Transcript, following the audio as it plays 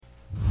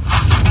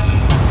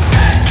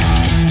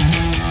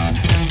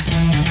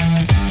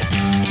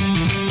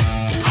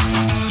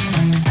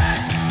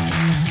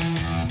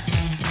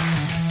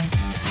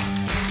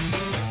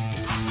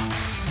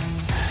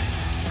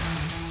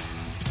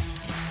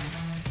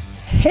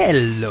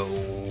Hello,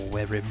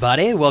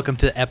 everybody. Welcome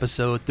to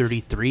episode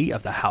 33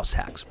 of the House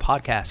Hacks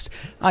podcast.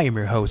 I am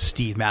your host,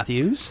 Steve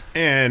Matthews.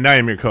 And I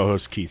am your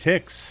co-host, Keith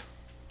Hicks.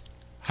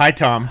 Hi,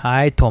 Tom.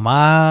 Hi, Tomas.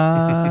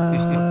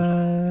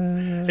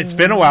 It's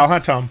been a while, huh,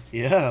 Tom?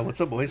 Yeah, what's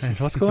up, boys?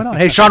 What's going on?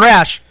 Hey, Sean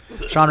Rash.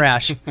 Sean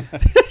Rash.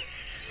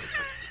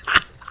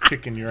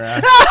 Kicking your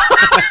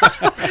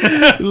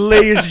ass.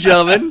 Ladies and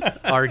gentlemen,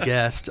 our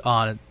guest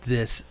on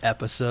this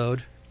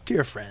episode,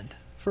 dear friend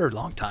for a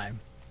long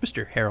time,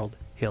 Mr. Harold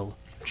Hill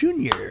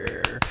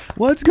Jr.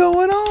 What's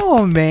going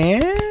on,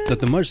 man?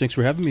 Nothing much. Thanks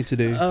for having me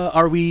today.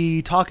 Are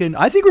we talking?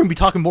 I think we're going to be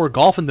talking more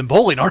golfing than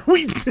bowling, aren't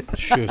we?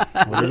 Sure.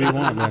 Whatever you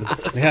want, man.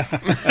 Yeah.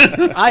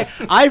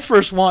 I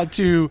first want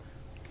to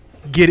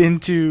get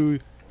into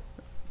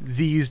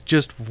these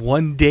just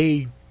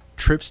one-day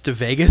trips to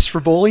Vegas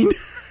for bowling.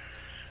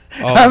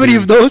 Oh, How many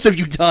of those have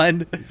you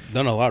done?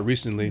 Done a lot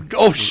recently.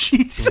 Oh,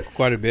 jeez.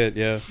 Quite a bit,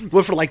 yeah.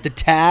 What, for like the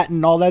tat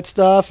and all that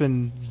stuff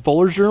and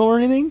Bowler's Journal or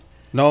anything?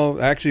 No,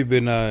 I actually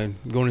been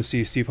going to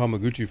see Steve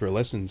Hamaguchi for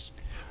lessons.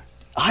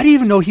 I didn't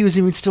even know he was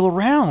even still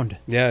around.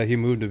 Yeah, he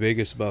moved to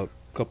Vegas about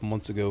a couple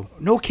months ago.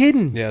 No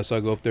kidding. Yeah, so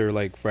I go up there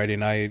like Friday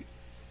night,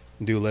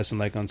 do a lesson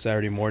like on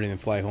Saturday morning, and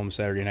fly home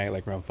Saturday night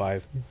like around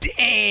 5.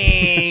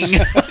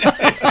 Dang.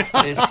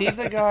 Is he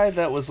the guy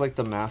that was like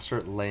the master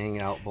at laying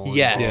out bowling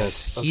Yes.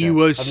 Yes. balls? He Okay.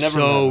 was I've never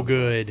met so him.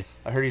 good.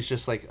 I heard he's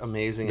just like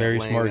amazing. Very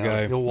at laying smart out.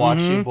 guy. He'll watch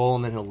Mhm. you bowl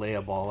and then he'll lay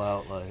a ball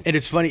out. Like And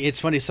it's funny.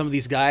 Some of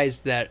these guys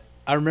that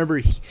I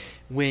remember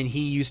when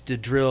he used to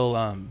drill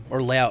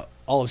or lay out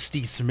all of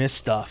Steve Smith's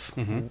stuff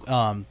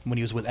when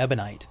he was with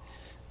Ebonite,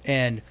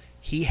 and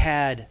he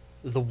had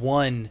the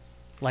one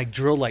like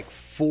drilled like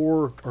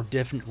 4 or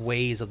different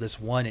ways of this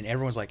one, and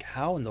everyone's like,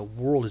 "How in the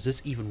world is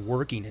this even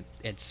working?"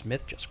 And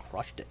Smith just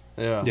crushed it.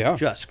 Yeah.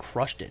 Just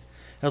crushed it.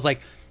 I was like,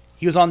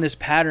 he was on this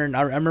pattern.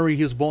 I remember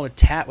he was bowling a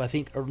tap, I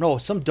think, or no,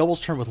 some doubles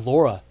turn with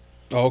Laura.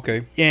 Oh,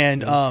 okay.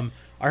 And I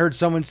heard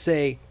someone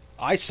say,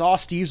 I saw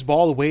Steve's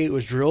ball the way it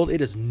was drilled. It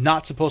is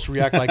not supposed to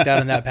react like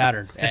that in that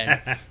pattern.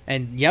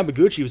 And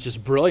Yamaguchi was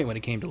just brilliant when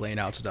it came to laying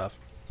out stuff.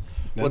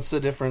 what's the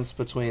difference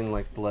between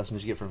like the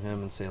lessons you get from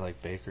him and say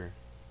like Baker,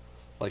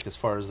 like as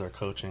far as their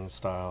coaching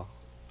style?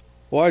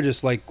 Well, I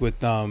just like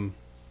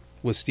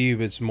with Steve,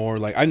 it's more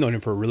like I've known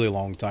him for a really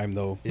long time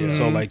though. Yeah.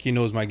 So like he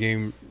knows my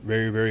game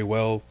very, very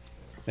well,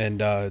 and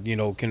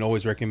can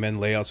always recommend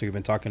layouts like we've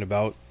been talking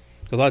about.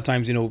 Because a lot of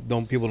times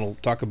people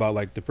don't talk about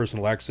like the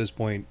personal access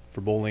point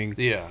for bowling.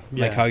 Yeah.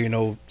 Like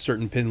how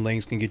certain pin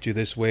lengths can get you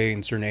this way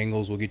and certain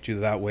angles will get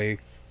you that way.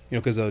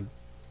 Because the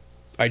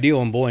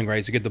ideal in bowling, right,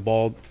 is to get the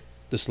ball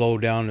to slow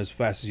down as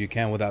fast as you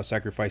can without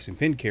sacrificing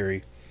pin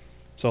carry.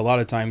 So a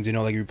lot of times,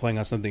 like you're playing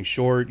on something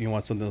short, you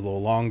want something a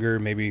little longer,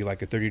 maybe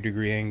like a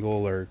 30-degree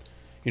angle, or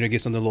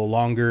get something a little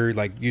longer,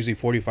 like usually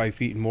 45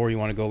 feet and more. You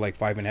want to go like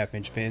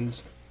 5.5-inch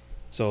pins.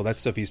 So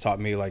that's stuff he's taught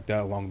me like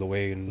that along the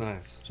way and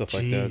Nice. stuff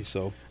like that.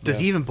 So Does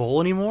he even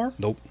bowl anymore?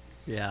 Nope.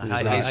 Yeah, He's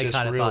I not.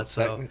 kind of thought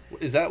so.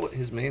 Is that what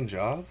his main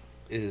job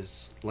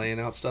is?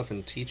 Laying out stuff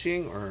and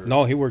teaching, or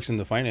No, he works in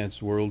the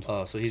finance world.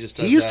 Oh, so he just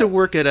does He used to that?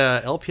 work at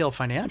LPL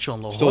Financial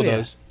in La Jolla. Still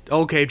does.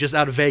 Okay, just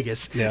out of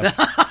Vegas. Yeah.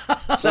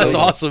 That's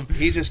awesome.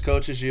 He just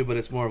coaches you, but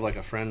it's more of like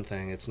a friend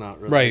thing. It's not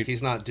really Right. like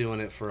he's not doing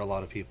it for a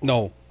lot of people.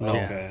 No.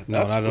 Okay. No,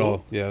 That's not at cool.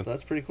 all. Yeah.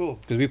 That's pretty cool.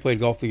 Because we played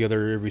golf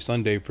together every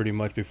Sunday pretty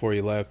much before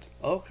he left.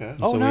 Okay.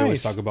 Oh, So we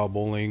always nice. talk about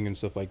bowling and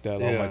stuff like that, all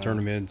my Yeah.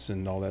 tournaments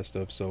and all that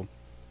stuff. So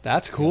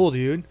That's cool,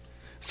 dude.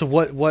 So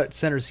what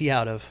center is he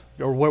out of?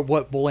 Or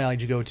what bowling alley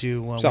did you go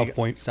to? When South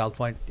Point. South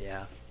Point,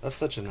 yeah. That's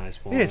such a nice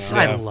ball. It's, Yeah.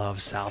 I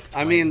love South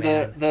Point, I mean,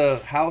 man.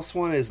 the house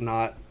one is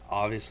not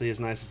obviously as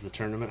nice as the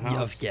tournament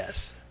house.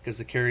 Yes. Because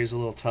the carry's a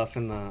little tough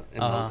in the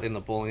Uh-huh. in the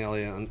bowling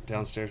alley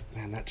downstairs.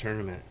 Man, that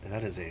tournament,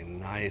 that is a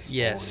nice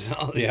Yes.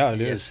 bowling alley. yeah,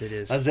 it is. Yes, it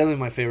is. That's definitely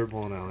my favorite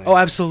bowling alley. Oh,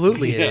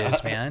 absolutely Yeah. it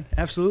is, man.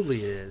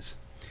 Absolutely it is.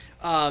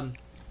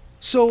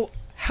 So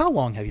how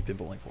long have you been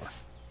bowling for?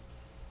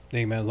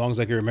 Hey man, as long as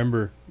I can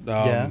remember.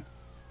 Yeah.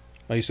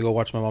 I used to go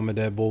watch my mom and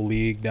dad bowl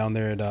league down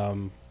there at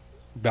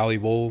Valley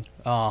Bowl.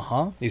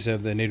 Uh-huh. They used to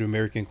have the Native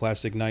American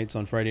Classic nights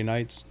on Friday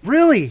nights.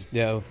 Really?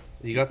 Yeah.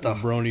 You got the.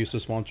 Brony used to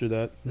sponsor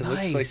that. It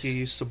looks Nice. like you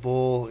used to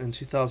bowl in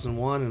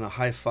 2001 in a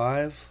high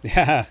five.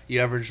 Yeah. You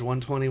averaged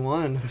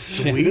 121.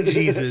 Sweet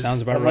Jesus. Sounds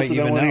That about must right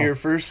have been even one now. of your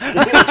first.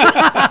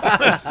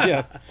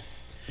 Yeah.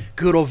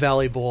 Good old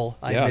Valley Bowl.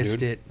 I Yeah, missed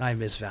dude. it. I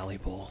miss Valley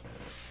Bowl.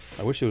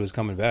 I wish it was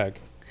coming back.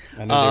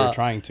 I know they were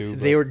trying to. But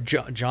They were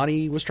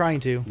Johnny was trying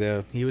to.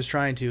 Yeah. He was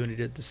trying to, and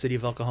the city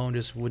of El Cajon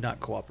just would not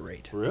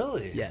cooperate.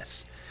 Really?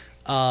 Yes.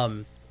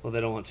 Well, they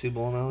don't want 2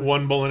 bowling alleys.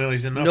 One bowling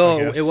alley's enough, I No,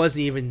 guess. it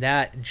wasn't even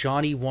that.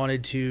 Johnny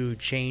wanted to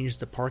change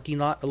the parking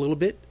lot a little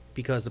bit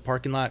because the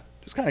parking lot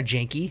was kind of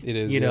janky. It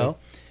is, you yeah. know,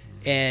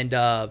 and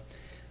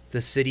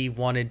the city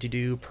wanted to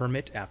do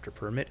permit after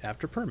permit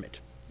after permit,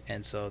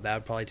 and so that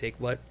would probably take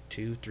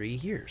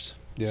 2-3 years.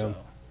 Yeah. So,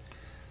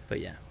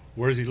 but yeah,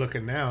 Where's he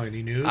looking now?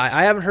 Any news?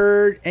 I haven't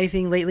heard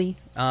anything lately.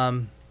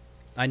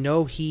 I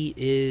know he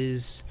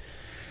is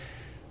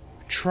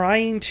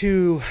trying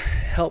to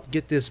help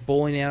get this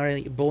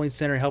bowling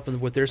center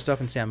helping with their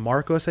stuff in San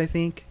Marcos, I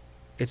think.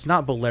 It's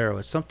not Bolero.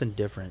 It's something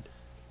different.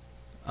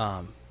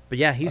 But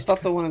yeah, I he's.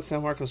 thought the one in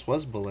San Marcos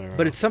was Bolero.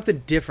 But it's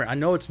something different. I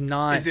know it's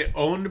not. Is it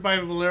owned by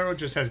Valero?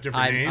 Just has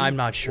different name. I'm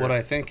not sure. What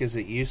I think is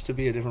it used to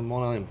be a different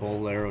model, and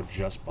Bolero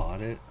just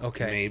bought it.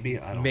 Okay. Maybe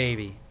I don't.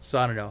 Maybe. So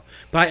I don't know.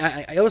 But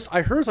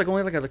I heard it's like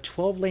only like a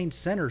 12-lane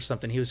center or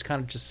something. He was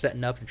kind of just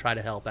setting up and trying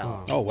to help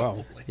out. Oh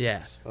wow.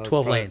 Yeah, So 12 it's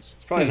probably- lanes.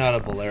 It's probably not a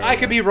Bolero. I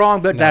could be then.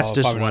 wrong, but No, that's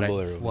just probably what not I,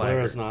 Bolero. what I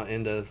Boloro's heard. not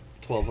into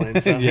 12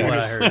 lane stuff. Yeah. What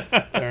I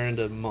heard. They're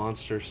into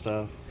monster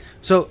stuff.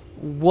 So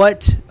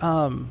what?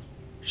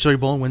 So you're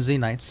bowling Wednesday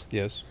nights.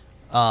 Yes.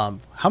 How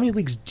many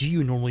leagues do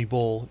you normally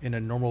bowl in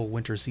a normal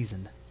winter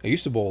season? I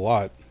used to bowl a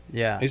lot.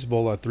 Yeah. I used to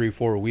bowl like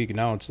 3-4 a week, and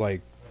now it's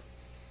like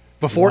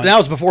Before One. that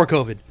was before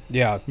COVID.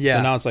 yeah. Yeah.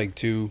 So now it's like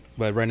 2,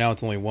 but right now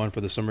it's only 1 for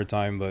the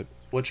summertime. But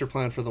What's your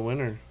plan for the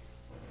winter?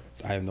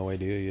 I have no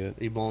idea yet.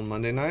 Are you bowling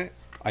Monday night?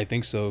 I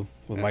think so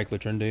with Yeah. Mike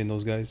Latrende and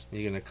those guys.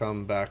 You gonna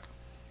come back?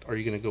 Are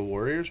you gonna go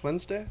Warriors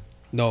Wednesday?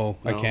 No,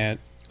 I No. can't.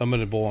 I'm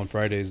gonna bowl on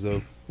Fridays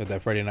though at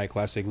that Friday night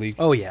classic league.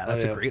 Oh yeah,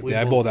 that's Oh, a yeah. great We league.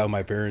 Yeah, I bowl- bowled out with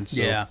my parents.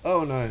 So. Yeah.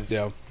 Oh, nice.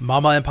 Yeah.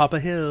 Mama and Papa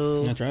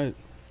Hill. That's right.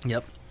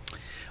 Yep.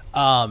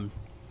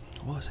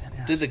 What was I gonna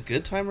ask? Did the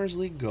Good Timers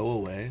League go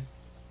away?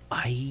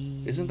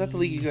 Isn't that the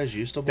league you guys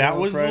used to bowl That on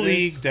was the Fridays?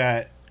 league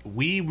that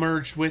we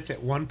merged with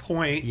at one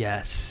point.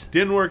 Yes.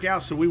 Didn't work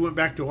out, so we went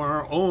back to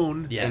our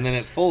own. Yes. And then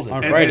it folded.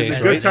 On And Fridays,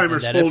 then the right? Good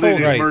Timers And then it folded and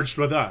folded. Right. merged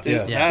with us.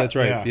 Yeah, Yeah. that's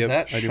right. Yeah. Yep.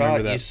 That I do remember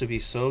shot that. used to be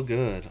so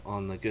good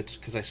on the good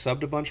because I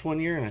subbed a bunch one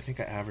year and I think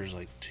I averaged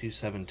like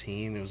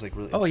 217. It was like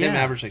really. Oh, Tim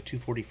yeah. averaged like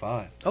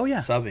 245. Oh, yeah.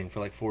 Subbing for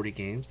like 40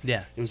 games.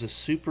 Yeah. It was a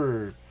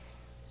super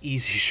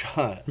easy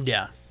shot.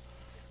 Yeah.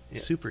 Yeah.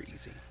 Super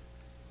easy.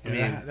 I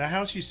Yeah, mean, that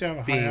house used to have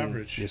a high being-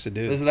 average. Yes, it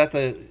did. is that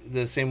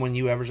the same one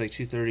you averaged like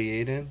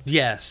 238 in?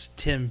 Yes.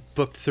 Tim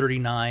booked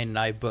 39 and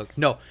I booked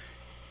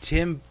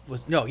Tim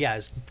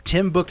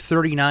booked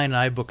 39 and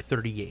I booked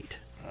 38.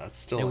 That's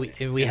still.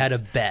 And we had a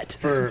it's- bet.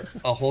 for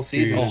a whole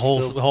season. a it's whole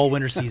still whole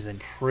winter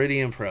season. pretty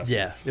impressive.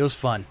 Yeah, it was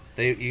fun.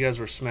 You guys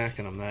were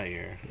smacking them that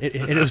year.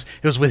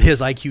 It was with his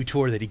IQ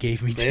tour that he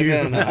gave me They've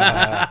too.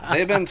 been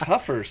they've been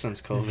tougher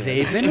since COVID.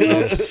 They've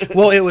been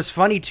well. It was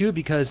funny too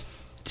because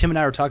Tim and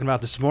I were talking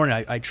about this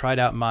morning. I tried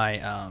out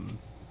my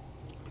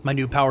my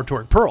new Power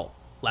Torque Pearl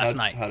last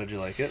night. How did you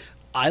like it?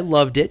 I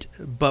loved it,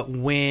 but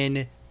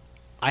when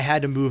I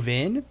had to move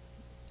in,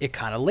 it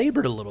kind of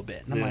labored a little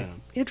bit, and I'm like,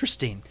 Yeah.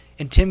 interesting.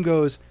 And Tim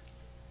goes,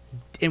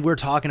 and we're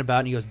talking about it,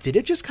 and he goes, did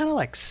it just kind of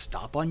like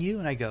stop on you?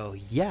 And I go,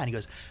 yeah. And he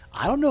goes,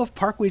 I don't know if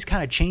Parkway's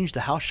kind of changed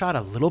the house shot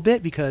a little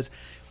bit because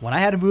when I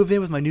had to move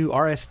in with my new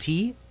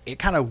RST, it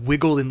kind of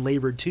wiggled and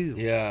labored too.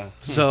 Yeah.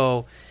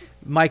 So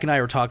Mike and I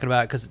were talking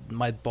about it because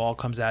my ball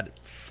comes out at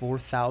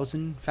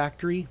 4,000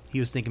 factory. He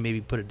was thinking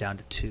maybe put it down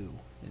to 2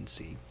 and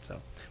see.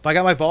 So, but I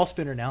got my ball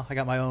spinner now. I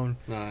got my own.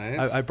 Nice.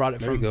 I brought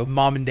it There you go. from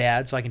mom and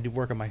dad, so I can do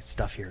work on my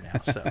stuff here now.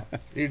 So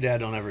Your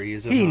dad don't ever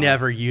use it. he huh?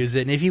 never used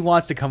it, and if he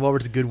wants to come over,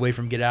 it's a good way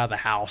for him to get out of the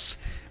house.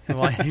 You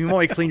want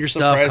to clean your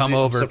stuff, Surprised come I'm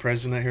over.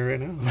 surprised he's not here right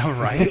now. All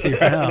right,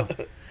 yeah.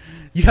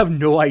 You have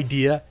no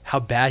idea how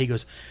bad he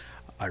goes.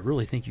 I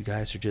really think you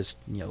guys are just,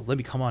 let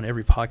me come on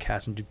every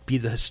podcast and be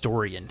the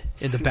historian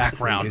in the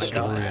background.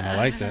 Historian. I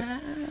like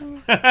that.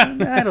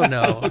 I don't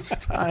know.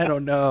 I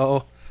don't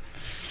know.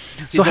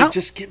 He's So like, how?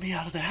 just get me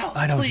out of the house,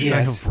 I don't. please.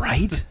 I know,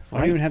 right? I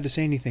don't even have to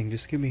say anything.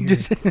 Just give me your.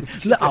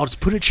 I'll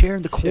just put a chair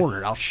in the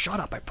corner. I'll shut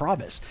up. I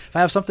promise. If I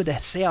have something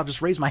to say, I'll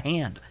just raise my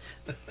hand.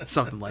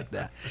 Something like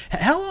that.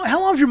 How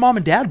long have your mom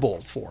and dad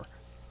bowled for?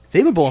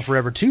 They've been bowling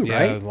forever too, Yeah,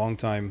 right? a long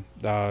time.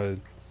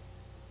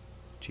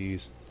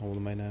 Jeez, how old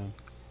am I now?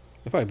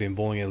 I've probably been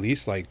bowling at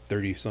least like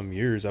 30 some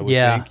years. I would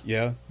Yeah. think.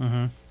 Yeah.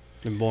 Mm-hmm.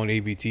 Been bowling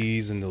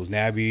ABTs and those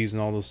Nabbies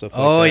and all those stuff.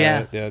 Oh like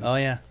yeah. that. Yeah. Oh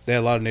yeah. They had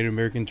a lot of Native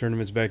American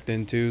tournaments back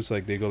then too. So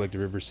like they go like the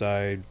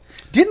Riverside.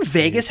 Didn't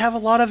Vegas have a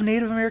lot of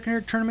Native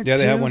American tournaments? Yeah,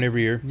 they too? have one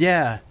every year.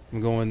 Yeah.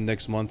 I'm going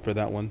next month for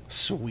that one.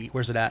 Sweet.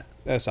 Where's it at?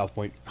 South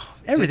Point.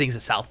 Everything's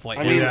at South Point.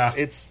 I now. mean, Yeah.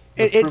 it's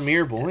the It's-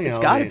 premier bowling it's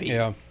alley. gotta be.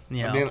 Yeah.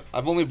 You know. I mean,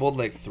 I've only bowled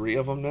like 3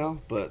 of them now,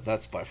 but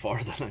that's by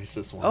far the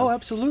nicest one. Oh,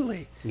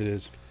 absolutely. It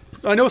is.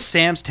 I know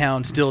Sam's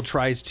Town still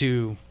tries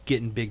to get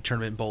in big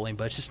tournament bowling,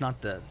 but it's just not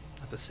the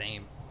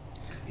same.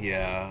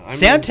 yeah. I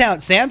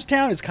Sam's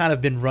Town has kind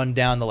of been run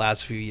down the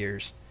last few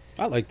years.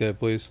 I like that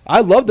place.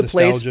 I love the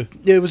Nostalgia.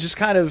 place. It was just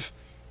kind of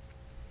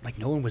like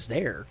no one was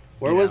there.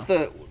 Where you was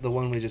know? the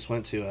one we just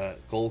went to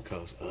at Gold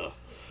Coast? Ugh,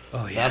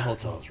 Oh yeah, that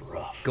hotel is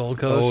rough. Gold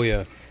Coast. Oh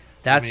yeah.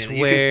 That's I mean,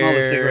 where you can smell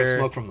the cigarette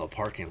smoke from the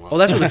parking lot. Oh,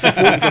 that's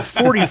where the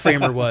 40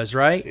 framer was,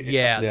 right?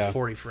 Yeah, Yeah. the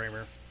 40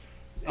 framer.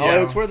 Oh, Yeah.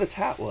 it was where the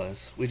tat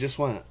was. We just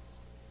went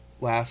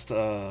last.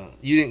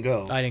 You didn't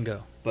go, I didn't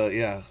go. but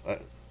yeah,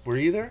 were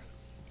you there?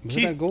 Was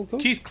it at Gold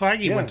Coast? Keith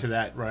Claggy Yeah. went to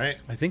that, right?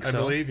 I think I so.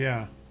 believe,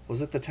 yeah.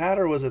 Was it the tat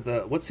or was it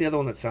the? What's the other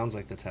one that sounds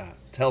like the tat?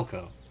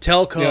 Telco.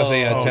 Telco. Yeah, so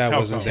yeah, Oh, Tat Telco.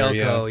 wasn't there. Telco.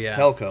 Yeah. Yeah.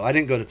 Telco. I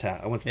didn't go to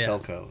tat. I went to Yeah.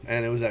 Telco,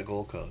 and it was at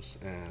Gold Coast,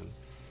 and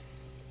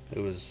it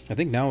was I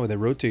think now it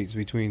rotates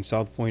between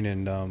South Point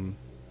and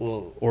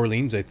well.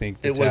 Orleans. I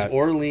think the It was Tat.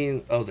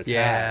 Orleans. Oh, the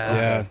Yeah. tat.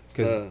 Yeah,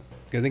 Okay.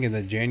 because I think in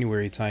the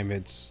January time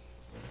it's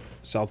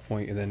South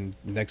Point, and then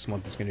next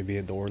month it's going to be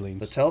at the Orleans.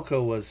 The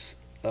Telco was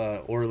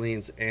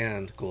Orleans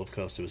and Gold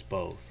Coast. It was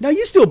both. Now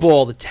you still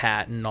bowl the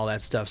tat and all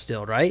that stuff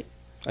still, right?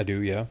 I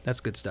do, yeah. That's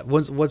good stuff.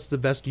 What's the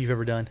best you've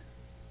ever done?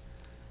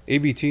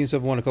 ABT and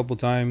stuff won a couple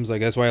times. Like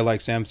that's why I like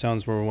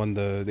Samstown's where we won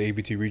the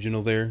ABT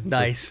regional there.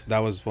 Nice. That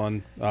was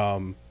fun.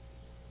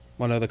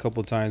 One other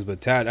couple times, but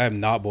Tat, I am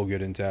not bowl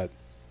good in Tat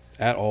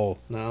at all.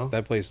 No?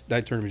 That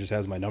tournament just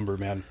has my number,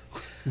 man.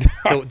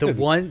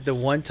 The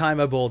one time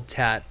I bowled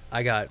tat,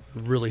 I got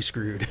really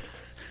screwed.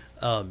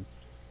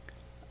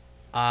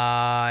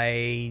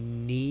 I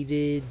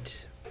needed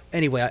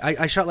anyway.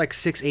 I shot like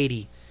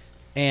 680,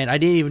 and I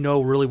didn't even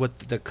know really what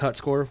the cut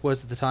score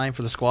was at the time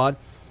for the squad.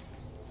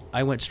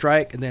 I went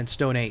strike and then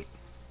stone 8,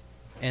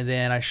 and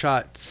then I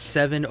shot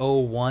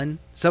 701.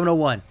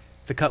 701.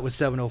 The cut was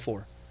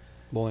 704.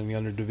 Bowling the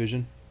under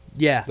division.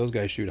 Yeah, Those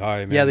guys shoot high,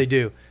 man. yeah, they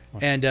do.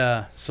 And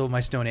so my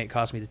stone 8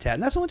 cost me the tat,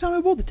 and that's the only time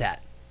I bowled the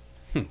tat.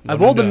 I One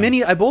bowled the and done.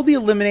 mini. I bowled the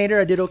eliminator.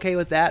 I did okay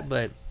with that,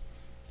 but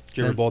Did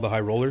you ever bowl the high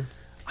roller?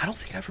 I don't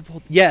think I ever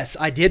bowled. Yes,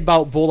 I did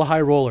bowl the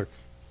high roller.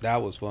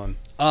 That was fun.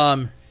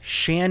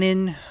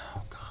 Shannon.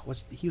 Oh God,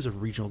 he was a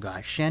regional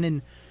guy.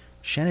 Shannon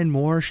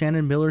Moore,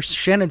 Shannon Miller,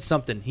 Shannon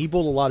something. He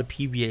bowled a lot of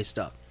PBA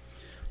stuff.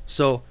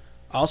 So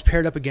I was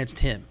paired up against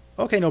him.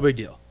 Okay, no big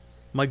deal.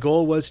 My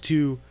goal was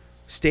to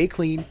stay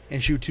clean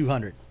and shoot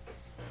 200.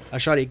 I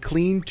shot a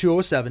clean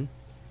 207.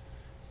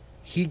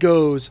 He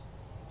goes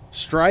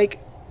strike,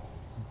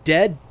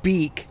 dead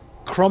beak,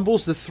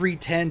 crumbles the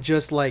 310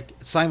 just like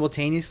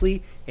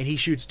simultaneously, and he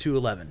shoots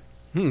 211.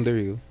 There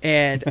you go.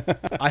 And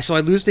so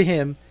I lose to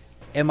him,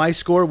 and my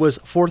score was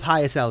 4th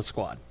highest out of the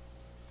squad.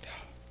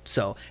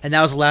 So, and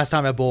that was the last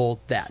time I bowled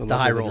that, It's a the luck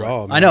high of the roller.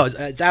 draw, man. I know,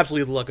 it's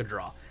absolutely the luck of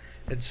draw.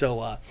 And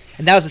so,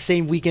 and that was the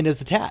same weekend as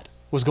the tat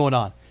was going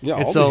on. Yeah,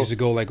 and always so, used to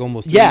go like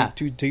almost Yeah.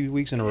 two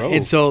weeks in a row.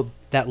 and so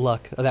that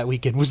luck of that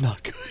weekend was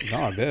not good.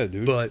 Not bad,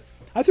 dude. But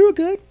I threw it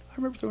good. I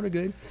remember throwing it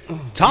good.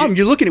 Tom,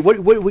 you're looking at what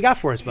we got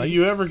for us, Do buddy?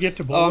 you ever get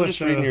to bowl? Oh, I'm at just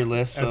the- reading your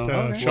list. at So the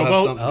we'll have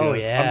Showboat? something Oh,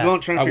 good. yeah. I'm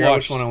trying to I figure out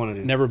watched. which one I want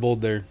to do. Never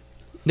bowled there.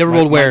 Never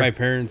rolled where? My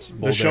parents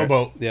bowled The there.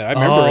 Showboat. Yeah, I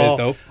remember it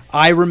though.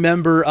 I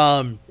remember.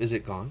 Is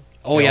it gone?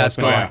 It's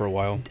been gone. gone for a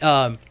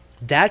while.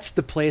 That's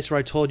the place where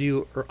I told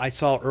you I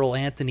saw Earl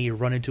Anthony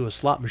run into a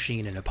slot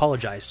machine and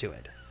apologize to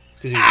it.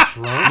 Because he was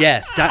drunk.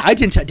 Yes,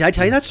 did I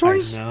tell you that story?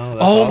 No.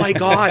 Oh my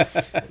God,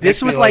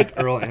 this was like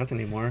Earl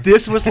Anthony more.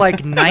 this was like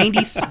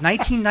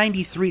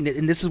 1993,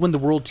 and this is when the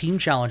World Team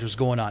Challenge was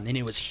going on, and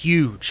it was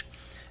huge.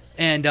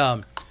 And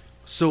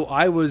so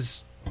I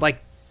was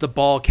like the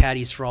ball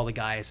caddies for all the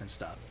guys and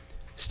stuff.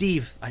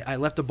 Steve, I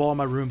left the ball in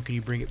my room. Can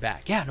you bring it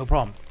back? Yeah, no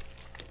problem.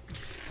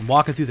 I'm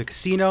walking through the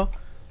casino.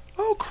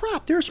 Oh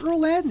crap! There's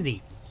Earl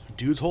Anthony.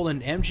 Dude's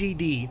holding an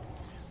MGD.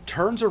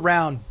 Turns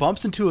around,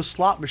 bumps into a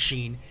slot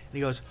machine, and he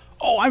goes,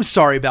 "Oh, I'm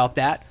sorry about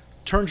that."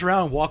 Turns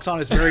around, and walks on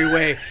his merry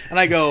way, and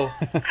I go,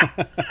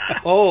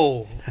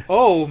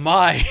 "Oh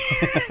my!"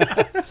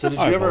 So did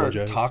I you ever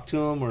apologize. talk to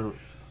him or?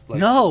 Like,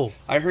 No.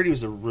 I heard he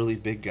was a really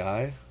big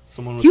guy.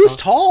 He was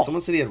tall.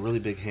 Someone said he had really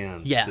big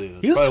hands. Yeah. too.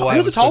 He was Probably tall- why he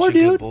was a such taller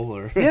good dude.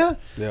 bowler. Yeah,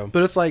 Yeah.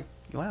 but it's like,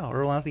 wow,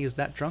 Earl Anthony was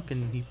that drunk,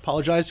 and he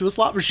apologized to a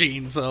slot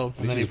machine. So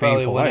And then he He's being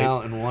probably went polite.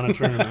 out and won a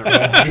tournament.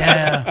 Right?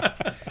 yeah.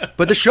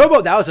 But the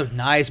Showboat, that was a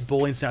nice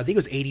bowling center. I think it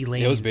was 80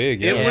 lanes. It was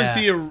big. It Yeah. was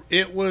Yeah.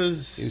 it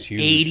was It was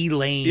huge. 80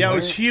 lanes. yeah, it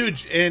was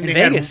huge, and In they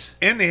Vegas.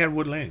 had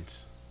wood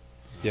lanes.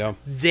 Yeah.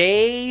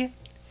 They,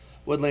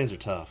 Wood lanes are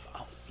tough.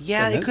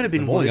 yeah, And it could have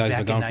been the bowling wood guys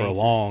back been in gone for a 90.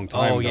 long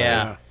time. Oh, though.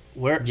 yeah.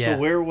 Where? Yeah. So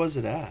where was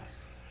it at?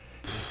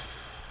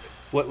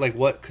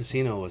 What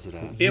casino was it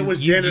at? It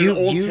was down in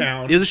Old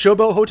Town. It was a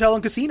Showboat Hotel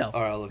and Casino.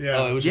 All right, look. Yeah.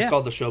 Oh, it was Yeah. just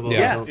called the Showboat.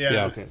 Yeah. Hotel?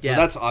 Yeah. Okay. Yeah.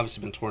 So that's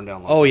obviously been torn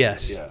down. Long Oh, time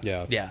yes. ago.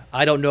 Yeah. Yeah,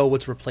 I don't know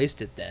what's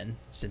replaced it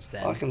since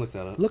then. Oh, I can look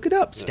that up. Look it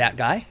up, stat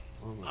guy.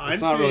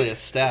 It's not really a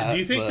stat. Do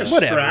you think but the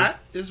Whatever. Strat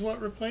is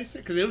what replaced it?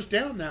 Because it was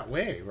down that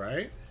way,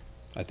 right?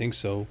 I think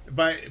so.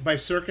 By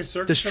Circus. The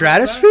and all that?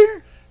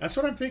 Stratosphere? That's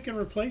what I'm thinking.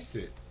 Replaced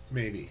it,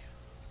 maybe.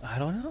 I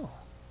don't know.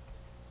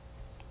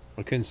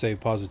 I couldn't say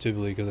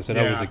positively because I said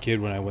I was Yeah. a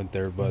kid when I went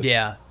there, but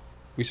Yeah,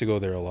 we used to go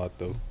there a lot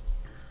though.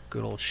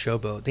 good old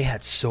Showboat. They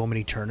had so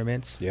many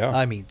tournaments. Yeah.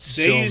 I mean,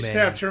 so They used many. to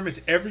have tournaments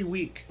every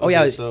week. Oh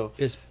yeah, Okay, so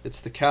it's it's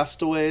the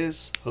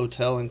Castaways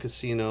Hotel and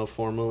Casino,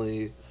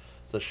 formerly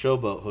the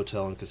Showboat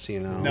Hotel and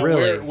Casino. Now,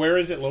 Really? where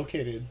is it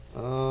located? Is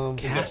it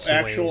Castaways.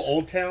 actual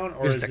Old Town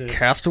or is the it?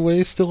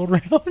 Castaways still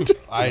around?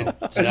 I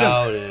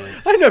doubt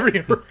it. I never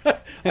even.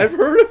 I've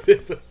heard of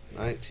it. But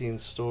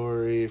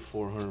 19-story,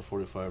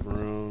 445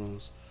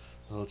 rooms.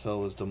 The hotel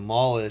was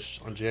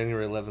demolished on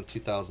January 11th,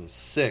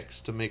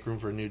 2006 to make room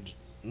for a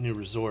new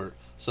resort.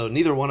 So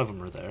neither one of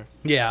them are there.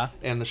 yeah.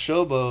 And the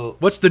Showboat,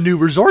 What's the new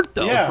resort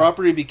though? Yeah. the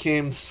property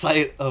became the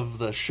site of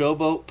the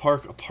Showboat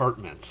Park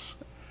Apartments.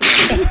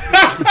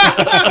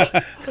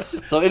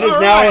 So it is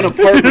now an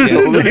apartment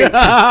building.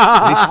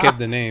 At least kept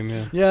the name.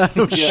 Yeah. Yeah.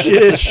 No Yeah, shit.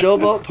 it's the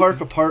Showboat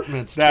Park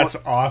Apartments. That's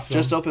awesome.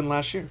 Just opened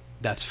last year.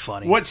 That's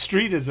funny. What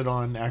street is it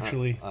on?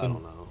 Actually, I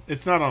don't know.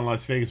 It's not on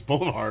Las Vegas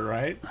Boulevard,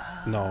 right?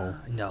 No.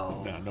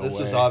 No. No This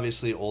way. is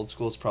obviously old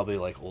school. It's probably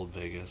like old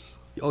Vegas.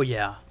 Oh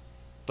yeah.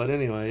 But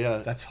anyway, yeah.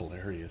 That's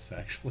hilarious,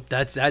 actually.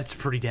 That's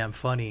pretty damn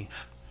funny.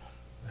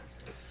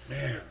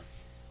 Man,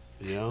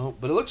 You know,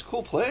 but it looks a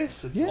cool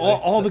place. It's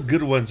all the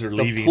good ones are the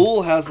leaving.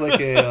 pool has like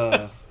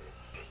a.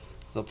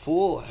 The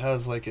pool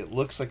has like it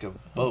looks like a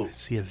boat.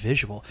 See a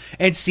visual.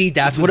 And see,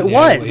 that's what it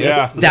Yeah, was.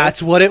 yeah.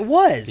 That's what it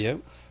was. Yep.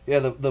 Yeah,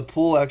 the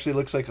pool actually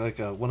looks like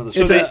a one of the.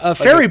 It's they- a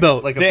ferry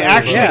boat. Like a They ferry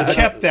actually boat. Yeah.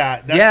 kept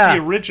that. That's Yeah.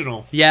 the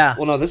original. Yeah.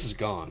 Well, no, this is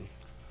gone.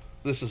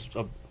 This is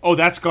a Oh,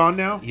 that's gone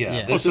now? yeah.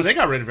 Yeah. Oh, This so is, they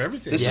got rid of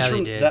everything. this Yeah, is they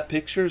from did. that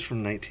picture is from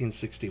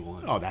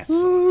 1961. Oh, that sucks.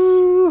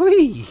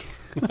 Ooh-wee.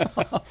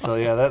 So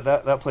yeah,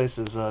 that place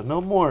is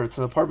no more. It's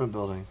an apartment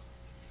building.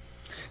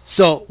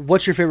 So,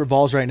 what's your favorite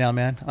balls right now,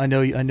 man? I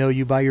know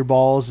you buy your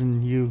balls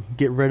and you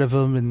get rid of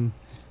them, and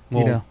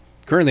Well, you know.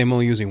 currently I'm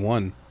only using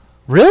one.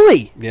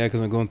 Really? Yeah,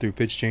 because I'm going through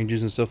pitch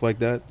changes and stuff like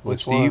that with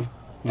Which Steve.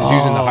 one? Just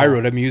using the Oh. high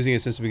road. I've been using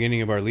it since the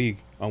beginning of our league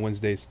on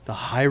Wednesdays. The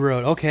high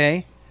road.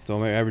 Okay. So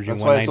I'm averaging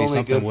That's why it's 190 only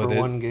something good with for it.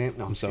 one game.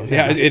 No, I'm So kidding.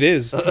 yeah, it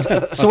is.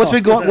 So what's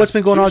been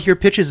going on with your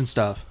pitches and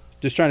stuff?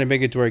 Just trying to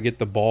make it to where I get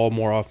the ball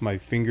more off my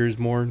fingers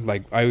more.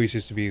 Like I always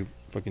used to be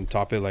fucking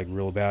top it like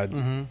real bad.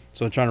 Mm-hmm.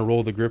 So I'm trying to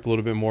roll the grip a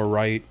little bit more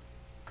right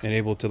and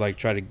able to like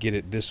try to get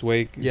it this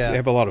way. 'Cause Yeah. I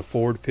have a lot of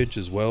forward pitch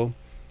as well.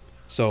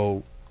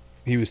 So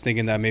he was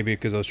thinking that maybe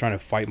because I was trying to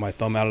fight my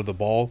thumb out of the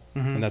ball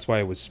Mhm. and that's why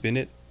I would spin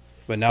it.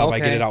 But now if I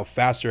get Okay. it out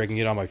faster, I can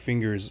get it on my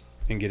fingers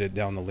and get it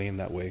down the lane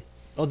that way.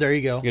 Oh, there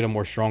you go. Get a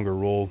more stronger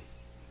roll.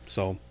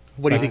 So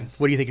What do you Nice. think?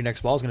 What do you think your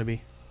next ball is going to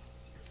be?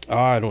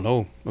 I don't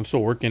know. I'm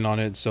still working on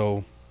it.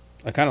 So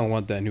I kind of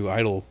want that new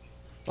Idol.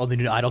 Oh, the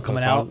new Idol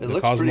coming The out. It The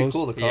looks pretty Cosmos?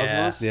 cool. The Yeah.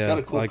 Cosmos. It's Yeah, got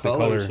a cool I like the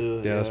color color. to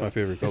it. Yeah, that's my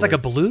favorite color. It's like a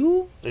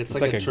blue. It's It's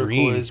like, like a a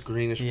green. turquoise,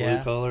 greenish blue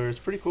Yeah. color. It's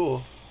pretty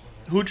cool.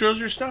 Who draws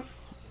your stuff?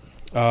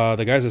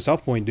 The guys at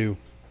South Point do.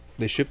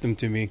 They ship them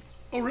to me.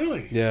 Oh,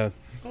 really? Yeah,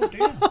 Oh,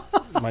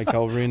 damn. Mike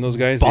Calvary and those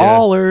guys.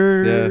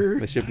 Baller. Yeah,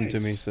 they ship them to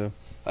me. Nice. So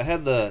I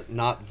had the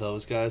not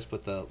those guys,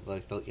 but the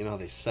you know how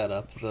they set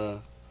up the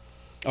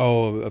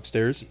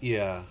upstairs.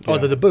 yeah. Oh,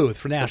 Yeah. the booth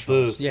for The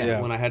nationals. booth, Yeah.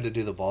 Yeah. when I had to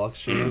do the ball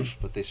exchange,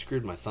 but they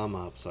screwed my thumb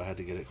up, so I had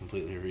to get it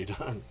completely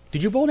redone.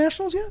 Did you bowl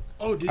nationals yet?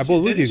 Oh, did I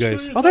bowled with did you it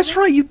guys. screw your Oh, that's thumb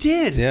up? right. You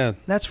did. Yeah,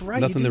 That's right.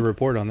 nothing you to did.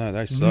 report on that.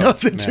 I suck.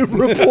 Nothing man. to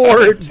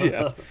report.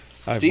 Yeah.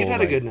 I Steve bowled had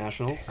a like- good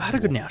nationals. I had a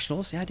good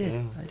nationals. Yeah, I did.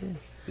 Yeah. I did.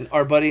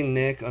 Our buddy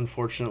Nick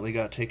unfortunately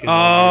got taken.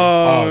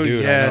 Oh,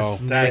 dude, I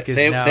yes. know. Nick is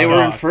they now- they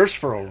were in sucks. first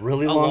for a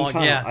really A long long-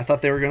 time. yeah. I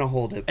thought they were going to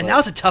hold it, And but that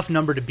was a tough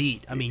number to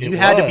beat. I mean, it you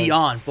had to was. be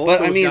on both But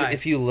those I mean, guys.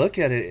 if you look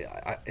at it,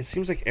 it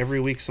seems like every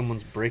week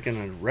someone's breaking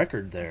a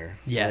record there.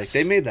 Yes.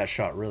 like, they made that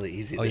shot really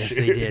easy. Oh, this yes,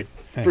 they year. did.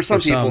 Hey, For some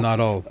people,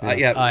 not all.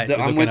 Yeah, All right, th-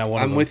 we're I'm looking at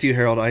one of I'm them. with you,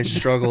 Harold. I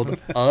struggled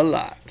a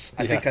lot.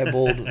 I think Yeah. I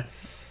bowled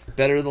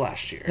better than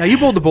last year. Now, you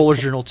bowled the Bowler's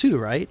Journal too,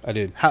 right? I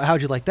did.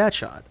 How'd you like that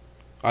shot?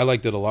 I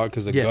liked it a lot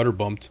because the Yeah. gutter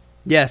bumped.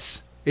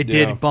 Yes, it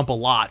Yeah. did bump a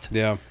lot.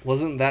 Yeah,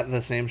 Wasn't that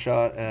the same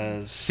shot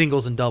as?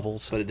 Singles and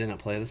doubles. But it didn't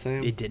play the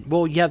same. It didn't.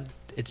 Well, yeah,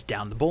 it's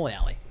down the bowling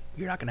alley.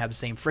 You're not going to have the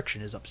same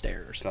friction as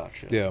upstairs.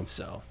 Gotcha. yeah.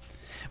 So,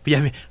 but yeah,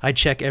 I mean, I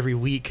check every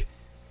week,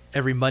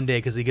 every Monday,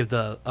 because they give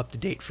the up to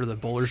date for the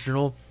Bowler's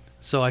Journal.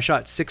 So I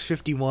shot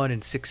 651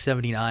 and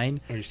 679.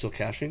 Are you still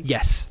cashing?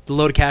 Yes, the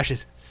load of cash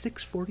is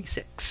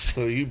 646.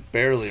 So you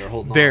barely are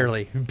holding on.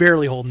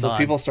 Barely holding So on. if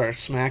people start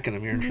smacking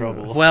them, you're in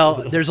trouble.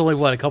 Well, there's only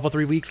what, a couple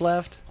 3 weeks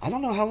left. I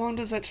don't know how long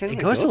does that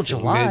tournament goes go till to?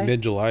 July.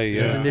 Mid July.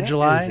 Is it Yeah.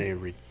 mid-July? That is a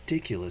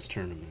ridiculous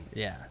tournament.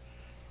 Yeah.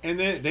 And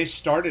they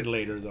started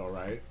later, though,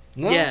 right?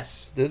 No.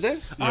 Yes. Did they?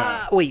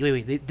 Wait.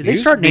 Did they They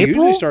start in They April?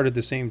 usually start at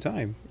the same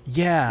time.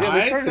 Yeah. Yeah,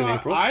 they started in thought-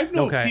 April. I've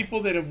known Okay.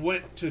 people that have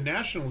went to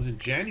nationals in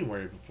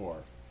January before,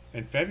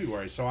 in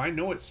February, so I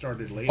know it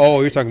started later. Oh,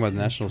 you're talking about the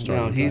national start.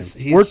 No, time. he's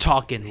We're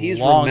talking he's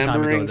long time ago,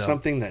 remembering though.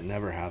 something that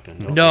never happened.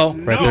 No, No,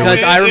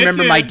 because I it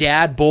remember my did.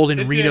 dad bowled in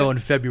It Reno did. in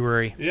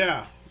February.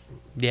 Yeah.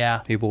 Yeah,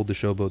 He bowled the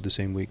showboat the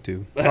same week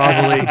too.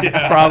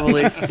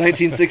 probably.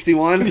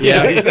 1961.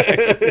 Yeah,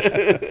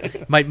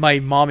 my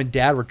mom and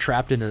dad were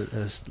trapped in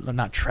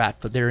not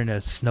trapped, but they're in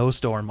a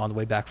snowstorm on the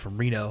way back from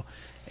Reno,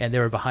 and they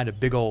were behind a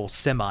big old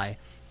semi,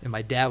 and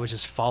my dad was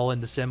just following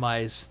the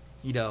semis,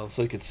 you know,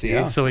 So you could see.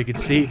 Yeah. so he could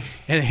see,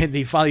 and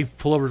they finally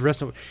pull over the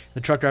rest of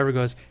the truck driver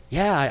goes,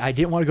 "Yeah, I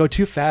didn't want to go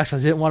too fast. I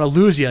didn't want to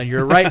lose you. And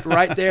you're right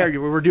there.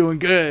 We're doing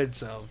good."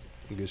 So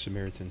Good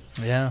Samaritan.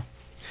 yeah.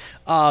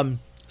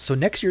 So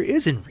next year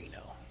is in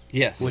Reno,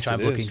 Yes. which it I'm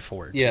is. looking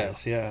forward to.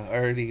 Yes. Yeah. I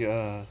already.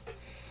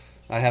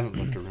 I haven't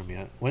booked a room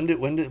yet.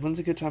 When's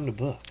a good time to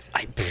book?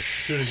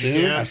 Soon as Soon?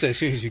 you I can. say as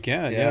soon as you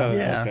can. Yeah. Yeah.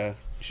 Yeah. Okay.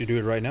 You should do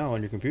it right now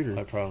on your computer.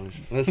 I probably.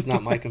 This is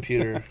not my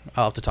computer.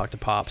 I'll have to talk to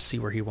Pops, see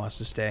where he wants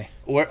to stay.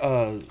 Where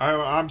I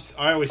always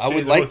I stay would at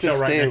the like to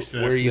hotel right stay next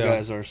to where it. you Yeah.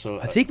 guys are. So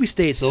I think we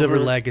stay at Silver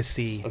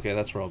Legacy. Okay,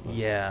 that's where I'll book.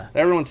 Yeah,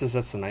 Everyone says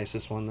that's the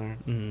nicest one there.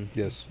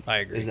 Yes. I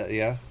agree. Is that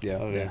yeah? Yeah.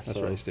 Okay, yeah. That's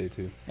so- where I stay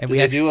too. and Do we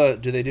they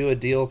actually, do a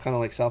deal kind of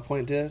like South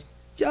Point did?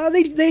 yeah,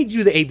 they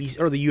do the ABC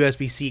or the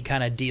USBC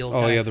kind of deal. Oh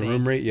kinda yeah, the thing.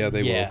 room rate. Yeah,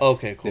 they Yeah. will.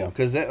 Okay, cool. Yeah.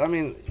 Because I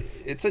mean,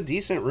 it's a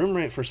decent room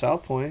rate for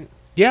South Point.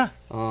 Yeah,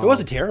 it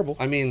wasn't terrible.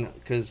 I mean,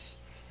 because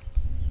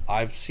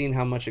I've seen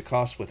how much it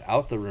costs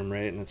without the room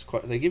rate, and it's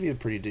quite. They give you a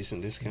pretty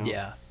decent discount.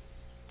 Yeah.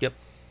 Yep.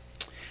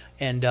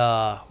 and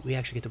we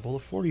actually get to bowl a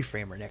 40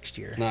 framer next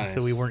year. Nice.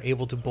 So we weren't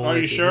able to bowl. Are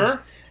it. you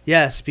sure?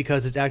 Yes,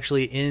 because it's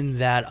actually in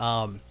that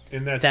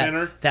In that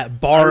center? that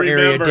bar I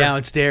area remember.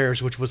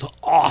 downstairs, which was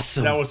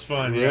awesome. That was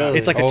fun. Really? Yeah.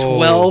 It's like a Oh,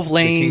 12 the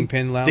lane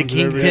Kingpin Lounge the or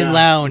Kingpin whatever? Yeah.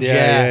 Lounge.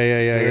 Yeah.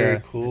 Very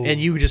cool. And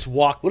you just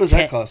walk. what does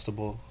that cost a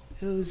bowl?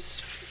 It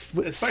was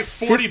It's like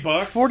 $40.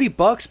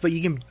 $40, but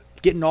you can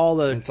get in all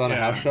the. It's on a Yeah.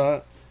 house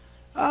shot.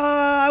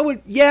 I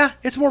would. Yeah,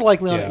 it's more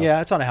likely. Yeah.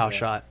 It's on a house Yeah.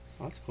 shot.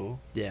 That's cool.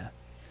 Yeah.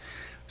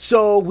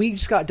 So we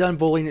just got done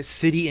bowling at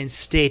City and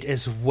State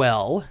as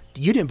well.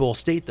 You didn't bowl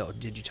State though,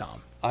 did you,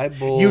 Tom? I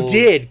bowled. You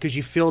did because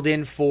you filled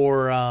in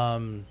for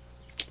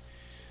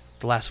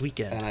the last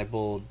weekend. And I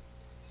bowled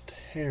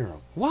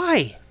terrible.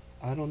 Why?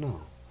 I don't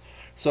know.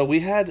 So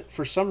we had,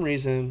 for some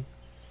reason,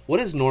 what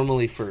is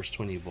normally first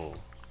when you bowl?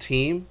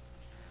 Team?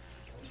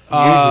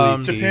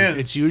 It depends.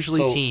 It's usually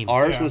So team.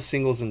 Ours Yeah. was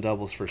singles and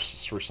doubles for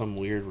some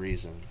weird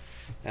reason,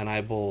 and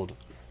I bowled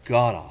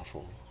god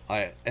awful.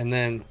 And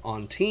then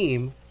on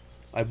team,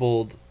 I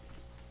bowled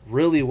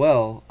really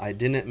well. I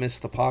didn't miss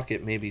the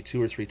pocket maybe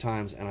 2 or 3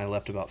 times, and I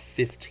left about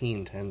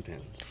 15 10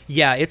 pins.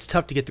 Yeah, it's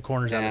tough to get the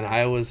corners out And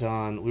of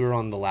there. we were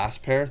on the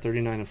last pair,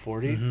 39 and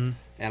 40, Mhm.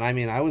 and I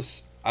mean I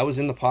was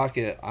in the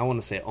pocket. I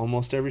want to say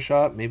almost every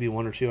shot, maybe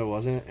 1 or 2 I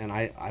wasn't, and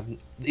I've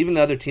even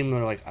the other team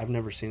they're like I've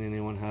never seen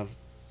anyone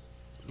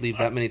leave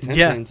that many 10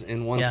 Yeah. pins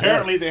in one Yeah. set.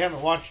 Apparently, they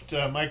haven't watched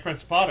Mike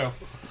Principato.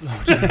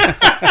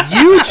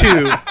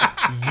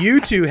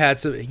 You two had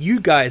some. You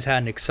guys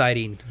had an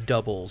exciting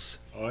doubles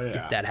Oh,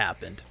 yeah. that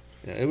happened.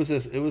 Yeah, it was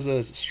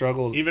a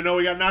struggle. Even though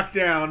we got knocked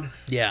down.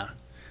 Yeah.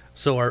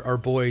 So our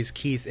boys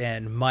Keith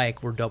and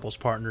Mike were doubles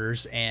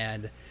partners,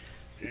 and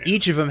Damn.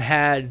 each of them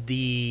had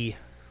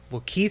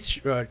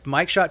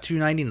Mike shot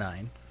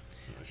 299,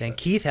 and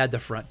Keith had the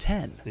front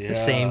 10, Yeah, the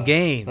same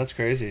game. That's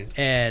crazy.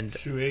 And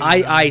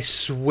 289. I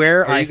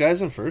swear Are you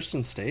guys in first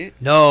in state?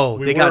 no,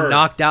 We they got were.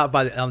 knocked out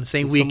on the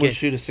same Did someone weekend.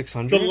 shoot a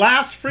 600? The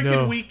last freaking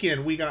No.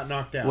 weekend, we got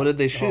knocked out. What did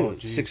they Oh, shoot?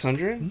 geez.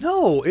 600?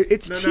 No,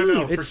 it's No, team.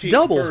 no, for It's team-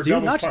 doubles, for dude,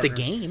 doubles not just a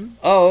partners. game.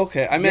 Oh,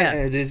 okay. I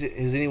meant, Yeah.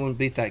 has anyone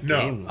beat that No.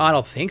 game? I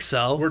don't think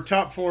so. We're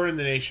top 4 in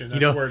the nation. That's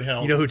you know, where it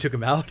held. you know who took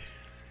him out?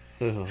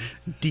 Who?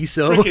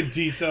 Diso Freaking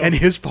Diso. and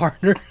his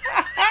partner.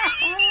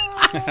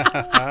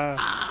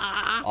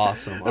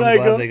 Awesome. I'm And I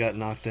glad go- they got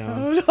knocked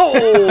down.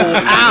 No,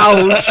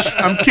 ouch,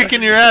 I'm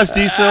kicking your ass,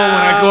 Diesel, when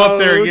I go up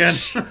there again.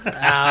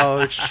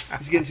 ouch.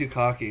 He's getting too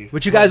cocky.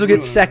 But you guys will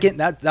get second.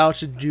 That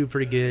should do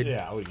pretty good.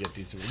 Yeah, we get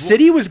decent.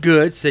 City was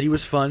good. City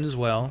was fun as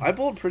well. I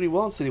bowled pretty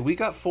well in City. We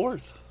got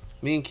 4th.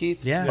 Me and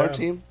Keith, Yeah. our Yeah.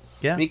 team.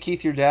 Yeah. Me,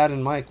 Keith, your dad,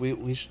 and Mike.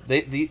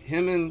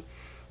 Him and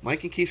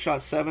Mike and Keith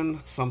shot 7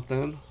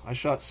 something. I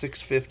shot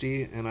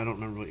 650, and I don't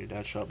remember what your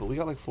dad shot, but we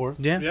got like 4th.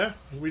 Yeah. Yeah,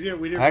 we did.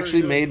 We did. I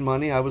actually pretty good. made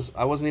money. I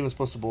wasn't even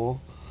supposed to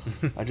bowl.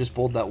 I just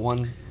bowled that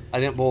one. I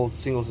didn't bowl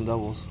singles and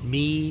doubles.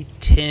 Me,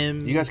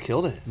 Tim, You guys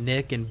killed it.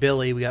 Nick, and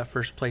Billy. We got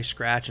first place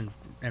scratch and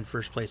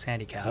first place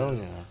handicap. Oh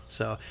yeah.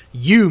 So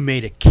you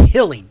made a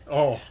killing.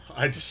 Oh,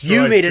 I just.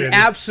 You made an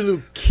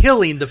absolute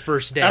killing the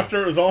first day.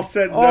 After it was all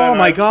said and Oh done.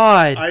 my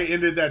God. I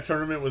ended that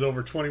tournament with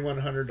over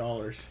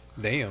 $2,100.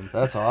 Damn.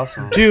 That's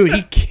awesome. Dude,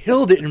 he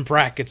killed it in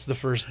brackets the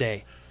first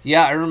day.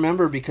 Yeah, I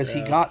remember because he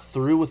Yeah. got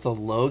through with a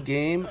low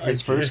game, his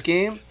did. first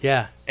game,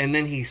 Yeah. and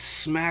then he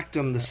smacked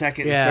him the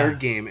second Yeah. and third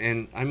game.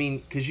 And I mean,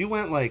 because you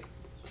went like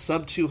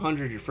sub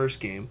 200 your first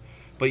game,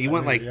 but you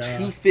went like yeah.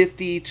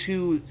 250,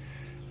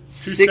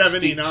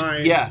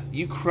 279. Yeah,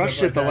 you crushed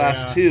Stuff it the like that,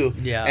 last yeah. two.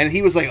 Yeah. And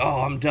he was like,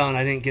 "Oh, I'm done.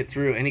 I didn't get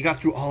through." And he got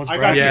through all his I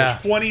got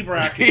brackets Yeah. 20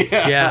 brackets.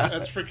 Yeah. Yeah.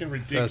 That's freaking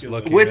ridiculous.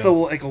 lucky. with Yeah.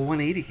 like a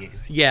 180 game.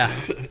 Yeah.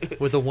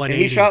 With a And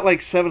 180. he shot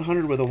like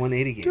 700 with a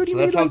 180 game. Dude, so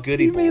that's how good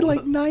he made bowled.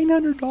 like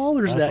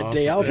 $900 That's that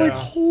day. I was awesome. like,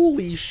 Yeah.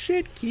 holy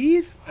shit,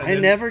 Keith. And I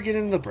then- never get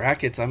into the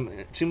brackets. I'm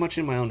too much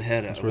in my own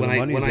head. That's where the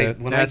money's at.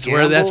 When That's I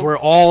where gamble,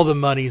 all the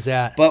money's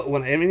at. But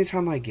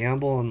anytime I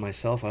gamble on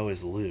myself, I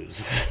always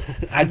lose.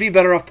 I'd be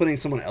better off putting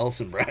someone else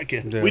in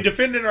brackets Yeah. We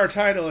defended our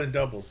title in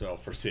doubles, though,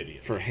 for City.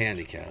 at for least.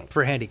 handicap.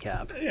 For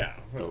handicap. Yeah,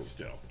 but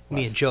still.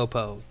 Me and Joe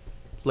Poe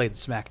laid the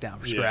smack down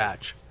for Yeah.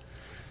 scratch.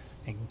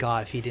 And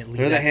God, if he didn't leave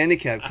They're the that.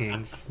 handicap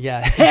kings. Yeah,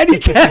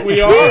 handicap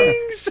We are.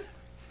 kings.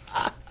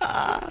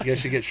 You guys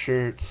should get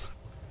shirts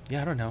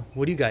Yeah, I don't know.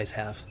 What do you guys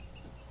have?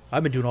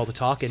 I've been doing all the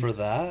talking for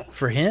that.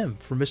 for him,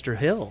 for Mr.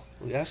 Hill.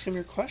 Ask him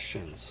your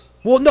questions.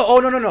 Well, no, oh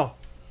no.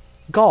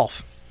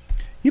 Golf.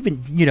 You've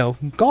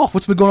been, golf.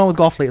 What's been going on with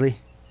golf lately?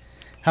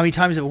 How many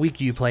times a week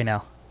do you play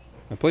now?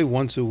 I play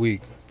once a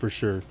week for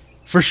sure.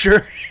 For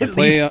sure. I at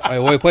play. least.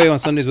 I play on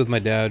Sundays with my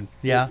dad.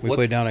 Yeah. We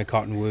play down at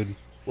Cottonwood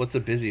What's a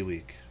busy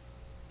week?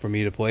 for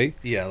me to play.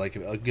 Yeah, like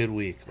a good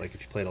week. Like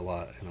if you played a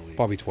lot in a week.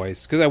 Probably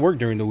twice because I work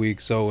during the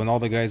week. So and all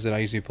the guys that I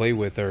usually play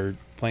with are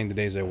playing the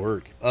days I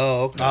work.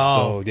 Oh, okay.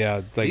 Oh. So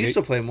yeah, like you used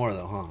to play more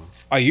though, huh?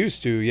 I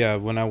used to. Yeah,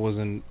 when I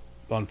wasn't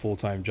on full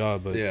time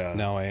job, but Yeah.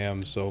 now I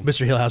am. So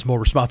Mr. Hill has more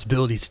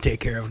responsibilities to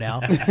take care of now.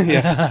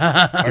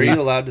 Are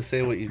you allowed to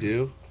say what you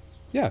do?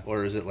 Yeah.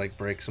 Or is it like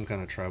break some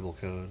kind of tribal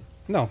code?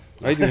 no,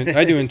 I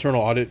do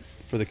internal audit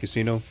for the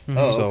casino.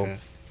 Oh, So okay.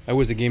 I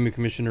was the gaming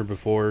commissioner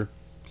before,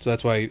 so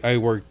that's why I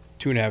worked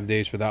 2.5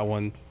 days for that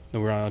one.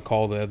 Then we were on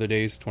call the other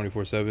days,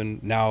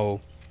 24/7.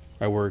 Now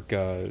I work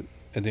at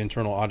the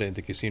internal audit at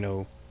the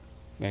casino.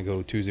 I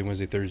go Tuesday,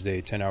 Wednesday,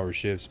 Thursday, 10-hour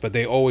shifts. But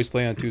they always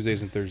play on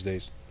Tuesdays and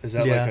Thursdays. Is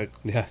that Yeah.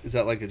 Yeah, is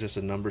that like just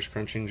a numbers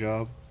crunching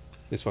job?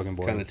 it's fucking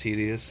boring. Kind of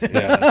tedious. Yeah,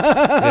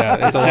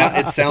 yeah. It's a lot.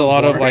 It It's sounds a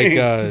lot of like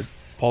boring.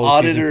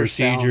 policies and Auditor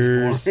sounds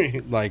procedures,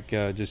 boring. like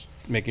just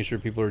making sure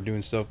people are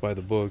doing stuff by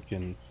the book.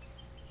 And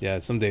yeah,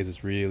 some days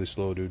it's really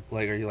slow, dude.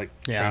 Like, are you like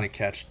Yeah. trying to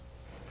catch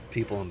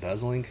people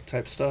embezzling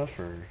type stuff,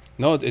 or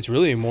No, it's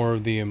really more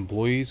of the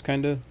employees,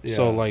 kind of.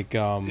 So Yeah. like,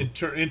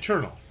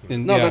 Internal.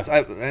 and, no? yeah. That's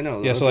I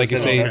know. Yeah, That's so what like you I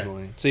said, say,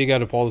 embezzling. say you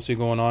got a policy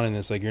going on, and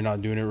it's like you're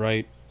not doing it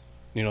right,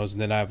 you know. So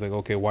then I have like,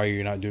 okay, why are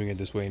you not doing it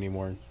this way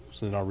anymore?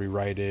 So then I'll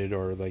rewrite it,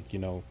 or like, you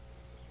know,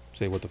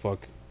 say what the fuck.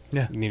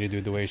 Yeah. You need to do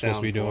it the way you're supposed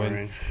to be Sounds doing.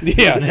 boring.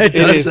 Yeah, It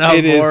does sound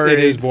It boring.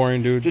 is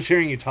boring, dude. Just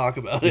hearing you talk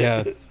about it.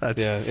 Yeah, That's-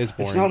 yeah, it's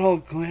boring. It's not all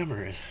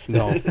glamorous.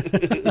 No,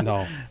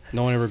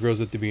 no one ever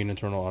grows up to be an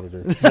internal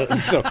auditor.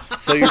 So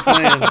So you're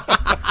playing.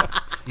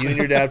 You and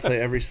your dad play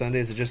every Sunday.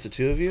 Is it just the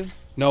two of you?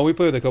 no, we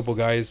play with a couple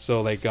guys.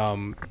 So like,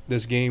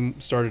 this game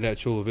started at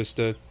Chula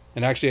Vista,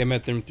 and actually I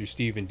met them through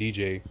Steve and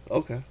DJ.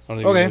 Okay. I don't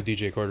think Okay. you know who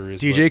DJ Carter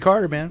is. DJ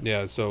Carter, man. but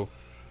yeah, so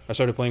I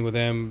started playing with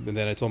them, and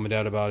then I told my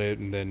dad about it,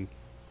 and then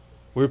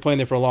we were playing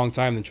there for a long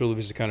time. Then Chula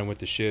Vista kind of went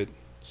to shit,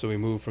 so we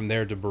moved from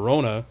there to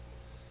Verona.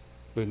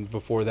 But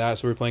before that,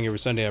 so we were playing every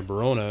Sunday at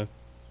Verona,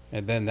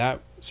 and then that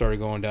started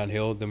going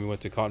downhill. Then we went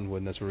to Cottonwood,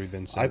 and that's where we've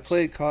been since. I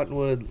played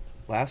Cottonwood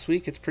last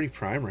week. It's pretty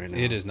prime right now.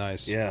 It is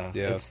nice. Yeah.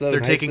 yeah. It's the They're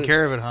taking nicest-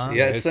 care of it, huh?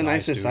 Yeah, It's it's the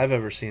nice, nicest dude. I've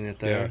ever seen it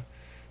there.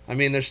 Yeah. I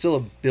mean, there's still a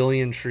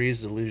billion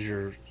trees to lose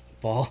your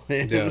ball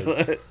in. Yeah.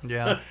 but-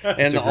 Yeah. and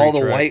It's a all great the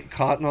track. white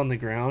cotton on the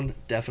ground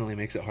definitely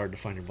makes it hard to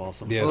find your ball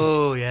sometimes. Yeah.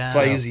 Oh, yeah. That's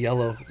why I use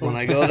yellow when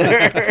I go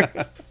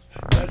there.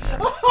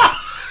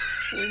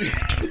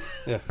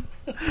 Yeah.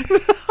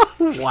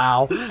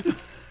 Wow.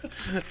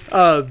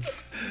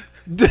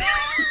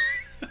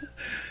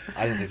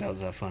 I didn't think that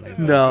was that funny. but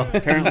No.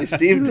 Apparently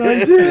Steve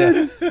I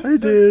did. did. I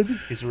did.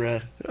 He's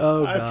red.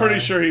 Oh, I'm God. pretty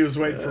sure he was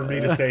waiting for me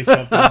to say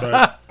something,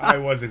 but I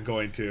wasn't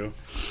going to.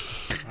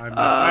 I'm a good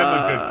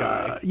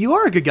guy. You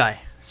are a good guy.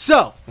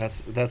 So,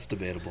 That's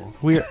debatable.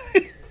 we're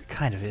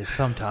kind of is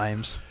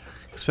sometimes,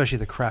 especially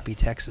the crappy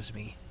Texas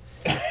me.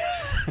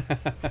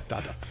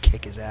 About to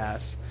kick his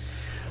ass.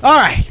 All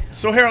right,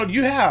 So Harold,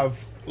 you have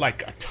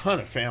like a ton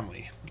of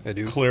family, I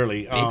do.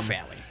 clearly, big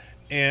family.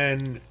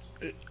 and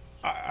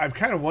I've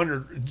kind of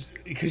wondered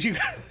because you,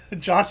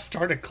 Josh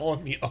started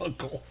calling me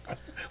uncle.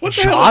 What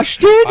the hell? Josh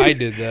did. I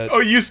did that. Oh,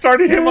 you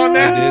started him on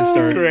that? I did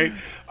start. Great.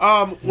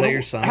 Is that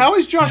your son? How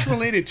is Josh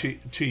related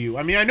to you?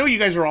 I mean, I know you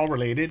guys are all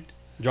related.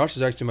 Josh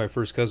is actually my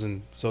first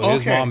cousin. So Okay.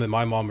 his mom and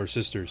my mom are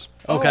sisters.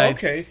 Okay. Oh,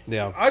 okay.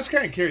 Yeah. I was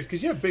kind of curious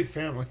because you have a big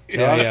family.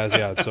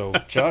 Yeah. So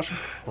Josh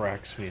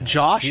cracks me up.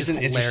 Josh He's is an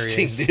hilarious.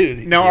 interesting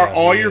dude. Now, are Yeah,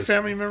 all he your is.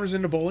 family members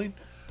into bowling?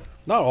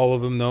 not all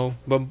of them, no,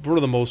 but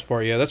for the most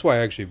part, yeah. That's why I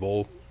actually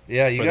bowl.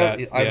 Yeah, you For got.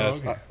 that, I,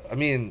 yeah. I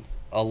mean,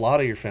 a lot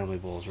of your family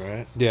bowls,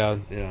 right? Yeah.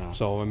 Yeah.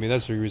 So I mean,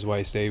 that's the reason why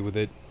I stay with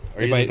it.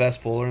 Are If you I- the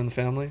best bowler in the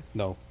family?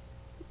 No,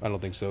 I don't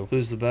think so.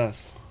 Who's the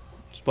best?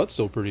 Spud's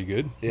still pretty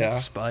good. Yeah.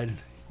 Spud.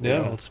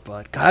 Yeah. Old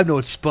Spud. God, I've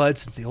known Spud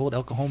since the old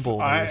El Cajon Bowl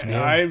days, man.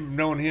 I've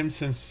known him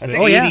since I the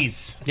think- Oh, yeah.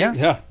 80s. yeah.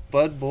 Yeah.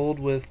 Bud bowled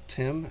with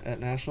Tim at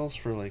Nationals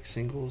for like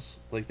singles.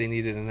 Like they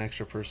needed an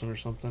extra person or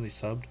something. He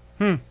subbed.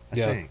 I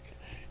Yeah. think.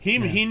 He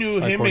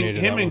knew I him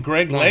coordinated that and one.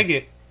 Greg Nice.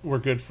 Leggett were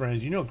good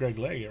friends. You know Greg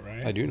Leggett,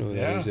 right? I do know who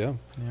that is. Yeah.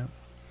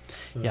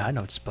 Yeah, I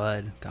know it's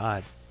Spud.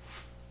 God.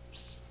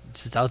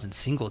 Since I was in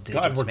single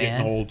digits, God, we're man.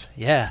 getting old.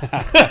 Yeah.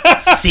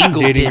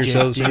 Single Dating digits,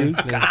 yourselves, dude.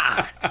 dude.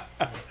 Yeah.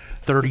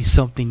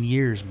 30-something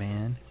years,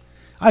 man.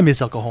 I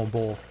miss El Cajon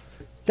Bowl.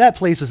 That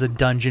place was a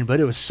dungeon, but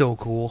it was so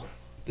cool.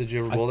 Did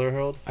you ever bowl there,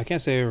 Harold? I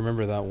can't say I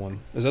remember that one.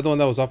 Is that the one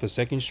that was off of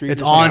 2nd Street?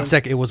 It's or on something?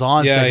 second. It was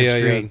on Yeah, Second yeah,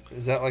 Street.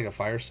 Is that like a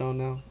Firestone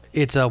now?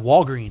 It's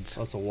Walgreens.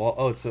 Oh, it's a wall.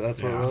 Oh,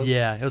 that's where Yeah. it was.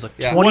 Yeah, it was like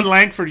Yeah. 20. One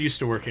Langford used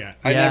to work at.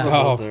 I Yeah. never Oh.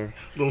 bowled there.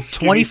 Little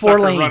skinny 24 sucker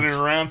lanes. running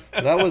around.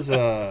 That was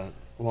a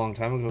long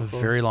time ago. A Phil.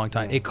 very long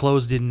time. Yeah. It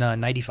closed in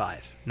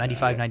 95,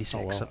 96.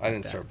 Oh, well. something I like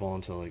didn't that. start bowling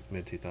until like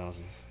mid 2000s.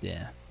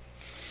 Yeah.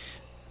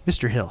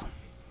 Mr. Hill,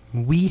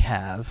 we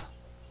have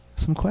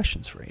some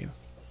questions for you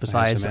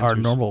besides some our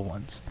answers. normal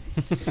ones.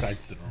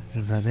 Besides the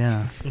normal.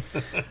 Yeah.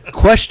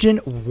 Question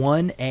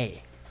 1A.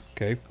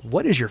 Okay.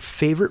 What is your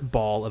favorite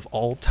ball of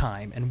all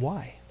time and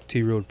why?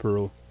 T Road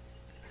Pearl.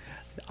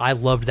 I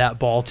loved that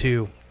ball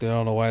too. I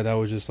don't know why that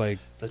was just like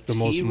the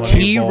most T-Road- money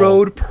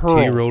T-Road ball.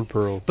 Pearl. T-Road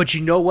Pearl. But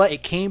you know what?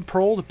 It came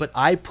pearled, but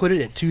I put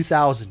it at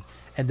 2,000.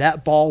 And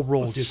that ball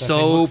rolled see what that thing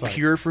so looks like.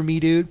 pure for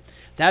me, dude.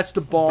 That's the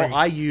ball Bring it.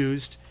 I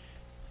used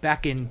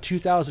back in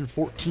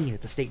 2014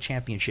 at the state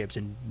championships.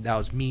 And that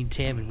was me and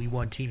Tim, and we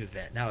won team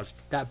event. And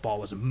that ball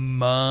was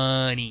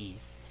money.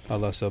 I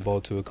lost that ball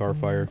to a car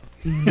fire.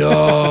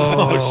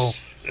 No.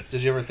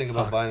 Did you ever think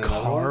about buying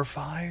another Car one?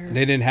 fire?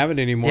 They didn't have it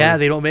anymore. Yeah,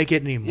 they don't make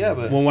it anymore. Yeah,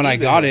 but When I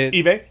eBay. got it,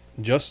 eBay?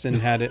 Justin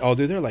had it. Oh,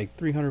 dude, they're like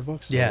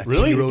 $300. Yeah,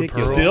 Really? T-Road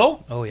Ridiculous. Pearl.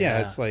 Still? Oh, yeah.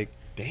 Yeah, it's like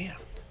Damn.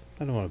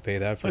 I don't want to pay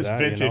that for That's that.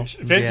 vintage. You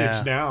know, Vintage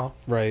Yeah. now.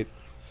 right?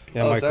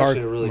 Yeah, oh, my it's car.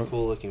 actually a really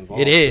cool looking ball.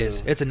 It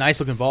is. too. It's a nice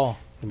looking ball.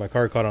 My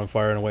car caught on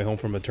fire on the way home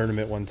from a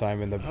tournament one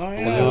time, and the Oh,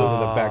 yeah. balloon was in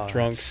the back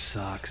trunk. It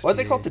sucks. Why'd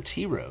they call it dude. the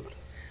T Road?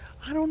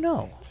 I don't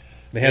know.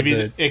 They had Maybe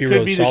the it could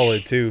T-Road be the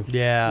solid too.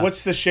 Yeah.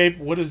 What's the shape?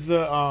 What does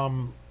the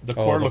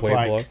core the look weight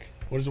like? block.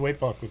 What does the weight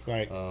block look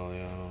like? Oh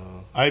yeah.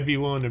 I'd be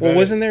willing to bet. Well,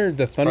 wasn't there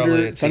the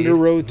probably a Thunder T.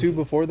 Road too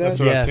before that? That's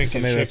what I was Yes.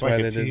 thinking. So maybe Shaped that's why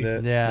like they a T.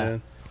 did that. Yeah.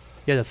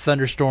 Yeah, the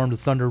Thunderstorm, the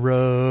Thunder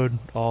Road,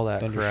 all that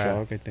Thunder crap.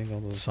 Shock, I think. All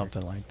those.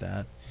 Something like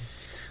that.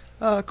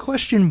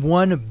 Question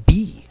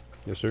 1B.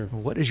 Yes, sir.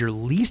 What is your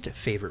least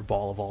favorite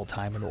ball of all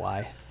time and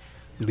why?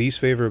 Least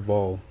favorite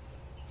ball.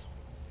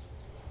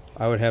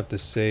 I would have to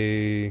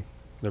say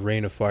the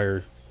Rain of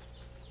Fire.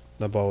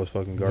 That ball was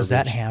fucking garbage. Was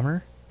that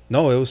Hammer?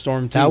 No, it was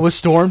Storm too. That was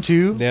Storm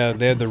too? Yeah,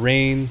 they had the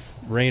rain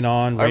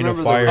on, I Rain of remember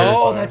the Fire. Rain of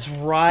Oh, Fire. that's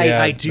right.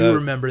 Yeah, I do that-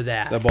 remember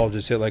that. That ball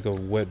just hit like a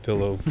wet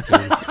pillow.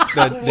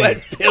 That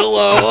Wet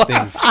pillow.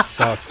 thing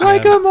sucked,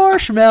 Like man. a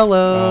marshmallow.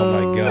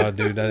 Oh my god,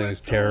 dude, that thing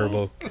was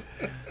terrible.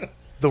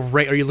 The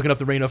rain. Are you looking up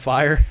the Rain of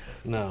Fire?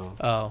 No,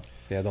 Oh.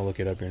 Yeah, don't look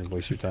it up here and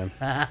waste your time.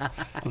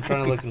 I'm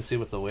trying to look and see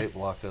what the weight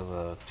block of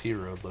a T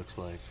Road looks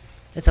like.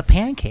 It's a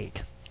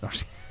pancake.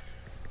 It's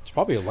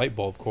probably a light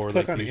bulb core.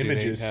 Click like on the usually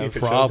they images, see have. if it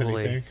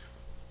Probably. shows anything.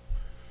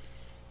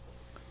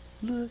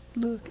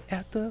 Look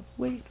at the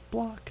weight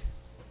block.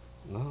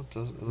 No, it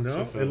doesn't.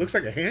 No, it looks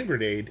like a hand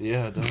grenade.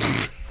 Yeah, it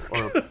does.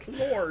 Or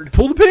Lord,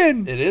 Pull the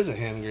pin. it is a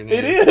hand grenade.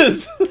 it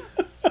is.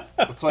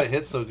 That's why it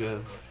hits so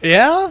good.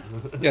 Yeah?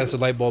 Yeah, it's a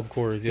light bulb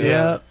core.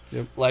 Yeah.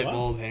 Yeah. Light Wow.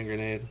 bulb, hand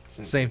grenade.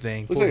 Same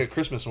thing. Looks like a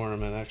Christmas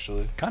ornament,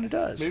 actually. Kind of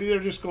does. Maybe they're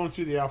just going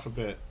through the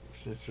alphabet.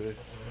 That's right.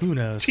 Who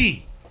knows?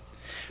 T.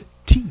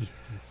 T.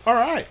 All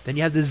right. Then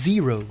you have the Z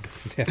Road.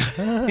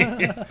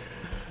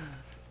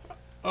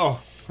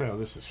 Oh, well,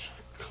 this is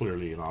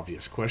clearly an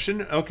obvious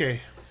question. Okay.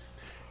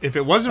 If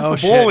it wasn't Oh, for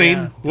shit, bowling,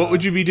 yeah. what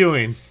would you be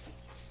doing?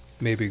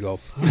 Maybe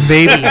golf.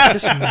 Maybe.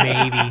 Just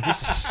maybe.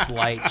 There's a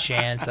slight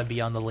chance I'd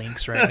be on the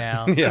links right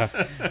now. Yeah.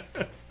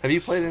 Have you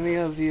played any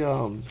of the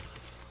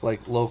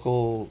like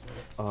local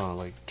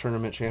like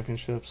tournament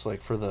championships,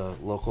 like for the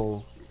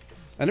local?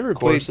 I never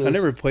Courses.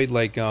 played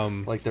like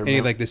Like their any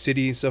mem- like the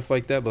city and stuff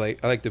like that. But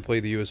like I like to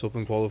play the U.S.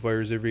 Open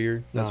qualifiers every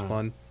year. That's No.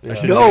 fun. Yeah. I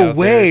shouldn't be No out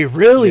way, there.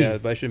 really? Yeah,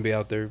 but I shouldn't be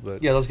out there.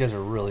 But Yeah, those guys are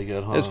really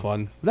good, huh? it's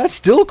fun. That's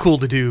still cool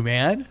to do,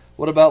 man.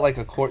 What about like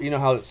a course? You know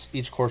how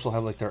each course will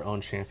have like their own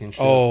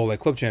championship. Oh,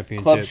 like club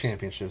championships. club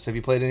championships. Have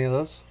you played any of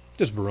those?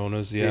 Just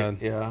Baronas. Yeah.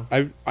 Yeah.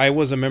 I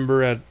was a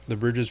member at the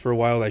Bridges for a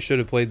while. I should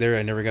have played there.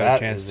 I never got That a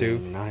chance is to. a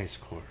nice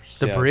course.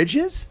 The Yeah.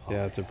 bridges?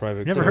 Yeah, it's a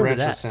private. Never It's heard in of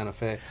Rancho that. Santa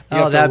Fe. Oh,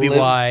 have to that'd be live-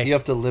 why. You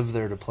have to live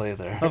there to play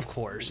there. Of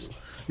course.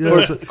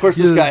 Of course,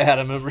 this guy had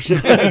a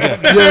membership.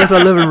 Yes,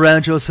 I live in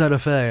Rancho Santa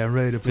Fe. I'm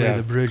ready to play Yeah.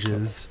 the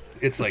bridges.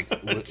 It's like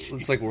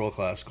world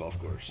class golf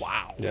course.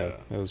 Wow. Yeah,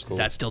 it was cool. Is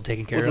that still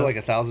taken care Was of? it like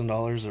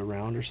 $1,000 a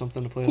round or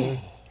something to play there?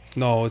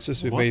 No, it's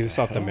just What based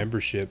the off the hell?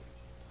 membership.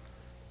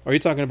 Are you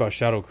talking about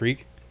Shadow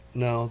Creek?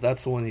 No,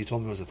 that's the one you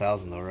told me was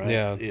 1,000 though, right?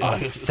 Yeah.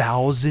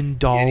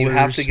 $1,000 And you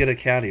have to get a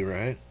caddy,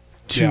 right?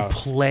 to Yeah.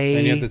 play.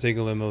 And you have to take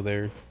a limo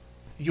there.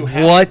 You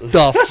have What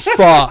the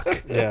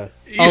fuck? Yeah.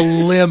 A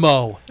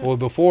limo. Well,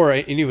 before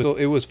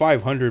it was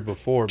 500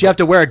 before. Do you have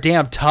to wear a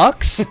damn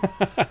tux?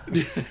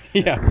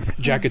 Yeah,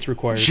 jackets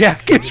required.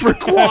 Jackets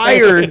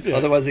required.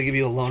 Otherwise, they give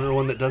you a loaner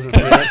one that doesn't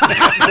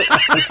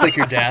fit. Looks like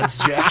your dad's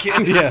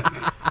jacket. Yeah.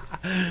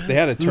 They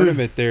had a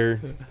tournament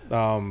there,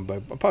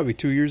 probably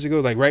 2 years ago,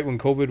 like right when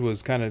COVID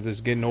was kind of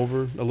just getting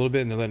over a little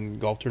bit, and they're letting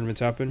golf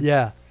tournaments happen.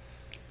 Yeah.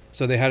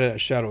 So they had it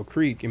at Shadow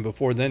Creek, and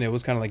before then, it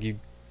was kind of like you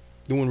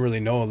wouldn't really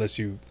know unless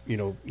you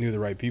knew the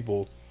right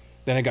people.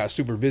 Then it got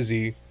super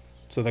busy,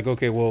 so like,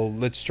 okay, well,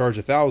 let's charge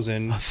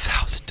 $1,000,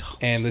 $1,000.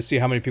 and let's see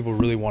how many people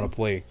really want to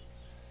play,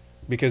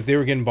 because they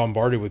were getting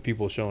bombarded with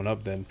people showing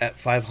up then At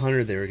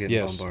 500, they were getting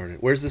Yes. bombarded.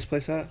 Where's this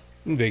place at?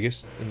 in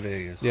Vegas. In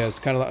Vegas. Yeah, it's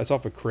kind of it's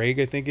off of Craig,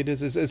 I think it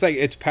is. It's like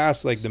it's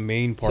past like the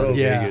main part So- of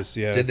Yeah. Vegas.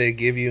 Yeah. Did they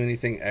give you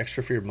anything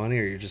extra for your money,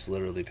 or you're just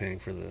literally paying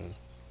for the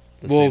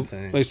well, same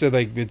thing? like I said,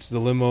 like it's the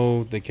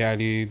limo, the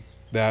caddy,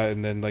 that,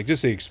 and then like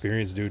just the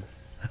experience, dude.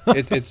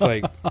 It's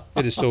like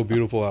it is so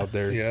beautiful out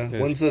there. Yeah.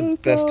 It's- When's the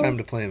best time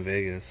to play in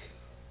Vegas?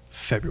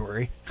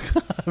 February.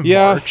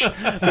 yeah,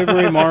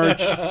 February,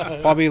 March,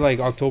 probably like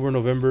October,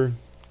 November,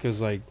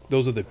 because like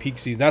those are the peak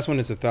season. That's when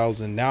it's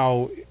 1,000.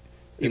 Now,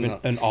 In even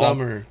the an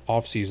summer.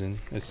 off season,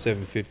 it's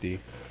 750.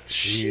 Jeez.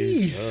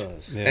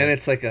 Jesus. Yeah. And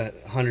it's like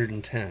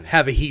 110.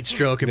 Have a heat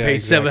stroke and Yeah, pay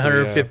exactly,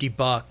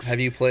 $750.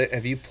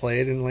 Have you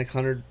played in like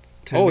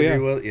 110 Oh, yeah.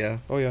 degree weather? Yeah.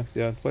 Oh yeah.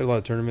 Played a lot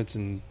of tournaments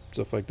and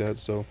stuff like that.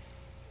 So,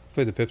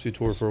 played the Pepsi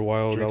Tour for a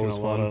while. Drinking that was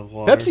a lot fun. of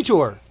water. Pepsi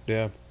Tour.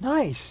 Yeah.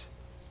 Nice.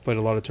 Played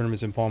a lot of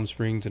tournaments in Palm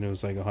Springs, and it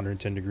was like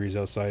 110 degrees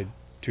outside.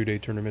 2-day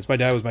tournaments. My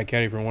dad was my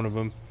caddy for one of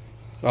them.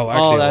 Oh,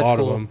 actually, a that's lot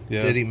cool. of them.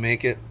 Yeah. Did he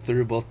make it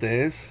through both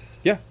days?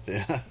 Yeah.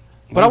 Yeah.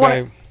 But I One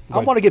want guy-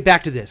 I want to get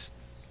back to this.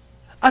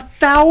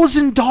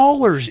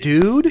 $1,000,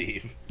 dude.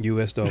 Steve.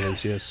 U.S.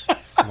 dollars, yes,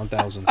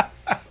 1,000.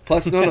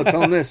 Plus, no,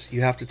 tell him this.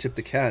 You have to tip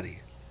the caddy.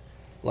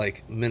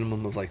 Like,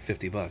 minimum of like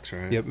 $50,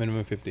 right? Yep,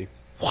 minimum 50.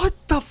 What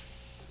the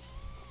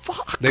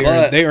fuck?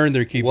 They earn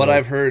their keep. What though.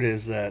 I've heard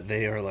is that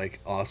they are like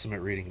awesome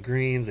at reading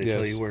greens. They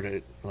tell Yes. you where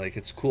to like.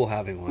 It's cool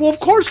having one. Well, of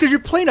course, because you're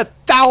playing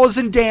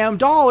 $1,000 damn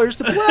dollars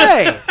to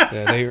play.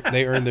 Yeah,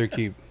 they earn their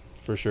keep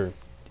for sure.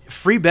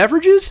 Free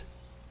beverages?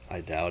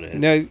 I doubt it.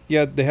 Now,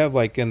 yeah, they have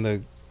like in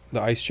the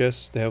ice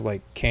chest, they have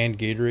like canned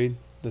Gatorade.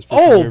 That's the Oh,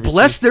 first time I've ever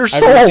bless seen- their I've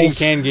never seen souls.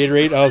 canned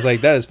Gatorade. I was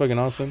like, that is fucking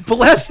awesome.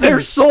 Bless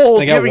their souls.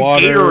 They got giving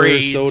water,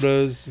 Gatorades.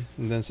 sodas,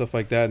 and then stuff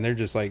like that, and they're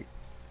just like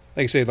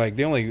I say, like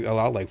they only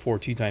allow like 4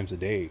 tea times a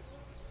day.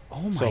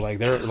 Oh my! So like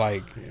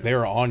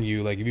they're on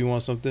you. Like if you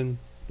want something,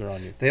 they're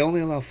on you. They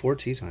only allow 4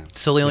 tea times.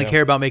 So they only Yeah.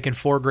 care about making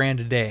 $4,000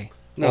 a day.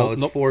 No, Well,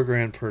 it's nope.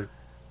 $4,000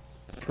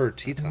 per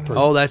tea time.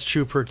 Oh, that's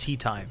true per tea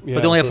time. Yeah,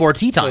 But they only have 4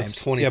 tea So times.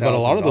 it's $20,000. Yeah, but a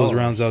lot of those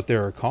rounds out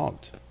there are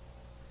comped.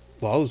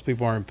 A lot of those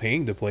people aren't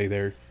paying to play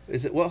there.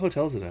 Is it what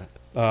hotel is it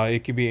at?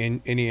 It could be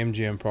in any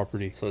MGM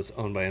property. So it's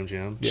owned by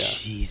MGM. Yeah.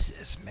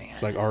 Jesus, man.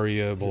 It's like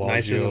Aria, Is it Bellagio.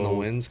 nicer than the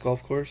Winds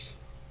golf course?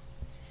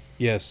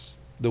 Yes,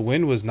 the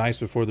Wynn was nice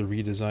before the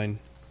redesign.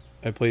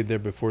 I played there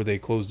before they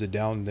closed it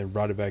down and then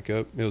brought it back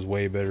up. It was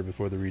way better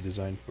before the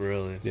redesign.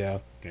 Really? Yeah,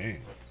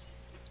 Dang.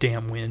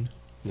 Damn win.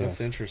 yeah.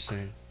 That's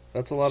interesting.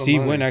 That's a lot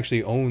Steve of money. Wynn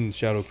actually owned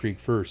Shadow Creek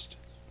first.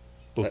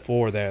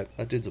 Before that,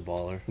 That dude's a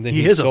baller. and then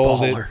He he, is a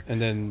sold it, baller.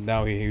 and then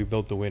now he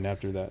built the Wynn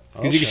after that.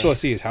 Because you Okay. can still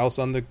see his house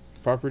on the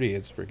property.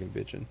 It's freaking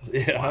bitching.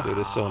 Yeah. Dude,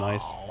 it's so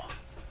nice.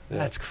 Yeah.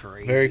 That's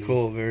crazy. Very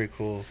cool. Very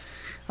cool.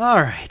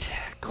 All right.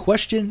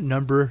 Question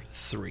number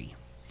 3.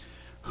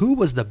 Who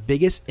was the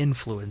biggest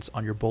influence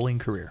on your bowling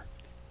career?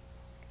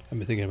 I've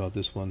been thinking about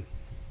this one.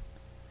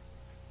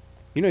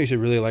 You know, you should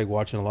really like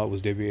watching a lot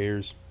was Debbie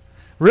Ayers.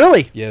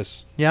 Really?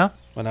 Yes. Yeah.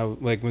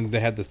 When they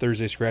had the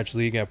Thursday Scratch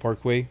League at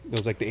Parkway, it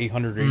was like the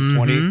 800 or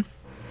 820. Mhm.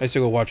 I used to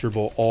go watch her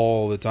bowl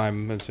all the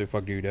time and say,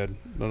 "Fuck you, Dad.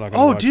 I'm not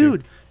gonna Oh, watch dude.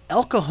 it."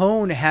 El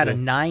Cajon had a Yeah.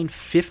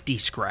 950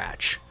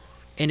 scratch.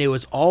 And it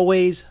was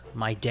always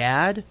my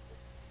dad,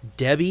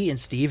 Debbie, and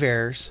Steve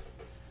Ayers.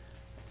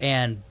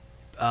 And,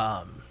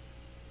 God,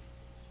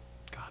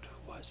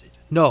 who was it?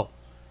 No.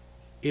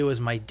 It was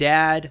my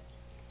dad,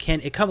 Ken.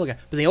 It comes like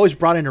but they always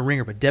brought in a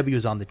ringer, but Debbie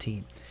was on the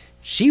team.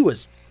 She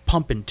was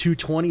pumping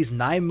 220s,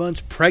 9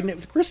 months pregnant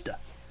with Krista.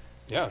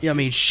 Yeah, I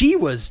mean, she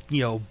was,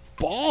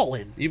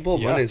 balling. You bowl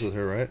Yeah. Mondays with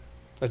her, right?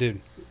 I did.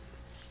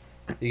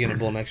 You gonna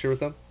bowl next year with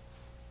them?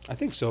 I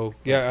think so.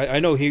 Yeah, I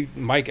know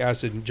Mike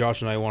asked it,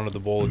 Josh and I wanted the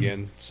bowl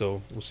again,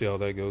 so we'll see how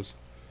that goes.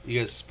 You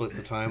guys split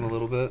the time a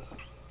little bit.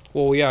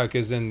 Well, yeah,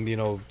 because then,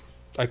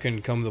 I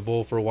couldn't come to the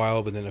bowl for a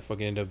while, but then I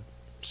fucking ended up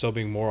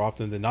subbing more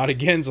often than not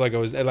again. So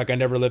I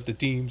never left the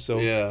team. So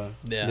Yeah.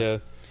 yeah.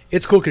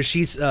 It's cool because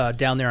she's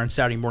down there on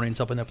Saturday mornings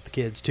helping up with the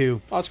kids,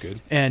 too. Oh, that's good.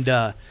 And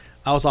I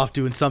was off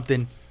doing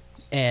something,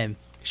 and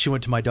she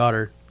went to my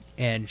daughter,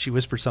 and she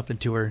whispered something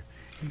to her.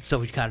 So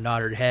we kind of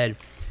nodded her head,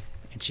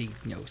 and she,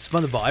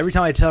 spun the ball. Every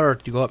time I tell her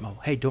to go up,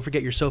 hey, don't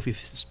forget your Sophie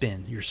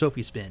spin,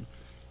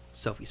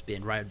 Sophie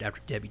spin, right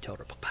after Debbie told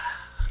her.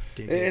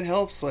 Dude, It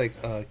helps like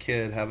a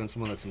kid having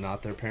someone that's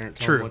not their parent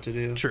tell True. them what to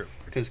do. True.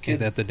 Because Ain't kids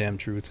that the damn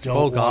truth? don't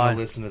Oh, want God. to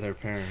listen to their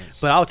parents.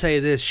 But I'll tell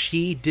you this,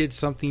 she did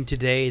something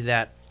today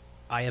that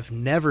I have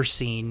never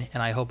seen,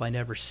 and I hope I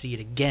never see it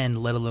again,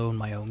 let alone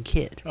my own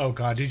kid. Oh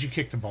God, did you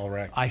kick the ball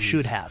right? I Jeez.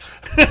 should have.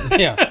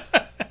 Yeah.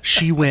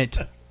 She went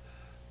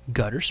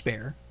gutter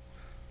spare,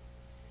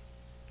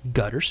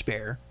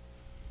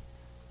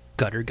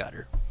 gutter,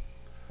 gutter.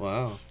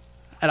 Wow.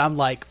 And I'm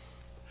like,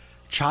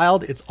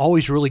 child, it's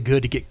always really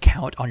good to get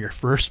count on your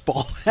first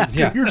ball after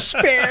Yeah. your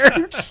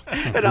spares.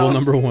 And I Rule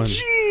was, number 1.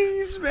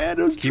 Jeez, man,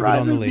 it was Keep it on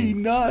driving the me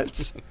lane.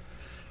 nuts.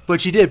 But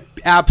she did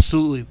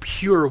absolutely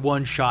pure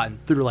one shot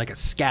and threw like a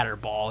scatter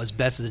ball as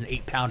best as an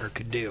 8-pounder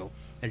could do.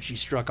 And she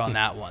struck on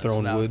that one.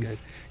 Throwing that was wood. good.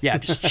 Yeah,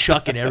 just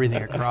chucking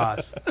everything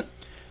across.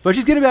 But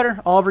she's getting better.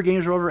 All of her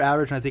games are over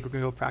average, and I think we're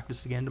going to go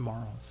practice again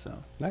tomorrow. So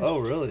Nice. Oh,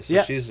 really? So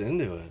Yeah. she's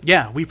into it.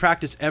 yeah, we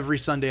practice every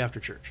Sunday after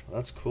church.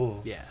 That's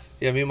cool. Yeah.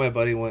 Yeah, me and my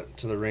buddy went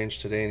to the range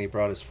today, and he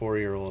brought his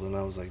 4-year-old, and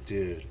I was like,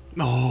 dude,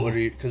 Oh, what are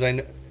you? Because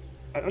I'm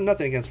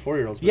nothing against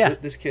 4-year-olds, but Yeah.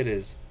 this kid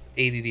is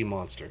ADD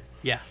monster.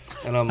 yeah.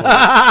 And I'm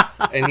like,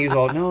 and he's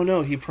all,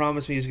 no, he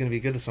promised me he's going to be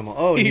good this summer.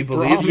 Oh, He you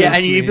believe promised me? Yeah,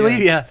 and you me, believe,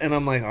 yeah. And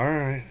I'm like, all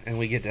right. And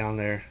we get down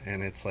there,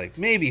 and it's like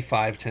maybe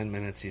 5-10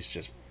 minutes. He's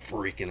just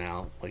freaking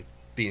out, like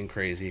being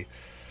crazy.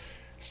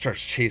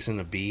 Starts chasing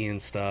a bee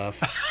and stuff.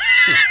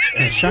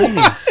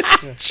 Shiny.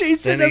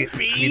 Chasing Then a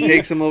bee. he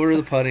takes him over to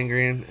the putting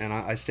green, and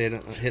I stayed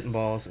hitting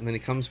balls. And then he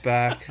comes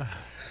back,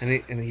 and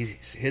he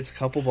hits a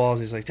couple balls.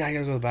 He's like, Dad, I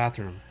gotta go to the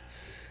bathroom.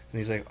 And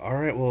he's like, all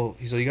right, well,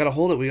 he's like, you gotta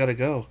hold it. We gotta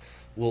go.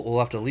 We'll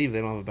have to leave. They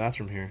don't have a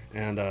bathroom here.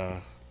 And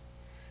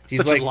he's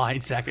Such like, a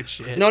line sack of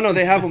shit. no,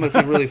 they have them. It's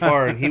like really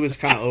far, and he was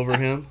kind of over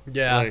him.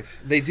 Yeah. like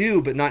they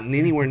do, but not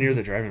anywhere near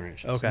the driving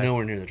range. It's Okay.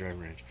 nowhere near the driving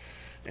range.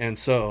 And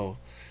so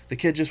the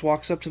kid just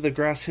walks up to the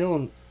grass hill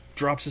and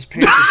drops his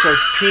pants and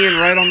starts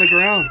peeing right on the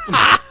ground.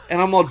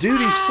 And I'm all,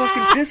 dude, he's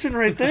fucking pissing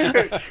right there.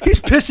 He's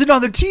pissing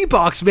on the tee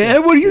box,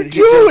 man. What are you Dude, he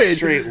just doing?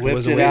 straight whipped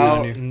Wasn't it waiting out,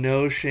 on you.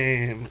 no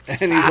shame.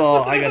 And he's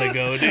all, I gotta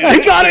go, dude. I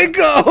gotta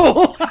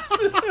go.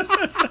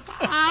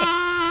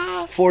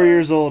 4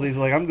 years old. He's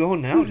like, I'm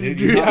going now, dude.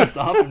 You're not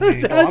stopping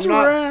me. So That's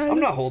rad. I'm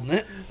not holding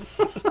it.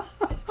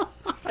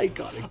 I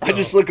got it. I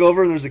just look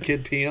over and there's a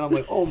kid peeing. I'm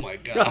like, oh my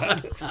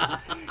god.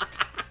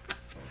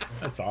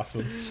 That's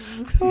awesome.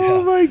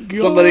 Oh my god.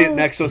 Somebody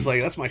next to us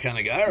like, that's my kind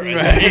of guy, right? Right.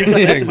 there. Yeah, He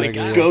exactly.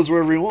 just goes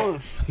wherever he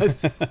wants.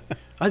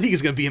 I think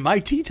it's gonna be in my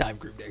tea time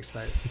group next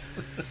time.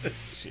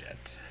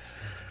 Shit.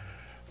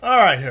 All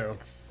right, Harold.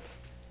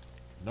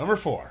 Number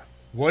 4.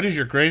 What is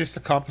your greatest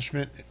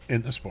accomplishment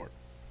in the sport?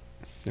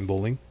 In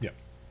bowling.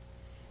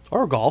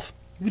 Or golf.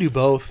 We do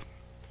both.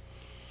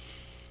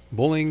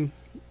 Bowling,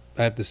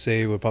 I have to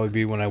say, would probably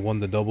be when I won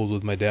the doubles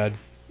with my dad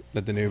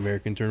at the New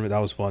American tournament. That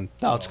was fun.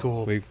 Oh, it's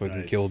cool. We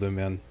fucking Nice. killed him,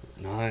 man.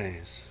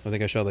 Nice. I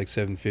think I shot like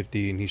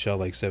 750 and he shot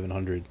like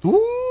 700. Ooh.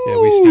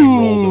 Yeah, we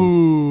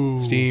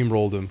steamrolled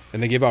Steamrolled him.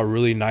 And they give out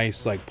really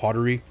nice like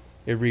pottery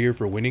every year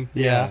for winning.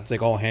 Yeah. It's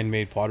like all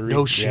handmade pottery. No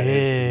Yeah, it's pretty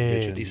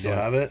shit. bitchin'. Do you still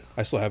Yeah. have it?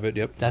 I still have it,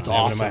 yep. That's I have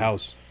it in awesome. my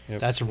house. Yep.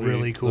 That's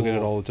really cool. Look at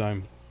it all the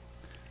time.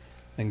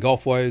 And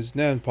golf wise,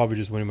 probably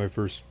just winning my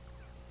first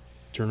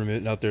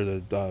tournament out there,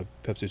 the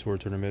Pepsi Tour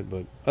tournament.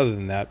 But other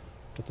than that,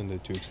 nothing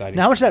too exciting.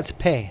 Now, how much does that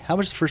pay? How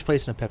much is first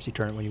place in a Pepsi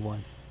tournament when you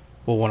won?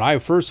 Well, when I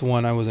first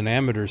won, I was an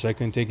amateur, so I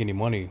couldn't take any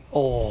money.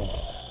 Oh.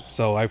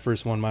 So I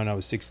first won mine when I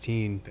was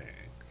 16.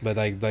 But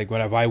like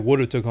when I would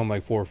have took home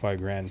like $4 or $5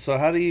 grand. So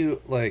how do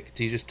you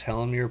do you just tell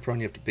them you're a pro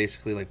and you have to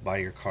basically like buy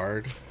your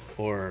card,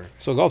 or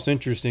So golf's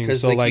interesting.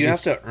 because So like you have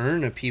it's, to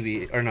earn a a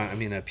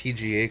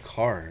PGA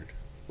card,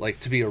 like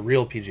to be a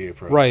real PGA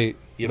pro. right.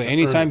 You have But to earn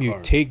anytime a you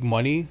card. take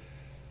money,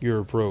 you're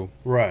a pro.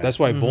 Right. That's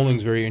why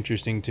bowling's very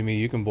interesting to me.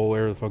 You can bowl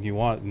wherever the fuck you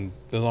want, and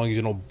as long as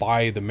you don't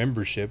buy the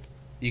membership.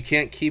 You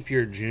can't keep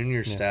your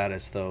junior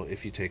status though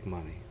if you take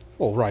money.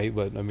 Well, right,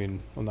 but I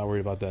mean, I'm not worried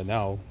about that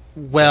now.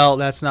 Well,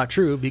 that's not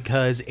true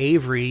because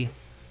Avery,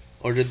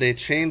 Or did they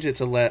change it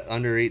to let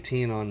under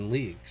 18 on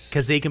leagues?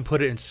 because they can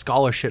put it in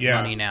scholarship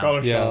Yeah, money now.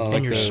 scholarship. Yeah, Oh. In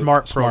like your the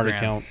smart program.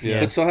 account. Yeah. Yeah.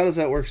 But so how does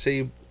that work?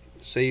 Say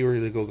you were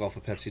to go golf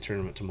a Pepsi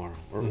tournament tomorrow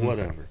or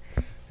whatever,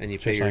 and you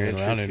pay Just your not even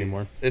entry around fee.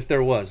 anymore. If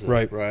there was,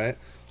 Right. right.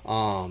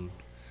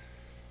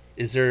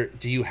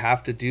 Do you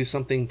have to do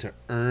something to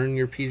earn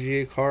your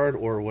PGA card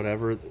or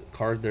whatever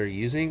card they're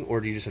using,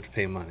 or do you just have to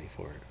pay money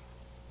for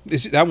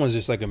it? That one's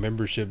just like a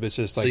membership. It's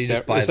just So like you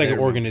just that, buy it's like an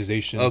their-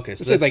 organization. Okay,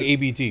 it's so like that's-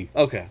 ABT.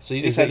 Okay, so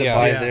you just Is had it- to yeah.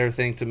 buy Yeah. their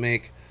thing to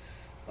make.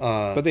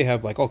 But they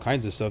have like all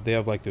kinds of stuff. They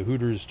have like the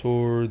Hooters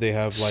tour. They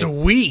have like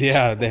Sweet.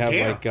 Yeah, they have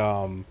Yeah. like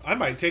I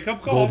might take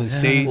up golf. Golden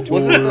State tour.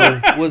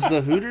 Was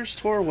the Hooters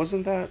tour?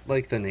 Wasn't that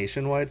like the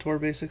nationwide tour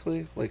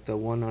basically? Like the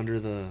one under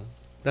the.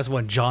 That's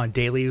when John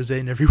Daly was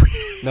in every week.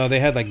 No,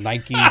 they had like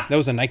Nike. That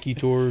was a Nike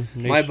tour.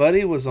 My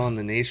buddy was on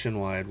the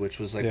nationwide, which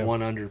was like Yeah.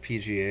 one under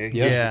PGA.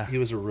 Yeah. Yeah. He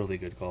was a really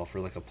good golfer,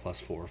 like a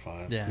 +4 or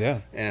 +5. Yeah,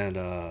 And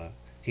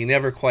he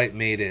never quite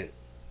made it,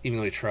 even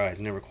though he tried.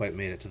 He never quite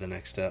made it to the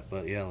next step.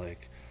 But yeah,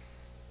 like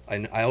I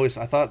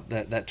thought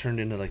that turned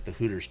into like the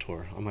Hooters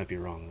tour. I might be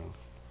wrong though.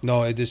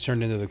 no, it just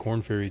turned into the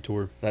Corn Ferry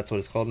tour. That's what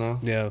it's called now.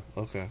 Yeah,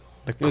 Okay.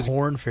 The was-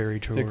 Corn Ferry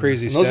Tour. they're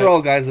crazy. And those stat. are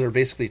all guys that are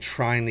basically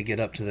trying to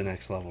get up to the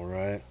next level,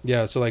 right?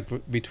 Yeah, so like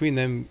between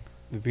the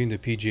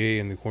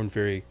PGA and the Corn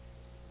Ferry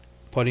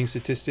putting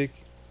statistic,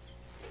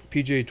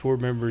 PGA Tour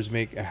members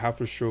make a half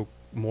a stroke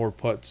more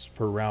putts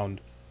per round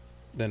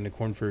than the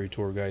Corn Ferry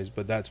Tour guys,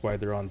 but that's why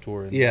they're on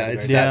tour. And the Yeah, other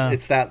it's guys- Yeah. that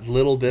it's that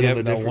little bit yeah, of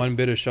a that difference. one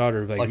bit of shot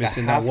or like Like a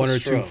missing half that a one or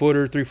stroke. 2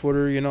 footer, 3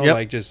 footer, you know, Yep.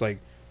 like just like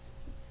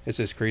it's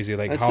just crazy,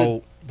 like That's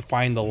how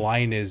fine the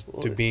line is to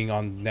Well, being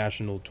on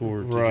national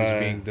tour to just Right.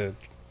 being the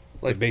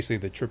Like- basically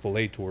the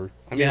AAA tour.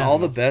 I mean, Yeah. all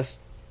the best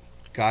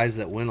guys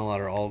that win a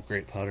lot are all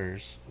great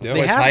putters. Yeah. They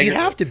why have- you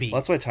have to be.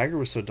 That's why Tiger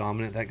was so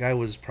dominant. That guy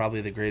was probably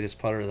the greatest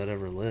putter that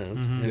ever lived,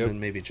 Mhm. and Yep. then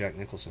maybe Jack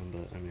Nicholson.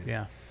 But I mean,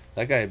 Yeah.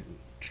 that guy,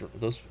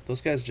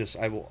 those guys just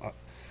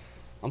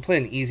I'm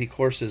playing easy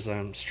courses.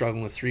 I'm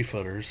struggling with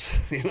 3-footers.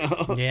 You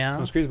know. Yeah.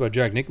 What's crazy about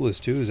Jack Nicklaus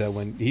too is that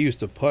when he used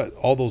to putt,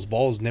 all those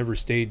balls never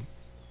stayed,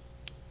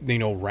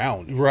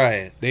 round.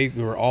 Right. They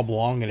were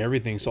oblong and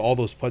everything. So all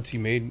those putts he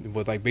made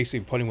with like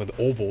basically putting with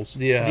ovals.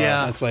 Yeah.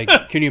 Yeah. It's like,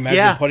 can you imagine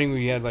Yeah. putting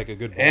when you had like a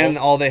good ball? And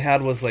all they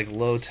had was like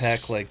low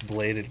tech, like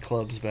bladed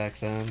clubs back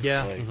then.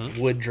 Yeah. Like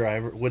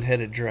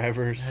wood-headed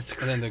drivers. That's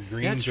And then the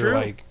greens true. are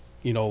like,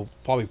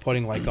 probably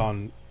putting like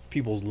on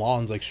people's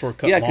lawns, like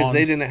shortcut Yeah, lawns. because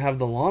they didn't have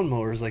the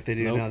lawnmowers like they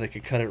do Nope. now. They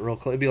could cut it real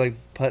close. It'd be like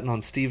putting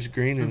on Steve's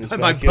green in his my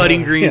backyard.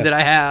 putting green Yeah. that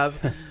I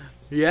have.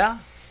 Yeah.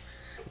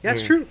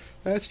 That's Yeah. true.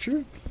 That's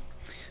true.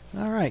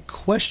 All right.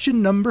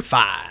 Question number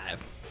 5.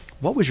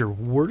 What was your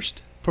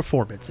worst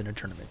performance in a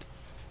tournament?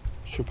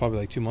 Sure, probably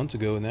like 2 months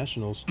ago in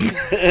Nationals.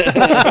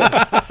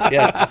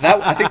 Yeah,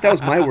 I think that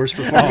was my worst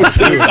performance.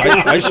 Dude,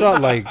 I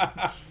shot like,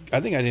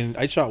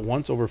 I shot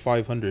once over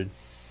 500.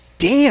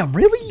 Damn,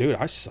 really? Dude,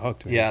 I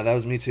sucked, man. Yeah, that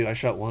was me too. I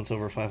shot once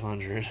over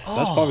 500.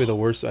 That's probably the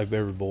worst I've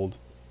ever bowled.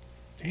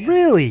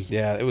 Really?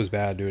 Yeah, it was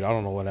bad, dude. I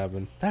don't know what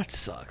happened. That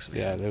sucks,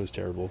 man. Yeah, that was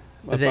terrible.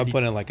 But I then you-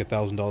 put in like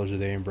 $1,000 a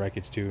day in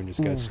brackets too, and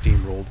just got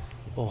steamrolled.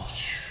 Oh,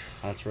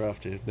 That's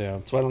rough, dude. Yeah,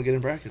 That's why I don't get in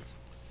brackets.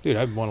 dude,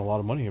 I've won a lot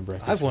of money in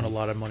brackets. I've won a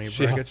lot of money in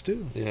Yeah. brackets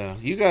too. Yeah,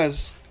 you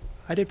guys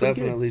I did pretty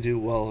definitely do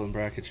well in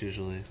brackets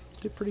usually.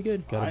 did pretty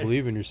good. Gotta I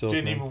believe in yourself,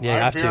 Didn't man. even. Yeah, you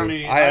I have to.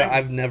 barely.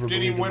 I've never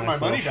didn't even believed win in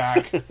my money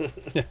back,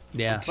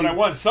 Yeah. but I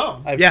won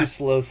some. I have Yeah. too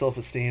slow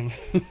self-esteem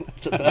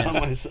to bet on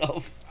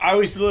myself. I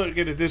always look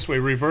at it this way: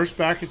 reverse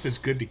brackets is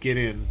good to get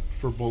in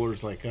for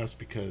bowlers like us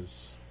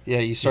because Yeah,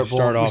 you start start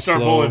bowling. we off start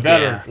slow. bowling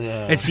better.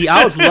 Yeah. And see,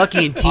 I was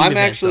lucky in team I'm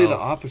events, actually though. the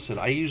opposite.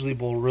 I usually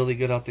bowl really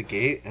good out the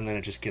gate, and then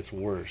it just gets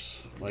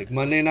worse. Like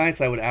Monday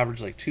nights, I would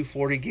average like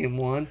 240 game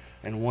 1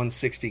 and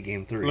 160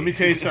 game 3. Let me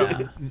tell you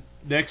something.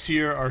 Next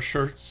year, our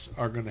shirts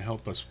are going to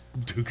help us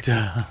do good.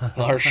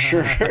 Our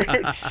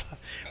shirts.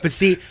 But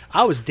see,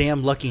 I was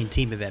damn lucky in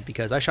team event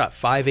because I shot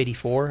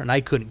 584 and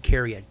I couldn't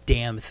carry a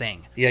damn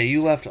thing. Yeah,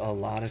 you left a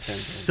lot of 10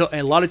 So and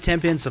a lot of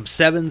 10 pins, some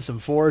 7s, some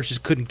 4s,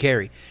 just couldn't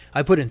carry.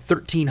 I put in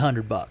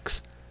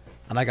 $1,300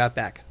 and I got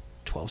back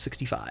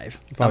 1265.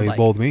 Probably I'm like,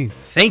 bowled me.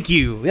 Thank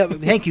you. Yeah,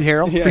 thank you,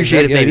 Harold. Yeah,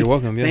 Appreciate yeah, it, baby. you're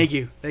welcome, yeah. Thank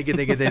you. Thank you.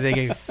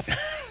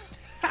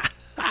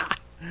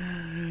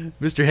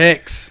 Mr.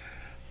 Hicks.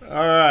 All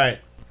right.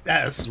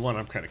 This is one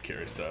I'm kind of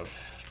curious of.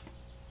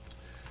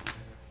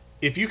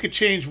 If you could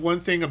change one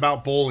thing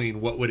about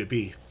bowling, what would it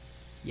be?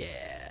 Yeah.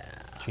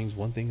 Change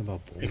one thing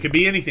about bowling. It could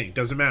be anything.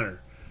 Doesn't matter.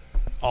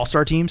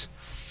 All-star teams?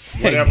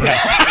 Whatever.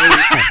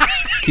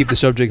 Keep the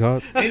subject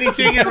hot.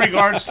 Anything in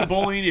regards to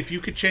bowling, if you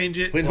could change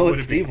it, We know what what would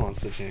it be? Steve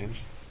wants to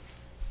change.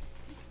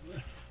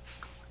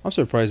 I'm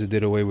surprised it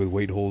did away with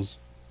weight holes.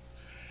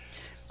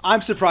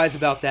 I'm surprised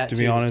about that, To too.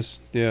 be honest,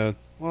 yeah,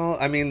 Well,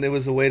 I mean, there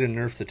was a way to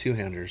nerf the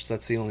two-handers.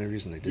 That's the only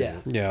reason they did Yeah.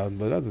 it. yeah.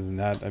 But other than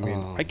that, I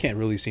mean, I can't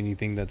really see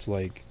anything that's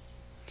like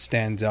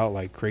stands out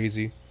like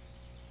crazy.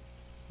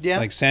 Yeah.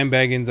 Like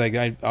sandbagging,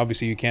 like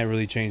obviously you can't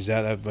really change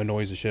that. That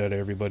annoys the shit out of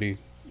everybody.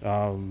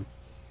 Yeah,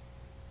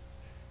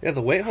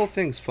 the weight hole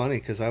thing's funny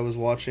because I was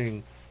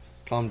watching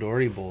Tom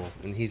Doherty bowl,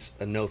 and he's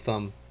a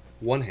no-thumb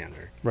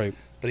one-hander. Right.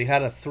 But he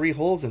had 3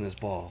 holes in his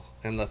ball,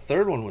 and the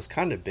third one was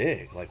kind of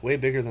big, like way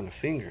bigger than a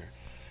finger.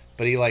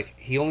 But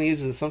he only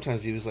uses it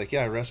sometimes. He was like,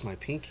 yeah, I rest my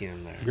pinky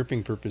in there.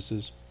 Gripping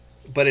purposes.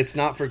 But it's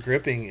not for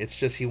gripping. It's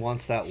just he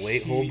wants that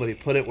weight hole, but he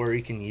put it where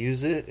he can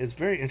use it. It's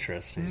very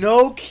interesting.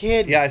 No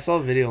kidding. Yeah, I saw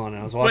a video on it.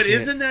 I was watching But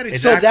isn't it. that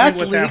It's- So exactly that's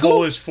what that legal?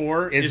 hole is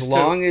for? as is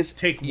long to as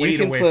take you weight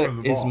can away put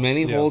from the ball. as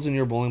many Yeah. holes in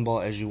your bowling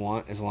ball as you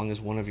want, as long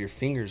as one of your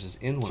fingers is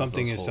in one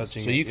Something of those is holes.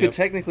 touching So it, you yep. could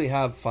technically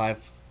have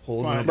 5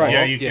 holes in a Fine. ball.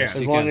 Yeah, you can. Yes,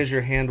 as you long can. as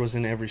your hand was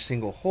in every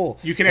single hole.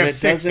 You can And have it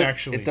 6, doesn't-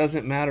 actually. It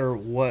doesn't matter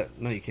what.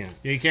 No, you can't.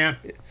 Yeah, you can.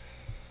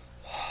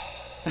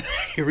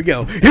 Here we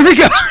go. Here we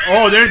go.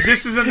 Oh,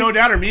 this is a no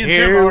doubter. Me and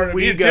Here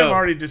we Tim go.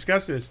 already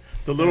discussed this.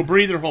 The little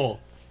breather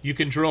hole. You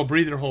can drill a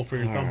breather hole for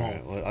your All thumb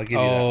right, hole. well, I'll give you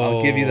that.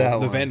 I'll give you that the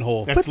one. vent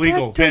hole. That's But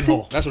legal. that Vent doesn't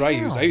hole. That's what I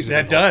use. I use a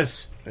That vent hole.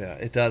 does. Yeah,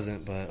 it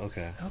doesn't, but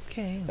okay.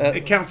 Okay.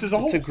 It counts as a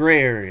hole. It's a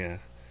gray area.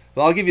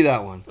 But I'll give you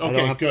that one. I Okay,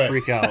 don't have good. to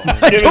freak out.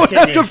 I Give it don't to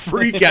have me. to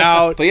freak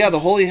out. But yeah, the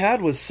hole he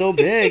had was so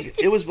big,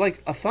 it was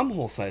like a thumb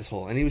hole size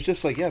hole. And he was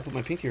just like, yeah, put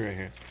my pinky right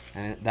here.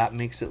 And that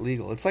makes it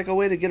legal. It's like a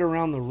way to get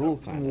around the rule,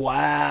 kind of.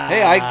 Wow.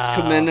 Hey, I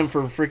commend him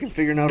for freaking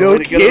figuring out No a way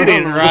to get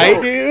kidding, around the right,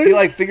 rule. dude? He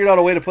like figured out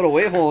a way to put a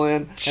weight hole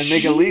in and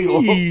make it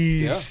legal.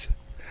 Jeez.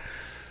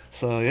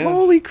 So yeah.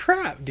 Holy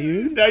crap,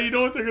 dude. Now you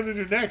know what they're going to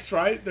do next,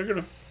 right? They're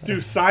going to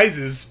do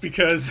sizes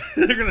because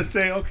they're going to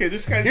say, okay,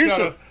 this guy's Here's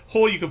got a- a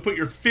hole you can put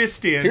your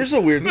fist in. Here's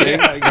a weird thing,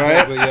 Yeah,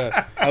 exactly. right?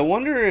 Yeah. I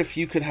wonder if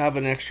you could have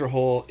an extra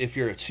hole if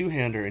you're a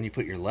two-hander and you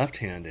put your left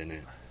hand in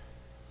it.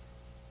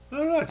 I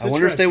don't know, it's I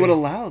wonder if they would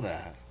interesting. allow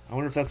that. I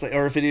wonder if that's like,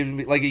 or if it even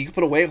be, like you could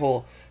put a weight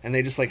hole and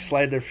they just like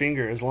slide their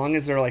finger as long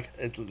as they're like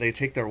they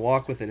take their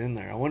walk with it in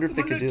there. I wonder if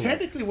they could do that.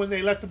 Technically, when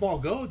they let the ball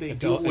go, they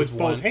do it with It's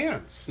both one-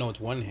 hands. No, it's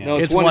one hand. No,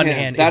 It's one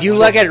hand. If That's you the-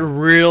 look at it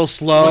real When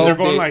slow, they're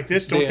going they- like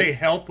this, don't they- they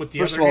help with the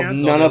First other of all,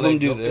 hand? none of them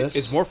Like, do this.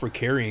 It's more for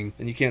carrying.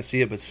 and you can't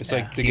see it, but It's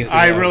like to keep get- it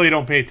I out. really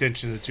don't pay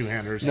attention to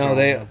two-handers. No, so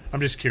they-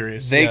 I'm just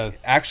curious. They Yeah.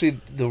 actually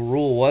the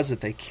rule was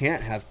that they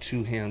can't have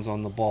 2 hands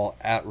on the ball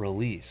at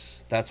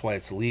release. That's why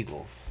it's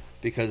legal,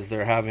 because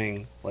they're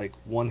having like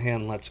one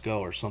hand lets go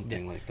or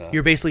something like that.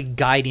 you're basically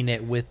guiding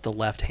it with the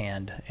left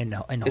hand and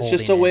holding It's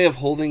just a way it. of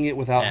holding it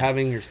without Yeah.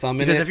 having your thumb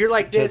in Because it. if you're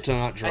like to, this, to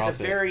not drop at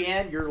the it. very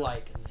end, you're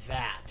like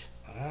that.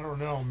 I don't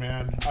know,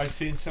 man. I've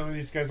seen some of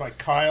these guys like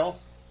Kyle.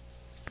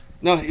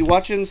 No, you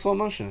watch it in slow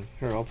motion.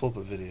 Here, I'll pull up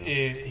a video.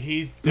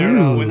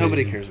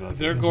 Nobody cares about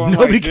They're videos. going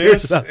Nobody like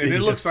cares this, about and it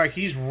videos. looks like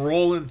he's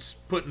rolling,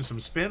 putting some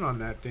spin on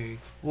that thing.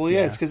 Well,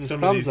 yeah, it's because his Some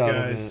of thumb's these out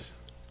guys. of it.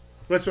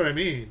 That's what I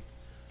mean.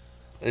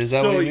 Is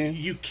that so what you mean?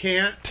 you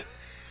can't.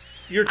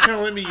 You're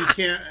telling me you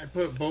can't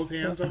put both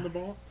hands on the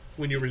ball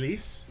when you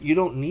release? You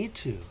don't need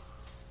to.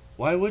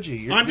 Why would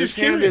you? I'm this just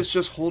hand curious. is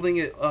just holding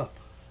it up.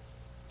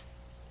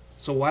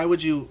 So why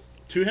would you?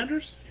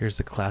 Two-handers? Here's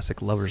the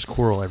classic lovers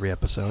quarrel every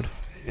episode.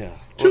 Yeah.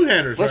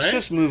 Two-handers, Let's right?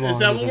 just move on. Is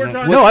that to what the we're next-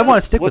 talking No, about? I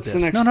want to stick what's with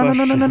the this. next No,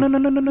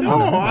 question?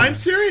 No, I'm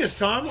serious,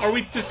 Tom. Are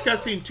we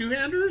discussing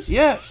two-handers?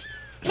 Yes.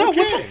 No, what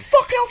the Okay.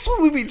 fuck else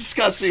would we be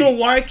discussing? So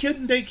why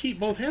couldn't they keep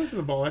both hands on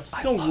the ball? That's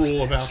no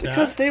rule about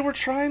because that. they were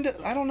trying to.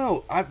 I don't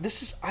know.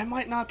 I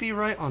might not be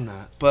right on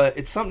that, but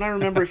it's something I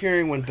remember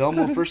hearing when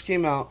Belmo first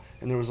came out,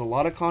 and there was a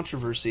lot of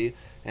controversy,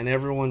 and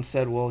everyone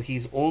said, "Well,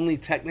 he's only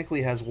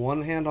technically has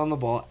one hand on the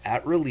ball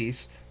at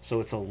release, so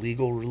it's a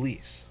legal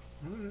release.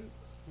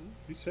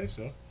 You say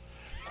so.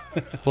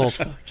 Well,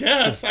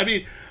 Yes, I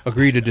mean,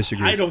 Agree to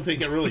disagree. I don't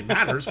think it really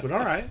matters, but all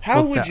right. How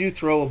Well, would that- you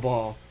throw a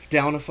ball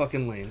down a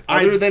fucking lane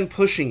I- other than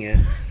pushing it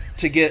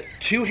to get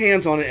two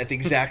hands on it at the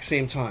exact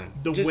same time?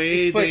 The Just way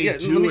explain- they yeah,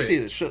 do let me it. see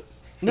this. The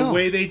No,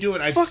 way they do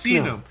it, I've Fuck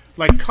seen no. them.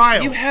 Like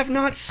Kyle. you have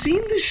not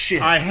seen this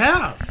shit. I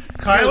have.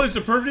 Kyle No. is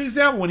a perfect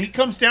example. When he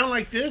comes down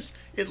like this,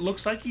 it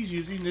looks like he's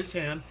using this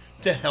hand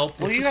to help.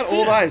 Well, with you the got spin.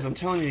 old eyes. I'm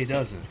telling you, he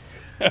doesn't.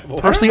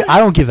 personally, I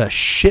don't give a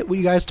shit what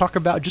you guys talk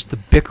about. Just the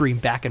bickering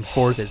back and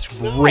forth is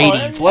No,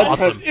 radiant blood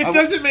awesome. pressure- It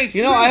doesn't make sense.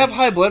 You know, I have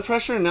high blood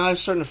pressure, and now I'm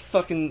starting to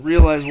fucking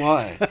realize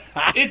why.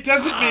 It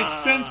doesn't make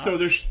sense. So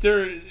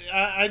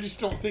I just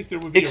don't think there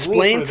would be a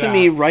Explain rule for to that.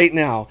 me right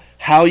now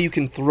how you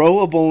can throw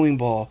a bowling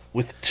ball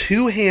with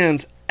two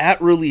hands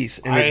at release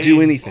and it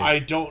do anything. I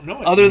don't know.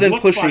 Other than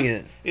looks pushing like-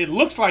 it. It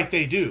looks like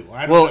they do.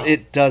 I don't Well, know.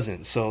 it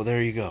doesn't. So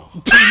there you go.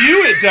 To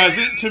you it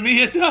doesn't. To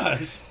me it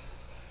does.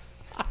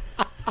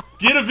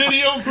 Get a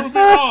video and prove me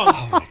wrong.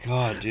 Oh my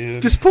god,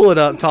 dude. Just pull it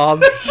up,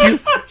 Tom.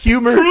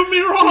 Humor. Prove me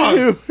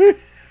wrong.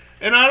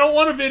 And I don't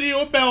want a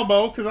video of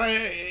Belmo because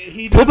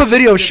he Pull up a does it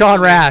video of Sean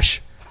differently.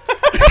 Rash.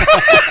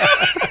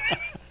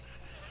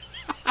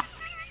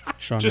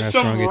 Sean Just Rash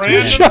some throwing it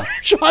random- two-handed.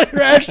 Sean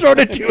Rash throwing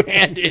it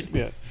two-handed.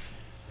 Yeah.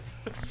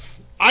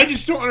 I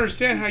just don't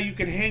understand how you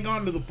can hang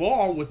on to the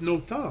ball with no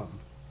thumb.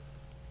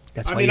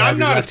 That's I why mean, you have I'm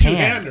your not a left hand.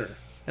 two-hander.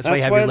 That's why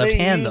you That's have why your left they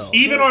hand, use- though.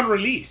 Even on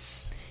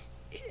release.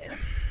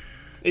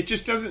 It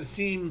just doesn't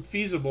seem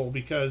feasible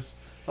because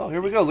Oh,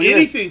 here we go. Look at this.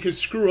 anything could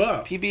screw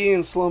up. PBA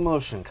in slow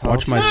motion. Kyle.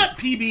 Watch my- Not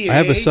PBA. I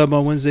have a sub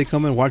on Wednesday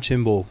coming. Watch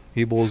him bowl.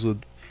 He bowls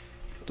with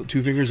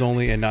two fingers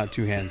only and not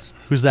two hands.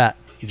 Who's that?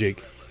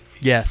 Jake.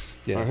 Yes.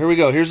 Yeah. All right, here we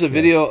go. Here's a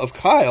video of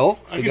Kyle.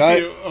 I The can guy.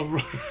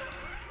 see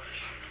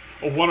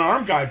a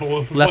one-arm guy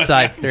below the Left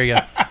side. There you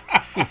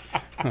go.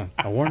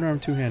 A one arm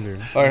two hander.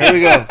 All right, here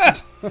we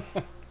go.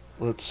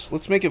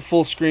 Let's make it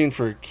full screen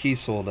for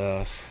Kiesel's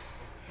ass.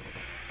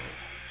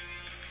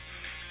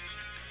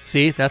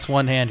 See, that's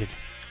one-handed.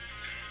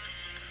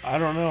 I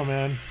don't know,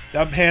 man.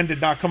 That hand did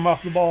not come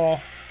off the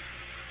ball.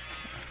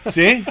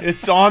 See?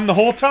 It's on the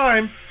whole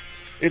time.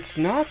 It's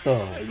not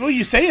though. Well,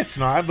 you say it's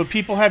not, but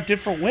people have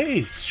different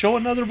ways. Show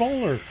another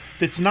bowler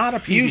that's not a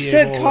PBA You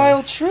said bowler.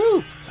 Kyle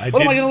Troop. I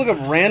What am I did- going to look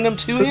up? Random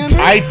two-hander?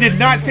 I did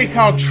not say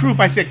Kyle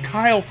Troop. I said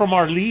Kyle from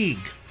our league.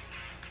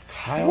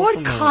 Kyle What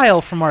from the-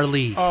 Kyle from our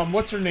league?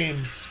 What's her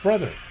name's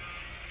brother?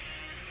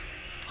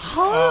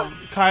 Huh?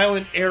 Kyle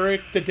and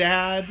Eric, the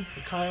dad.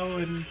 Kyle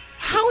and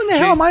How in the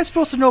hell am I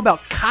supposed to know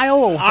about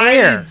Kyle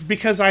O'Hare?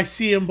 because I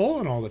see him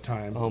bowling all the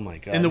time. Oh my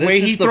god. And the This way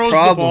is he the throws the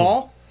problem.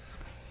 ball,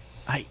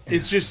 I,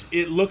 it's just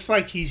it looks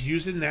like he's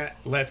using that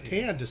left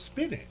hand to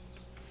spin it.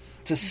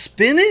 To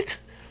spin it?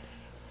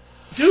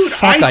 Dude,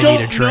 Fuck, I don't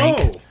need a drink.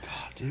 know.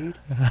 Dude.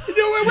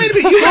 No, wait a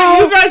minute.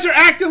 You guys are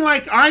acting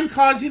like I'm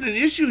causing an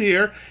issue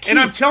here, and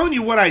I'm telling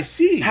you what I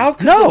see. How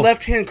could No. the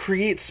left hand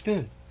create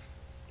spin?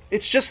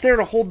 It's just there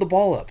to hold the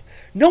ball up.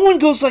 No one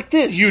goes like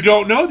this. You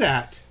don't know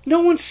that. No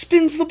one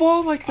spins the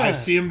ball like that. I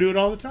see him do it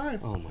all the time.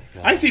 Oh my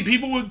god. I see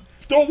people with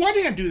throw one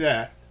hand do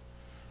that.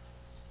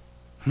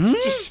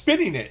 Just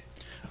spinning it.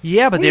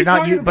 yeah, but What are they're you not.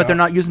 talking But they're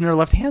about? not using their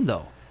left hand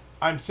though.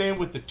 I'm saying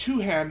with the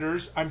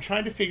two-handers, I'm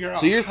trying to figure out.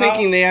 So you're how-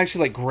 thinking they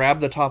actually like grab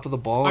the top of the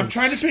ball? I'm and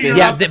trying to spin figure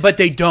it? out- But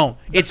they don't.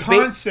 the It's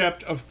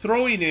concept of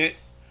throwing it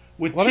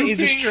with Why two don't you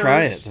just fingers.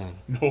 try it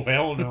then? No,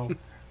 hell no.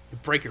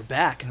 break your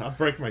back. I'll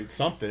break my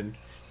something.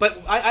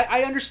 But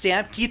I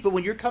understand, Keith. But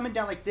when you're coming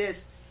down like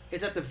this,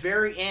 it's at the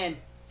very end.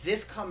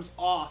 This comes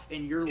off,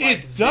 and you're like,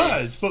 It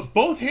does, this. but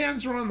both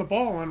hands are on the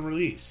ball on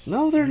release.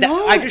 No, they're That-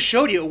 not. I just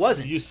showed you it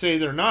wasn't. You say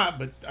they're not,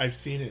 but I've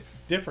seen it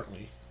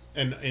differently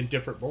and in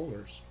different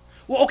bowlers.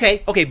 Well,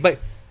 okay, but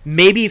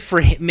maybe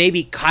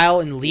maybe Kyle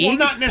and League, Well,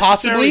 not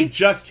necessarily possibly.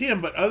 just him,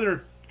 but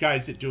other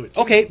guys that do it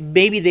too. Okay,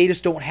 maybe they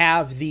just don't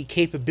have the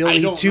capability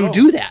I don't to know.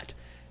 do that.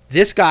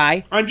 This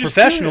guy, I'm just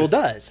professional,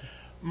 curious. does.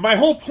 My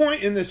whole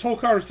point in this whole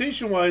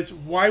conversation was,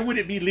 why would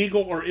it be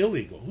legal or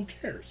illegal? Who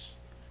cares?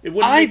 It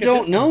wouldn't I make a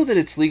don't know difference. that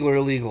it's legal or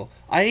illegal.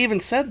 I even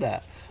said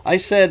that. I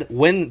said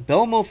when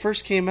Belmo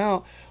first came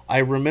out, I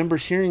remember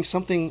hearing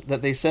something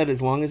that they said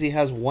as long as he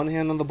has one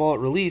hand on the ball at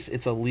release,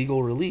 it's a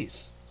legal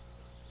release.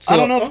 So, I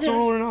don't know if it's a okay.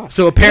 rule or not.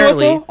 So You know what,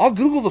 apparently- though? I'll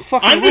Google the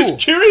fucking I'm rule. just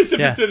curious if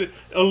Yeah. it's an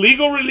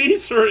illegal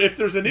release or if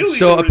there's an illegal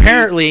So release.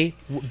 apparently,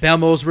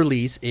 Belmo's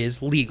release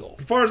is legal.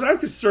 As far as I'm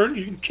concerned,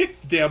 you can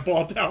kick the damn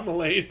ball down the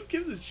lane. Who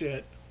gives a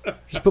shit?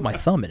 Just put my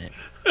thumb in it.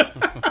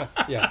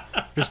 Yeah.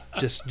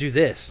 Just do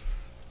this.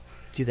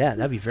 Do that.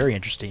 That'd be very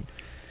interesting.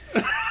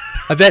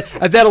 I bet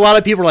a lot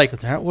of people are like,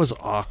 that was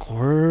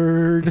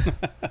awkward.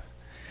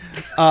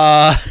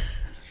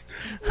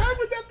 Why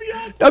would that be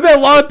awkward? I bet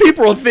a lot of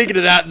people are thinking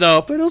of that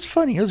though, but it was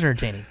funny. It was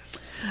entertaining.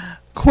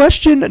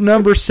 Question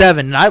number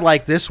 7, and I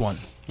like this one.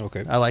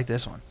 Okay. I like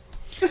this one.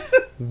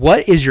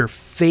 What is your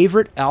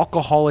favorite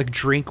alcoholic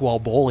drink while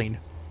bowling?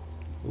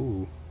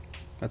 Ooh,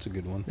 that's a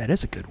good one. That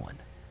is a good one.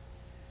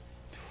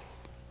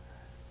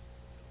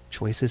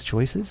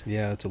 Choices.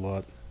 Yeah, that's a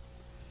lot.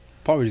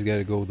 Probably just got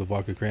to go with the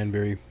vodka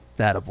cranberry.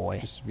 That a boy.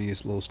 Just to be a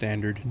little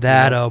standard.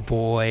 That a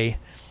boy.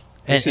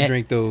 I used to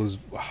drink those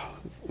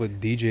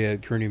with DJ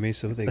at Kearney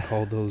Mesa. What they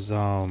called those? They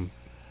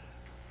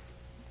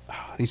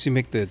used to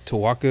make the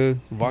Tawaka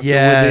vodka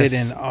with it,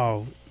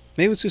 and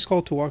maybe it's just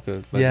called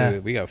Tawaka. But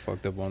dude, we got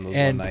fucked up on those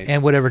one night.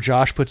 And whatever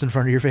Josh puts in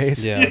front of your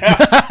face. Yeah,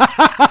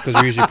 because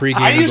we're usually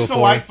pregame. I used to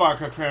like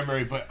vodka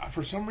cranberry, but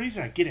for some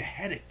reason I get a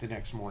headache the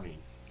next morning.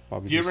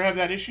 Do you ever have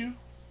that issue?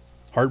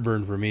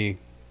 Heartburn for me.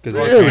 Because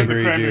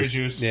really? Cranberry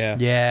juice. Yeah.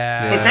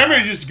 Yeah. But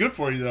cranberry juice is good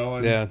for you, though.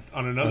 Yeah.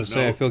 On another note.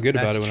 I feel good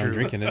about it when true. I'm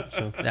drinking it.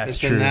 So. That's It's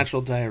true. a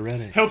natural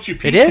diuretic. Helps you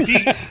pee. It is.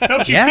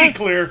 Helps you pee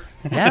clear.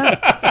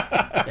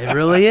 Yeah. It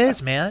really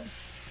is, man.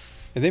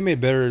 And they made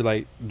better,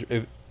 like,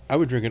 if I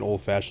would drink an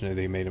old fashioned if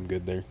they made them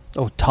good there.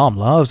 Oh, Tom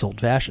loves old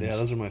fashions. Yeah,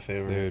 those are my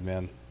favorite. Dude,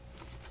 man.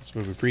 Let's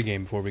move to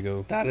pregame before we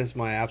go. That is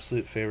my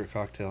absolute favorite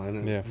cocktail.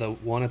 And the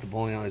one at the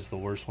bowling alley is the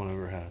worst one I've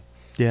ever had.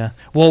 Yeah.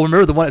 Well,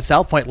 remember the one at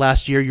South Point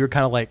last year? You were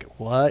kind of like,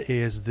 "What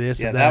is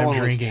this?" Yeah, that that I'm one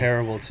drinking? was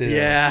terrible too.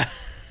 Yeah.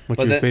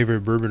 What's your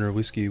favorite bourbon or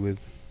whiskey with?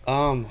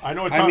 I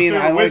know what Tom's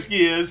favorite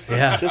whiskey is.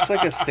 Yeah. Just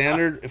like a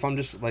standard. If I'm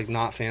just like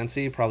not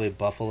fancy, probably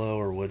Buffalo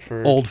or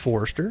Woodford. Old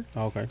Forester.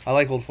 Oh, okay. I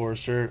like Old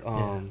Forester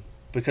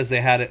because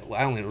they had it.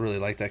 I only really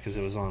like that because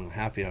it was on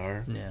Happy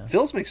Hour. Yeah.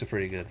 Phil's makes it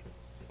pretty good.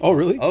 Oh,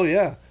 really? Oh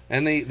yeah,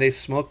 and they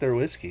smoke their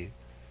whiskey,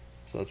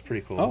 so that's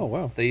pretty cool. Oh,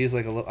 wow. They use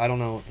like a little. I don't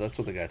know. That's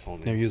what the guy told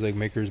me. Never use like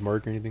Maker's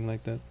Mark or anything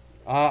like that?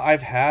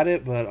 I've had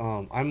it, but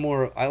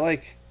I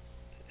like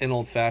an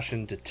old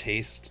fashioned to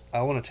taste.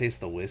 I want to taste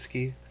the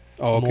whiskey.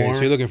 Oh, okay. More.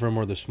 So you're looking for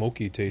more of the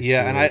smoky taste.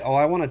 Yeah, to and it.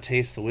 I want to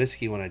taste the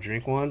whiskey when I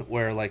drink one.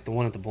 Where like the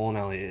one at the bowling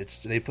alley,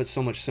 they put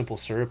so much simple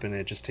syrup in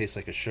it, it just tastes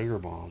like a sugar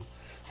bomb.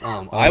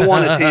 I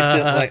want to taste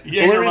it like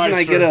the only reason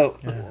I get a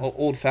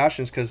old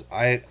fashioned is because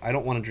I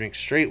don't want to drink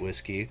straight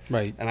whiskey,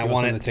 right? And I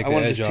want it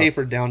just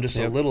tapered down just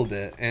a little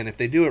bit. And if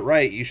they do it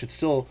right, you should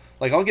still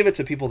like. I'll give it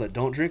to people that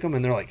don't drink them,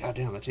 and they're like, "God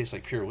damn, that tastes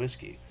like pure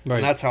whiskey." Right.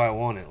 And that's how I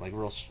want it, like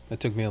real. That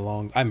took me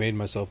I made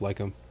myself like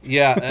them.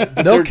 Yeah,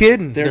 no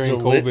kidding. They're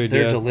COVID,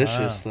 they're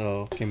delicious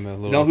though. Came a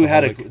little no, who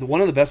had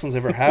one of the best ones I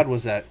ever had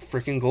was that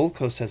freaking Gold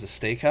Coast has a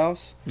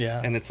steakhouse. Yeah,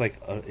 and it's like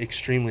an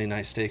extremely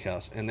nice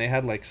steakhouse, and they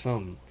had like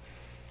some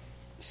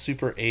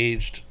super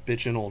aged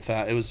bitchin' old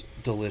fat. It was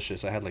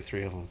delicious. I had like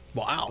 3 of them.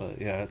 Wow.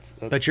 But yeah,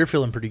 but you're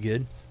feeling pretty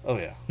good. Oh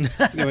yeah.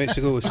 I used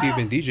to go with Steve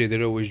and DJ.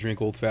 They'd always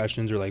drink old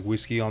fashions or like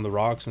whiskey on the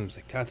rocks, and I was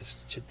like, God,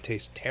 this shit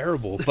tastes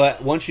terrible.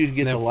 But once you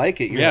get to like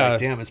it, you're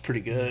like, damn, it's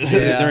pretty good.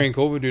 Yeah. During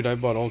COVID, dude, I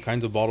bought all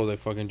kinds of bottles. I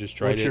fucking just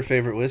tried What's your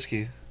favorite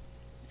whiskey?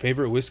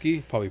 Favorite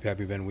whiskey? Probably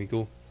Pappy Van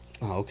Winkle.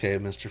 Oh, okay,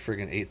 Mr.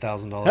 Friggin'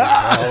 $8,000.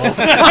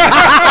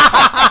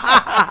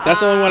 That's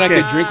the only one I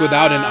could drink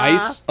without an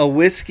ice. A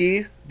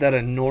whiskey that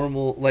a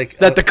normal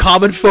the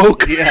common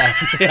folk. Yeah.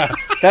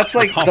 That's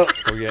like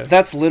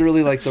that's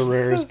literally like the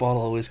rarest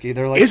bottle of whiskey.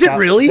 They're like is it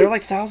really? They're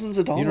like thousands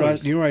of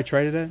dollars. You know where I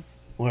tried it at?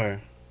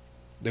 Where?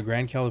 The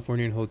Grand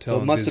Californian Hotel.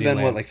 So it must have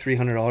been what, like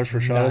 $300 for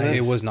a shot of it?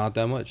 It was not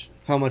that much.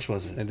 How much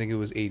was it? I think it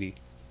was $80.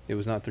 It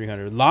was not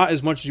 $300. Not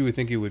as much as you would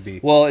think it would be.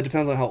 Well, it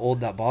depends on how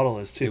old that bottle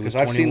is too. Because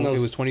I've seen those.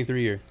 It was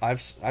 23 year.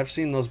 I've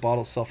seen those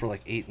bottles sell for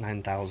like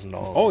 $8,000-$9,000.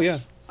 Oh yeah.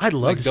 I'd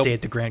love to stay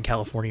at the Grand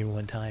Californian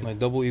one time. Like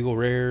Double Eagle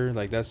Rare,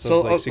 like that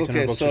stuff's like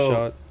 $600 a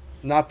shot.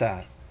 Not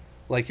that.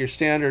 Like your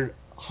standard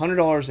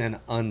 $100 and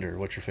under.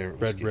 What's your favorite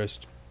whiskey?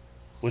 Redbreast.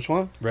 Which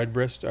one?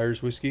 Redbreast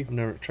Irish whiskey. I've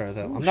never tried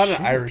that. I'm not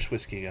an Irish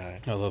whiskey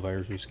guy. I love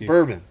Irish whiskey.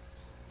 Bourbon,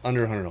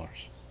 under $100.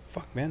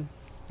 Fuck, man.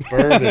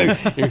 Bourbon.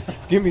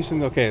 Give me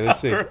some. Okay, let's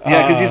see.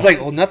 Yeah, because he's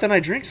like, well, nothing I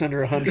drink's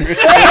under 100. I'm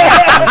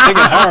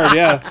thinking hard.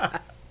 Yeah.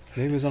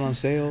 Maybe it was on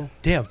sale.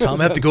 Damn,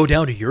 Tom, I have to go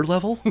down to your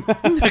level.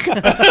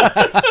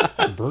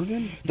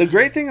 Bourbon. The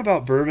great thing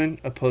about bourbon,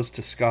 opposed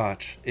to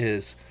Scotch,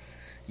 is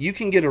you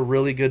can get a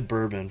really good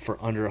bourbon for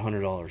under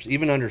 $100,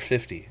 even under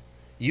 $50.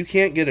 You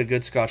can't get a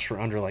good Scotch for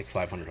under like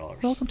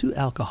 $500. Welcome to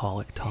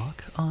Alcoholic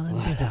Talk on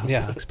the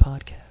House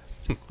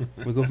Podcast.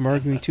 We go from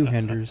arguing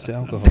two-handers to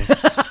alcohol.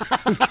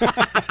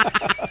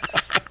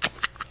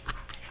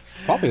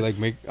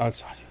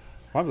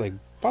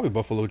 Probably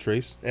Buffalo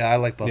Trace. Yeah, I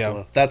like Buffalo.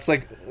 Yeah. That's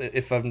like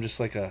if I'm just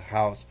like a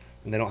house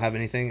and they don't have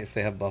anything. If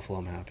they have Buffalo,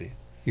 I'm happy.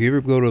 You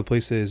ever go to a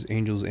place that is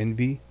Angel's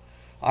Envy?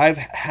 I've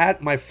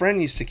had my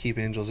friend used to keep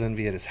Angel's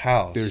Envy at his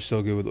house. They're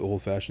so good with the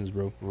old fashions,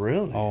 bro.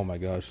 Really? Oh my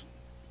gosh.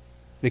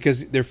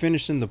 Because they're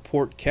finished in the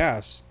port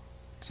cast,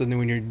 so then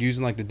when you're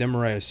using like the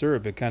Demerara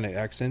syrup, it kind of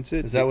accents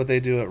it. Is that what they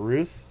do at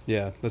Ruth?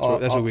 Yeah, that's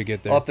what we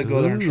get there. I'll have to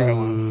go there and try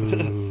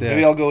one.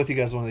 Maybe I'll go with you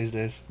guys one of these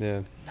days.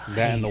 Yeah,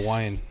 that and the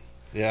wine.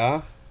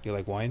 Yeah? You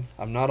like wine?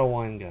 I'm not a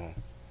wine guy.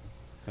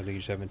 I think you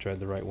just haven't tried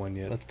the right one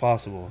yet. That's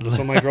possible. That's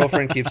what my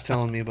girlfriend keeps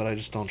telling me, but I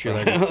just don't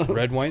try. Like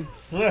red wine?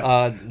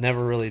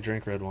 Never really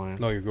drink red wine.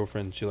 No, your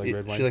girlfriend, she like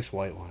red wine? She likes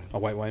white wine. A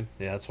white wine?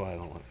 Yeah, that's why I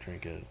don't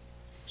drink it.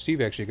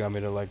 Steve actually got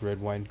me to like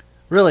red wine.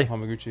 Really?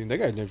 Hamaguchi.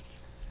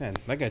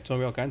 That guy told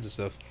me all kinds of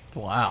stuff.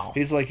 Wow.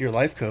 He's like your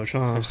life coach,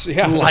 huh?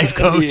 Yeah, life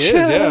coach. He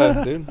is,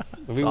 yeah, dude.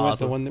 We went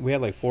awesome. to we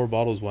had like 4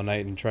 bottles one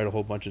night and tried a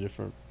whole bunch of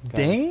different kinds.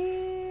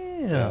 Damn.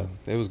 Yeah,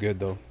 it was good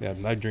though. Yeah,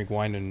 I drink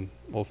wine and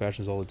old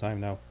fashions all the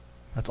time now.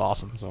 That's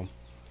awesome. So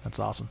that's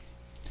awesome.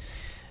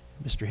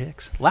 Mr.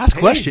 Hicks. Last Hey.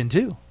 question,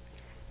 too.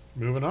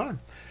 Moving on.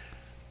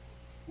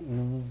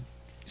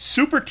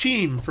 Super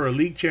team for a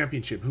league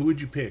championship. Who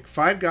would you pick?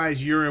 5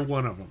 guys. You're in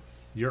one of them.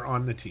 You're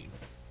on the team.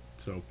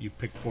 So you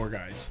pick 4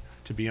 guys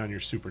to be on your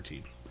super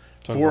team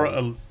Talk for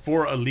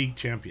about, a league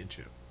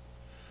championship.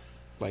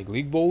 like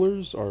league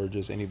bowlers or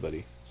just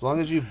anybody. As long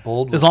as you've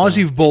bowled with As long as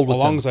them. you've bowled As with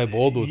long them. as I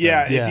bowled with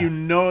Yeah, them. Yeah. if you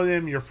know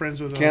them, you're friends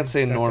with You them. can't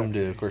say that Norm type of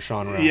Duke or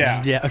Sean Rash.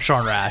 Yeah. Yeah,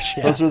 Sean Rash.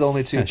 Yeah. Those are the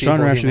only 2 Yeah, people.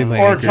 Sean Rash you would be know.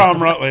 my Or anchor.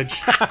 Tom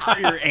Rutledge.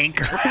 Your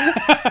anchor.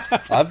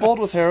 I've bowled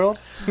with Harold.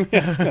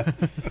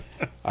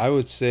 I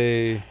would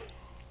say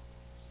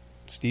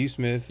Steve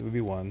Smith would be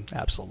one.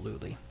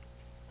 Absolutely.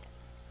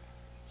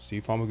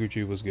 Steve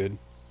Pamaguchi was good.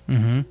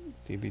 Mm-hmm.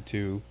 He'd be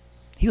 2.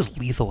 He was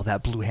lethal with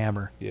that blue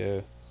hammer.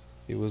 Yeah,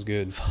 he was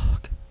good.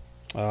 Fuck.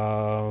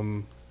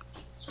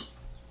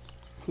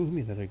 Who would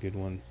be another good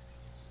one?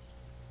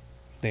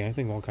 Dang, I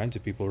think of all kinds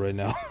of people right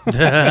now.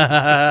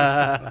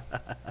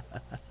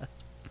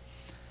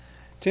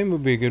 Tim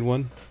would be a good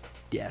one.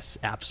 Yes,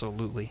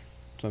 absolutely.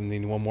 So I'm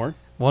needing one more.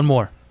 One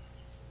more.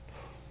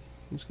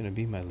 Who's gonna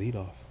be my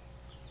leadoff?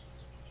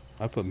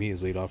 I put me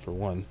as leadoff for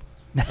one.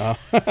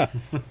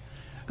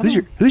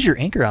 Who's your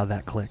anchor out of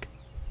that clique?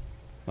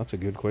 That's a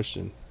good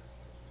question.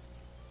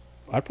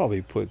 I'd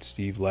probably put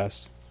Steve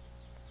last.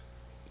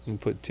 And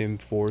put Tim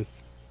fourth.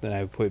 Then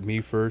I would put me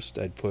first.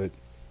 I'd put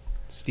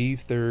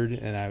Steve third,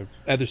 and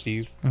other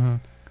Steve. Mm-hmm.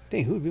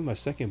 Dang, who would be my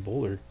second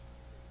bowler?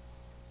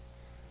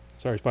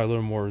 Sorry, it's probably a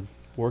little more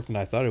work than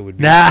I thought it would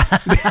be. Nah.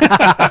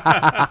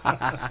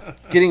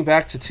 Getting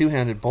back to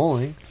two-handed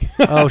bowling,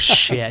 Oh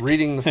shit.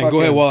 reading the Hey, fucking,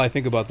 go ahead while I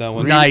think about that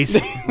one. Nice.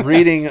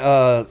 reading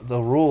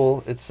the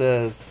rule, it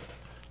says,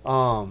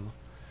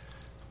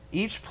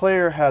 each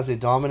player has a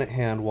dominant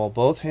hand while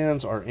both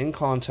hands are in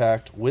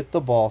contact with the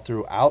ball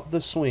throughout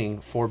the swing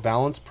for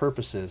balance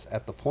purposes.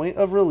 At the point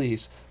of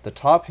release, the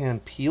top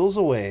hand peels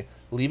away,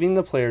 leaving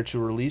the player to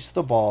release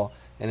the ball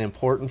an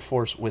important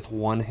force with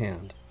one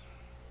hand.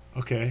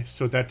 Okay,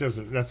 so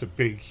that's a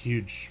big,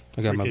 huge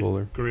I got my freaking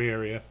bowler. gray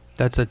area.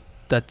 That's like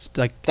That's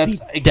the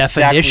exactly,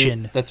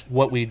 definition. That's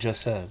what we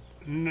just said.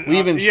 N- We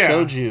even yeah.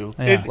 showed you.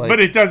 Yeah. like, But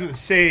it doesn't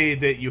say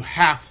that you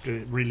have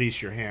to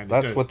release your hand. It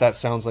that's does- what that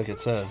sounds like it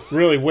says.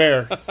 Really,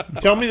 where?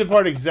 Tell me the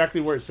part exactly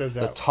where it says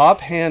The that.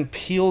 top hand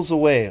peels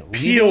away, leaving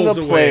Peels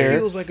the away. player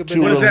Feels like a to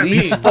What does that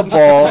release mean? the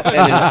ball and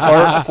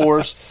impart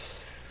force.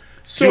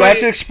 So Do I have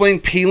it- to explain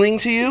peeling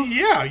to you?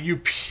 Yeah, you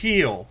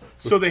peel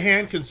so the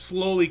hand can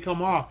slowly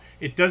come off.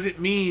 It doesn't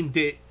mean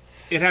that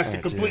it has to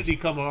Oh, dude. completely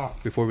come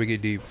off. Before we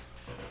get deep,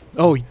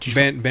 Oh,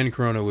 Ben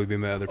Corona would be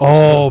my other person.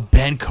 oh,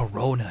 Ben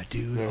Corona,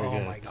 dude. Very Oh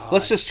good. my god.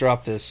 Let's just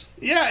drop this.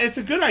 Yeah, it's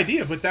a good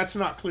idea, but that's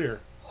not clear.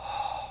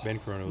 Ben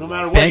Corona was No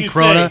matter awesome. what Ben you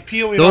Corona. say,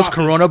 peeling Those off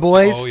Corona is-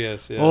 boys. Oh,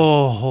 yes. Yeah.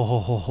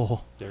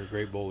 Oh, They're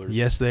great bowlers.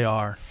 yes, they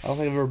are. I don't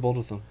think I've ever bowled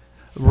with them.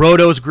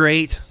 Roto's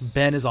great.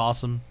 Ben is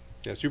awesome.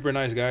 Yeah, super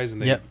nice guys,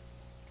 and they Yep.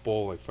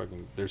 bowl like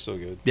fucking. They're so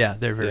good. Yeah,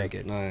 they're very Yeah.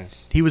 good.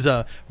 Nice. He was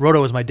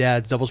Roto was my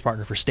dad's doubles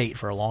partner for state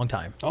for a long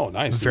time. Oh,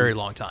 nice. A very dude.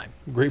 long time.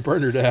 Great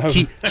partner to have.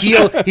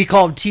 Tio, he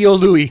called him Tio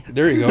Louis.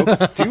 There you go.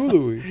 Tio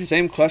Louis.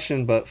 Same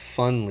question, but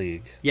fun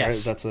league. Yes.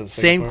 Right? That's the second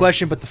Same part?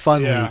 question, but the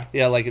fun Yeah. league.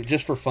 Yeah, like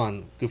just for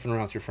fun, goofing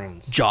around with your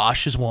friends.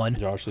 Josh is one.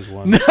 Josh is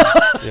one.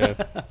 Yeah.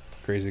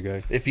 Crazy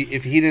guy. If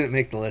he didn't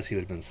make the list, he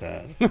would have been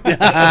sad.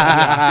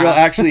 Well,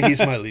 actually, he's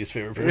my least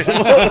favorite person.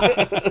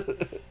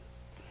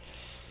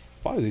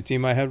 Probably the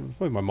team I had.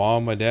 Probably my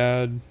mom, my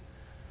dad,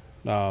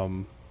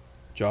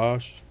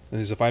 Josh. And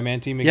there's a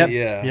 5-man team Yep. again.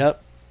 Yeah.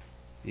 Yep.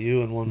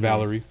 You and one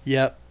Valerie.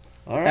 Yep.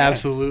 All right.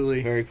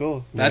 Absolutely. Very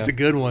cool. That's Yeah. a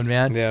good one,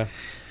 man. Yeah.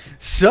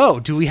 So,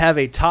 do we have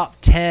a top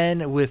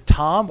 10 with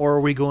Tom, or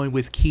are we going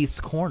with Keith's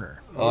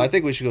Corner? Oh, I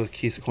think we should go with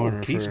Keith's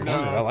Corner Keith's first.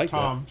 Corner. I like that.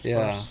 Tom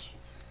Yeah. first.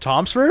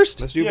 Tom's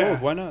first? Let's do Yeah.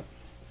 both. Why not?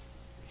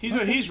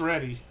 He's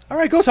ready. All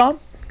right, go, Tom.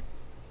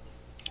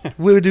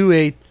 We'll do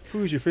a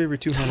Who is your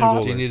favorite 200 Top-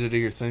 bowler? Do you need to do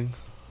your thing?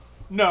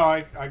 No,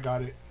 I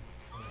got it.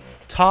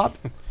 top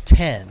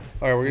 10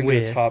 All right, we're gonna do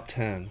with a top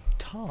 10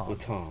 Tom. with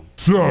Tom.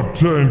 Top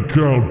 10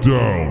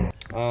 countdown.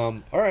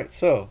 All right,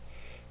 so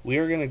we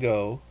are gonna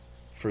go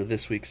for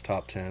this week's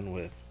top 10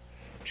 with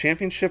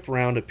championship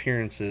round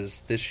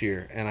appearances this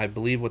year, and I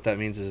believe what that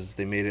means is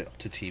they made it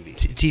to TV.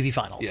 TV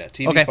finals. Yeah,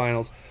 TV Okay.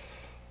 finals.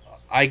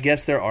 I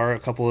guess there are a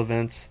couple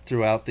events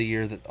throughout the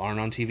year that aren't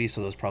on TV,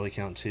 so those probably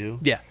count too.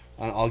 Yeah.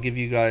 And I'll give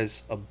you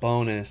guys a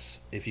bonus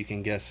if you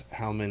can guess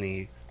how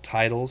many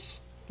titles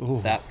Ooh.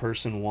 that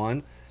person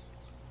won.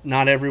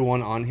 Not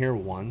everyone on here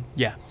won,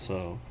 Yeah.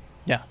 so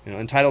Yeah. you know,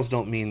 and titles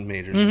don't mean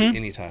majors. Mhm.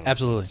 Any title,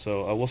 Absolutely.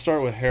 So we'll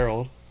start with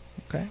Harold.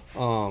 Okay.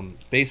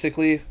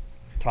 Basically,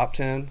 top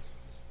 10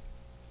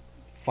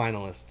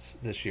 finalists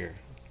this year,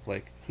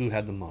 like who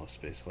had the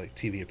most, basically, like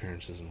TV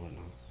appearances and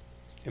whatnot.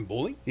 In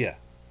bowling? Yeah,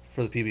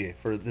 for the PBA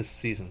for this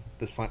season,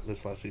 this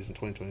last season,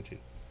 2022.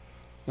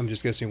 I'm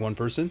just guessing one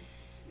person.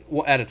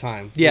 Well, at a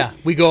time. Yeah,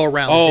 we go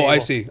around the Oh, table. I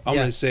see. I'm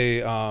Yeah. going to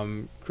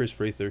say Chris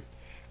Prather.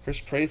 Chris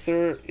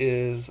Prather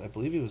is, I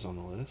believe he was on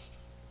the list.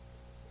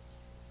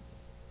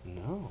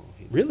 No.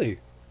 Really?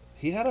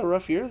 He had a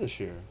rough year this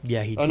year.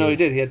 Yeah, he Oh, no, he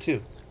did. He had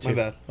two. My Two.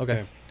 bad.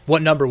 Okay.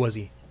 What number was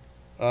he?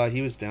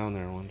 He was down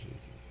there. 1, 2, 3,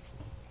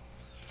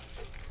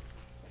 4,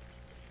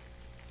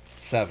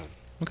 7.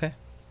 Okay.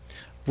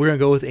 We're going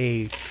to go with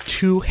a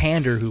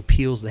two-hander who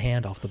peels the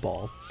hand off the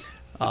ball.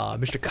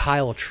 Mr.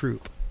 Kyle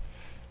Troop.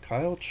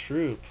 Kyle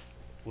Troop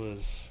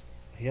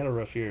he had a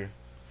rough year.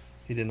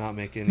 He did not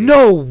make any.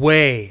 No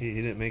way. He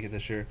didn't make it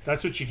this year.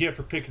 That's what you get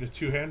for picking a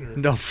two-hander.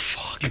 No,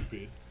 fuck.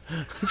 Stupid.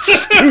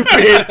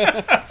 Stupid.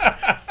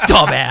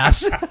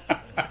 Dumbass.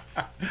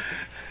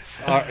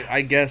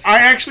 I guess. I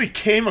actually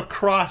came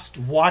across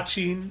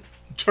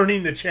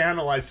turning the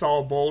channel, I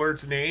saw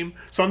Bollard's name,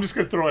 so I'm just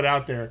going to throw it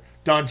out there.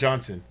 Don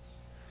Johnson.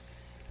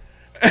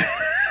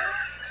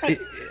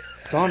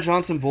 Don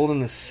Johnson bowled in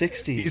the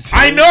 60s.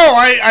 I know.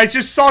 I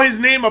just saw his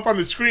name up on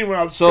the screen when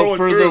I was So scrolling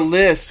for through. the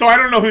list So I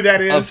don't know who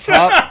that of is.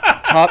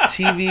 top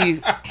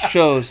TV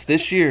shows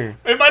this year,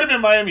 It might have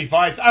been Miami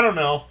Vice. I don't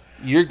know.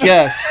 your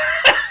guess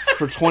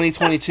for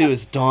 2022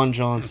 is Don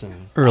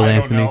Johnson. Earl I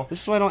don't Anthony. know.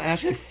 This is why I don't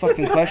ask you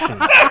fucking questions.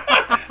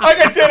 Like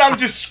I said, I'm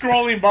just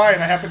scrolling by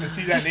and I happened to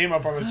see that name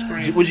up on the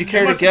screen. Would you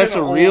care It to must have guess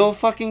been a old- real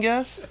fucking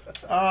guess?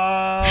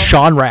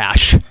 Sean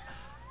Rash.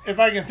 If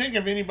I can think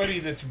of anybody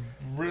that's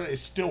really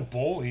still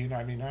bowling,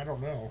 I mean, I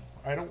don't know.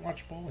 I don't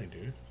watch bowling,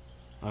 dude.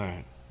 All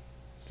right.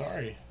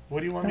 Sorry. What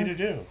do you want me to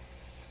do?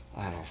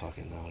 I don't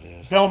fucking know,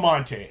 dude.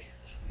 Belmonte.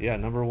 Yeah,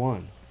 number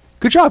 1.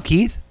 Good job,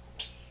 Keith.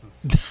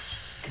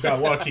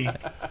 Got lucky.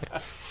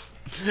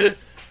 You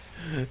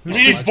mean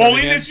he's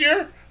bowling this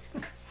year?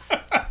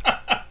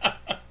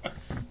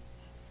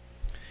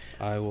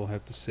 I will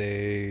have to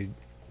say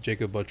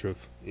Jacob Buttriff.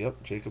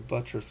 Yep, Jacob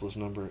Buttriff was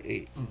number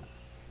 8.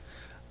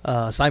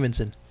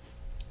 Simonson.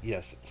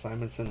 Yes,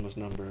 Simonson was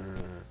number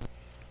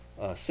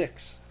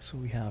 6. So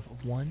we have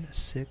 1,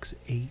 6,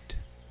 8,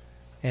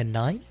 and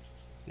 9?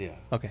 Yeah.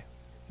 Okay.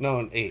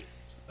 No, 8.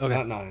 Okay.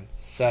 Not 9.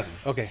 7.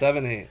 Okay.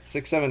 7, 8.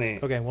 6, 7,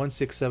 8. Okay, 1,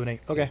 6, 7, 8.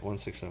 Okay. 1,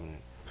 6, 7, 8.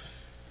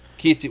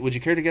 Keith, would you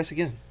care to guess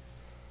again?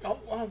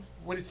 Oh,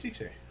 what did he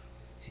say?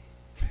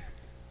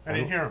 I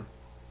didn't hear him.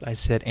 I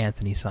said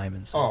Anthony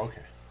Simonson. Oh,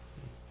 okay.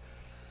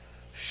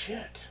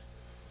 Shit.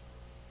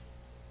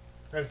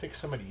 Gotta think of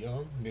somebody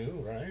young, new,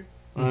 right?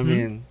 I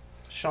mean,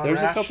 Sean there's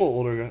Rash. a couple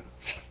older guys.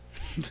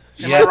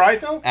 Am I right,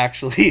 though?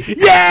 Actually.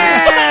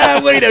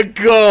 Yeah! Way to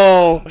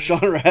go! Sean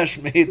Rash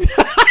made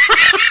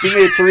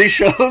 3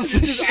 shows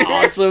this year.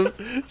 Awesome.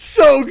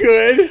 So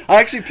good.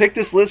 I actually picked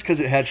this list because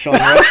it had Sean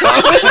Rash on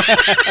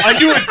it. I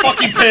knew it'd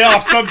fucking pay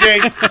off someday.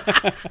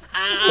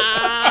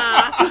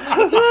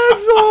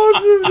 That's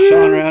awesome, dude.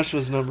 Sean Rash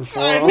was number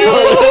 4.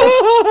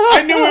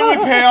 I knew it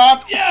would pay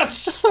off.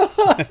 Yes!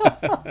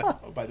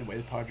 Oh, by the way,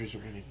 the Padres are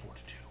winning 4-2.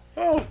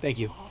 Oh, thank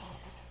you.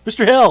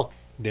 Mr. Hill.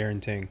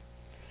 Darren Ting.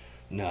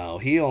 No,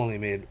 he only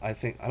made, I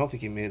don't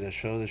think he made a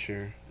show this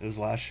year. It was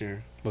last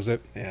year. Was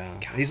it? Yeah.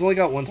 He's only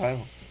got 1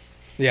 title.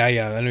 Yeah.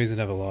 I know he's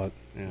gonna have a lot.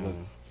 Yeah.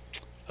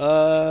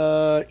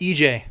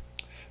 EJ.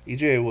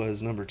 EJ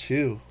was number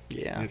 2.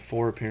 Yeah. Made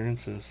 4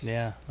 appearances.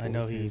 Yeah, I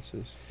know he.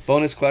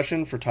 Bonus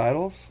question for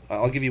titles.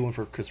 I'll give you one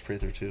for Chris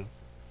Prather too.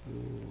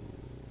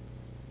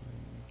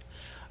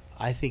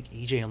 I think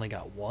EJ only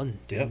got 1,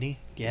 didn't Yep. he?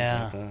 Yeah.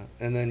 Got that.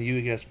 And then you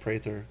guessed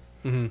Prather.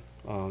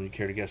 Mm-hmm. You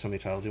care to guess how many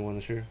titles he won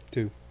this year?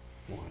 2.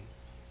 1.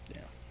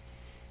 Yeah.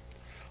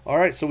 All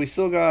right, so we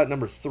still got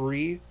number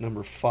 3,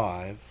 number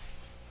 5,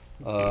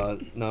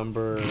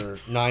 number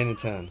 9 and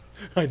 10.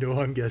 I know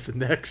I'm guessing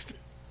next.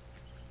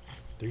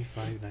 3,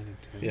 5, 9, and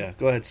 10. Yeah,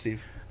 go ahead,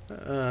 Steve.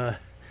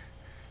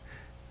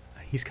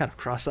 He's kind of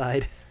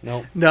cross-eyed.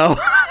 Nope. No.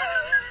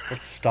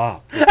 Let's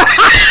stop.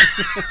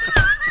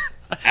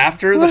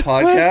 After the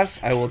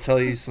podcast, I will tell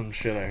you some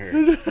shit I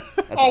heard.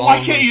 That's all Why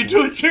I'm can't you gonna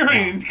do it,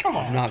 Tyrion? Come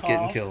on, I'm not Tom.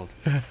 getting killed.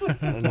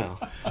 No,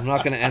 I'm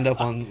not going to end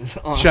up on.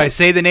 Should I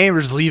say the name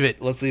or just leave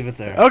it? Let's leave it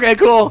there. Okay,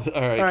 cool.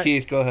 All right,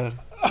 Keith, go ahead.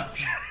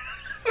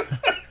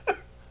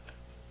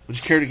 Would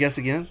you care to guess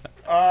again?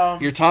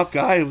 Your top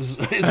guy is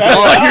gone.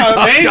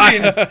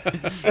 Amazing.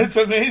 It's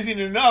amazing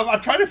enough.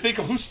 I'm trying to think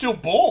of who still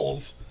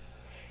bowls.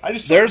 I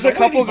just There's don't a know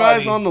couple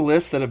guys anybody. on the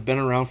list that have been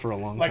around for a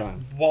long like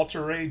time.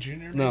 Walter Ray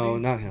Jr. No,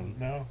 maybe? not him.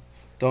 No.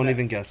 Don't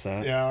even guess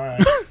that. Yeah, all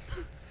right.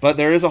 But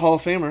there is a Hall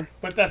of Famer.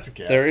 But that's a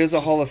guess. There is a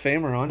Just Hall of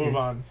Famer on Move here.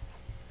 on.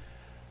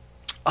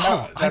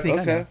 Oh, I think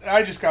I know. Okay.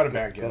 I just got a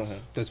bad Go guess.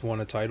 ahead. That's won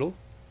a title.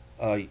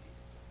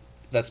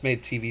 That's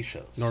made TV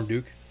shows. Norm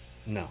Duke.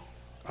 No.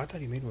 I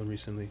thought he made one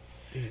recently.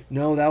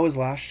 No, that was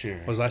last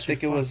year. Was last I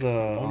think year? it was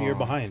Fuck. 1 year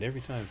behind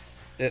every time.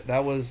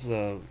 That was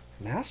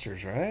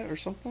Masters, right, or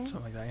something?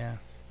 Something like that,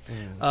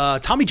 yeah.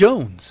 Tommy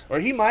Jones. Or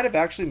he might have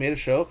actually made a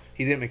show.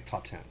 He didn't make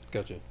top 10.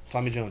 Gotcha.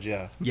 Tommy Jones,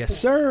 yeah. Yes,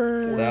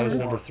 sir. That was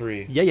number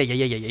 3.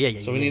 Yeah.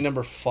 So we need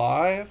number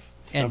 5,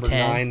 and number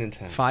 10. 9, and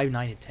 10. 5,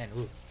 9, and 10.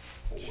 Ooh.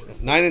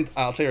 9 and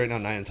I'll tell you right now,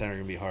 9 and 10 are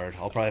gonna be hard.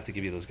 I'll probably have to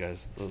give you those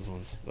guys, those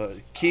ones. But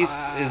Keith,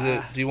 is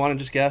it? Do you want to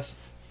just guess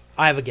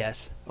I have a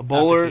guess. a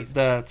bowler Keith.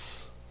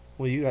 that's?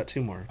 Well, you got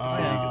 2 more.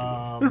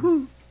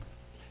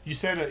 You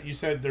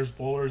said there's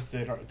bowlers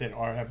that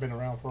have been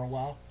around for a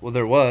while. Well,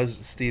 there was.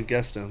 Steve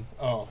guessed him.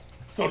 Oh,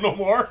 so no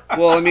more?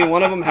 Well, I mean,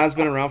 one of them has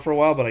been around for a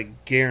while, but I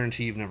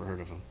guarantee you've never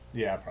heard of him.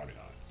 Yeah, probably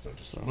not. So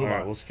just All move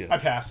right, on. we'll skip. I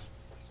pass.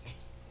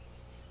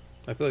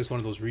 I feel like it's one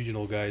of those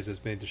regional guys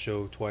that's made the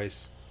show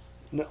twice.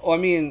 No, I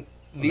mean,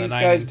 the these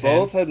 9 guys and 10?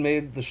 both had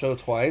made the show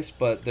twice,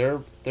 but they're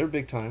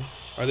big time.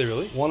 Are they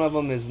really? One of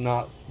them is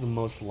not the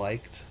most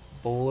liked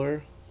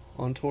bowler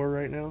on tour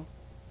right now.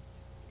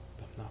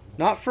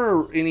 Not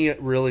for any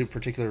really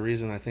particular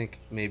reason. I think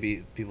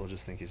maybe people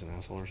just think he's an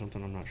asshole or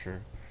something. I'm not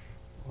sure.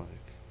 Like,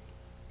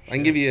 I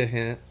can give you a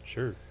hint.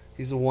 Sure.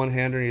 He's a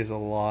one-hander. He has a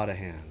lot of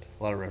hand,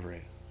 a lot of rev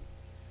rate.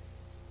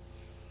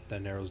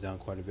 That narrows down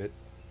quite a bit.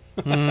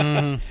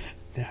 Mm.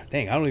 Yeah,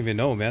 dang, I don't even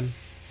know, man.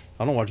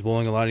 I don't watch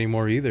bowling a lot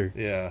anymore either.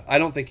 Yeah, I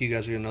don't think you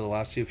guys are gonna know the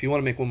last two. If you want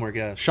to make one more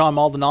guess, Sean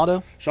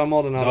Maldonado. Sean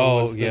Maldonado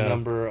Oh, was the yeah.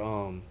 number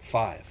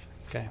 5.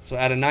 Okay. So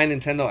out of 9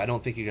 and 10, though, I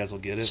don't think you guys will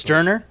get it.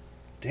 Sterner.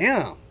 But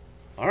damn.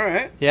 All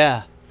right.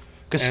 Yeah.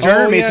 Because And-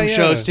 Sterner Oh, made yeah, some yeah.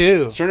 shows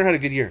too. Sterner had a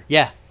good year,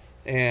 Yeah.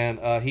 and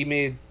he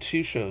made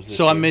 2 shows. This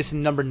So year. I'm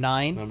missing number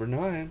 9. number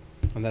 9.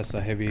 And that's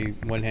a heavy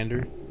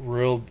one-hander.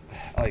 Real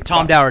like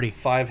Tom Dougherty.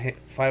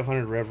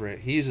 500 rev rate.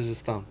 He uses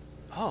his thumb.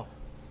 Oh.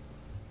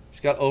 He's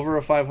got over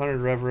a 500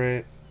 rev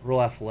rate. Real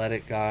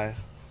athletic guy.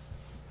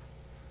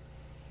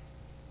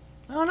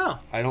 I don't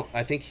know.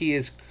 I think he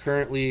is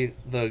currently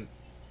the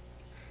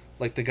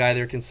guy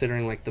they're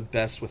considering like the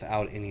best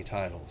without any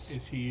titles.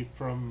 Is he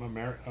from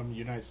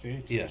United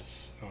States?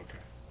 Yes. Okay.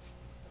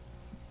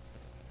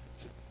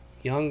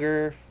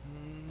 Younger,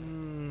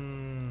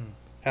 Mm.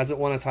 hasn't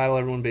won a title.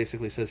 Everyone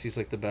basically says he's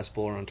like the best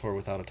bowler on tour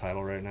without a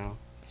title right now.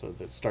 So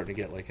that's starting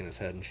to get like in his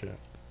head and shit.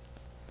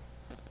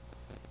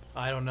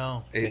 I don't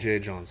know.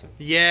 AJ Johnson.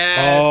 Yes.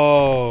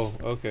 Oh,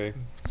 okay.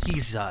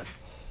 He's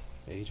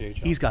AJ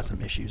he's got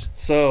some issues.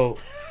 So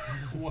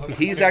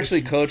he's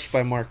actually coached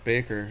by Mark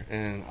Baker,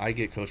 and I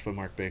get coached by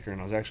Mark Baker.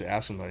 And I was actually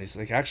asking about it. He's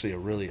like actually a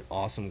really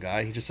awesome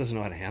guy. He just doesn't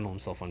know how to handle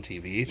himself on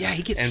TV. Yeah,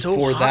 he gets and so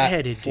for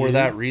hot-headed, For dude.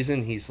 that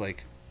reason, he's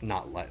like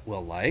not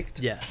well liked.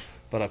 Yeah.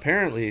 But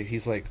apparently,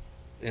 he's like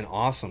an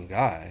awesome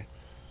guy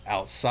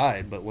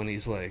outside. But when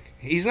he's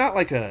not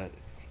like I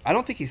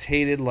don't think he's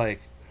hated like.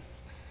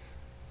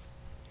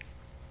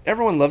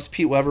 Everyone loves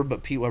Pete Weber,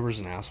 but Pete Weber's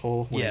an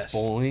asshole when Yes. he's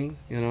bowling.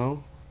 You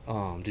know.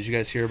 Did you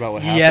guys hear about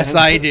what happened? Yes,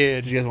 I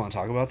did. Did you guys want to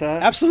talk about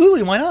that?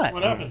 Absolutely. Why not?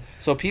 What happened?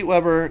 So Pete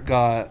Weber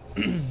got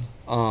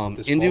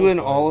into an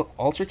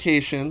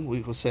altercation,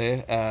 we will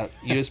say, at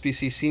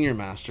USBC Senior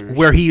Masters.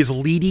 Where he is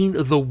leading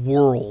the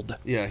world.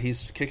 Yeah,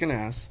 he's kicking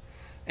ass.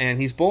 And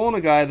he's bowling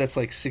a guy that's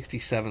like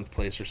 67th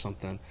place or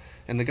something.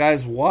 And the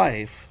guy's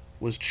wife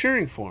was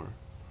cheering for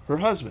her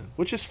husband,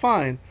 which is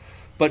fine.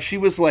 But she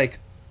was like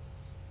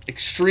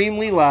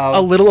extremely loud,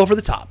 A little over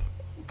the top.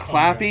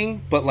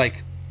 clapping, but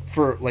like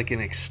for like an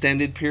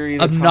extended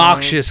period of time.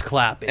 Obnoxious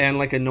clapping. And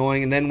like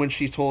annoying, and then when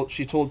she told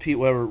Pete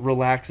Weber,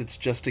 "Relax, it's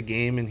just a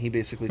game," and he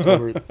basically told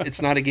her,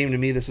 "It's not a game to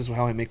me. This is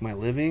how I make my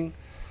living."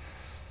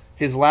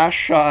 His last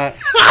shot,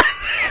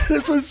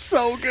 This was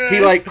so good. he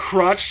like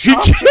crotch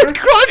chops her,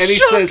 crotch and he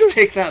chopped says, her.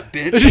 "Take that,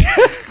 bitch."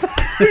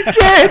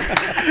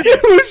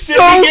 It was Did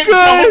so he get in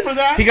trouble good. for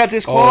that? He got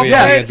disqualified.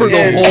 yeah, For the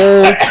and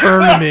whole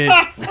tournament.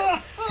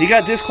 he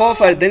got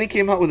disqualified. Then he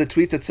came out with a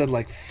tweet that said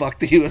like "fuck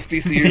the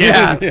USBC."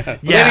 Yeah. But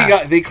Yeah.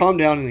 then they calmed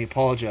down and he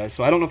apologized.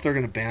 So I don't know if they're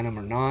gonna ban him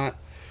or not.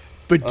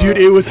 But dude,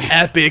 it was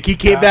epic. He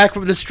came back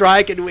from the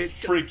strike and went.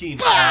 Freaking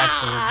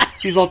awesome.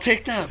 He's all,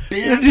 "Take that,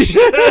 bitch."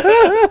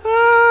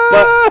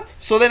 But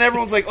so then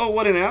everyone's like, "Oh,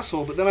 what an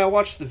asshole!" But then I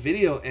watched the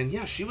video, and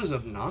yeah, she was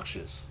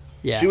obnoxious.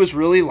 Yeah. She was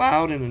really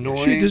loud and annoying.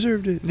 She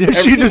deserved it.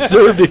 She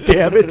deserved it.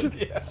 Damn it.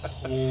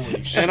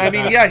 Holy shit. and I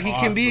mean, that's yeah, he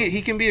awesome.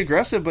 can be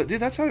aggressive, but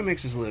dude, that's how he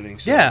makes his living.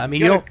 So Yeah, I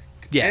mean, you gotta- don't.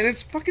 Yeah. And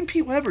it's fucking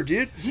Pete Weber,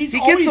 dude. He's he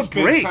always gets a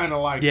been break. kind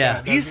of like Yeah.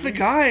 that. He's doesn't the he?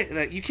 guy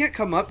that you can't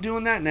come up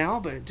doing that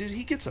now, but dude,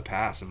 he gets a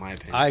pass in my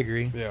opinion. I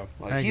agree. Yeah,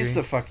 like I he's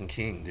agree. the fucking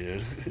king,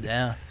 dude.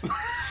 Yeah. I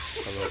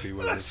love Pete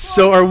Weber.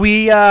 So are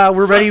we?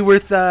 We're ready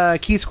with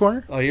Keith's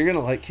corner. Oh, you're gonna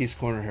like Keith's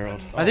corner,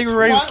 Harold. I think we're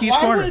ready with Keith's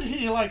why corner. would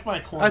he like my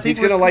corner? I think He's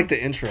gonna we're- like the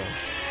intro.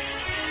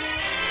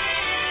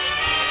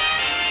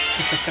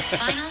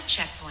 Final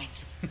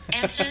checkpoint.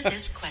 Answer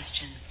this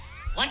question.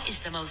 What is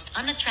the most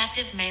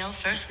unattractive male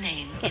first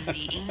name in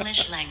the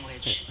English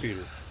language?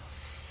 Peter.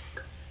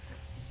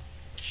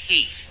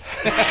 Keith.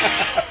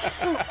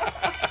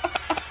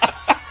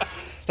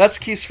 That's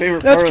Keith's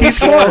favorite That's part of the Keith's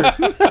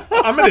show. corner.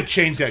 I'm gonna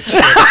change that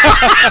shit.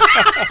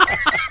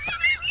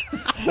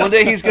 One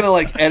day he's gonna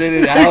like edit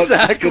it out. It's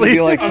gonna Exactly.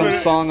 be like some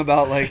song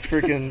about like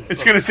freaking.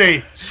 It's gonna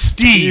say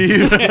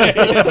Steve.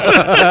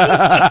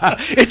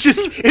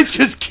 It's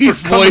just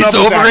Keith's Coming voice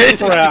up with over that it.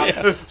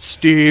 crap.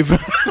 Steve.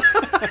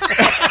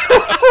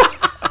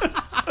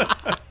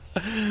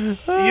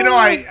 You know,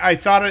 I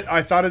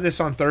thought of this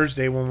on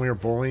Thursday when we were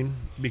bowling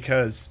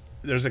because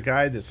there's a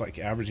guy that's like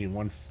averaging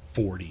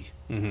 140.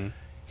 Mm-hmm.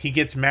 He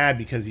gets mad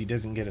because he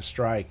doesn't get a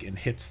strike and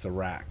hits the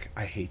rack.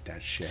 I hate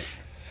that shit.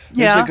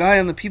 There's Yeah. a guy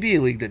on the PBA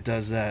league that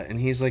does that, and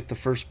he's like the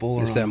first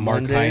bowler. It's on that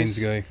Mark Mondays. Hines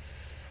guy.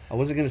 I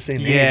wasn't gonna say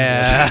names.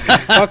 Yeah.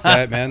 Fuck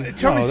that, man.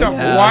 Tell me that's something.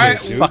 bullshit, Why-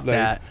 dude. Fuck Like,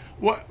 that.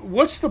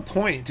 What's the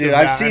point, Dude, of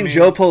I've that? seen I mean,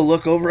 Jopo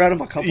look over at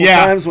him a couple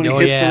Yeah. times when he Oh,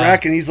 hits yeah. the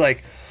rack, and he's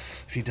like,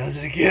 if he does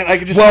it again, I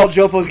can just tell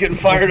Jopo's getting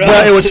fired up.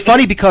 Well, it was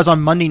funny because on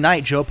Monday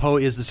night,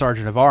 Jopo is the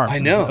sergeant of arms. I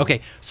know.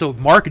 Okay, so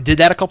Mark did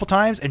that a couple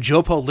times, and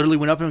Jopo literally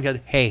went up to him and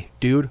said, "Hey,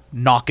 dude,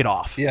 knock it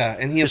off." Yeah,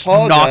 and he Just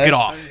apologized. knock it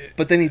off.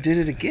 But then he did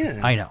it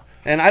again. I know.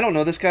 And I don't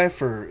know this guy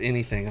for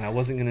anything, and I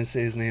wasn't going to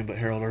say his name, but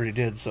Harold already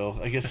did, so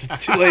I guess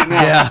it's too late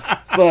now. Yeah.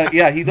 But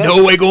yeah, he does.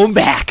 No way going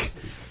back.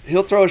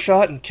 He'll throw a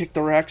shot and kick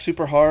the rack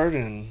super hard,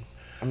 and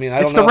I mean,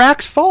 I It's don't know. the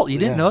rack's fault. You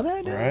didn't Yeah, know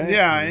that? right?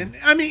 Yeah, and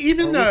I mean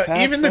even Are we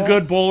past even the that?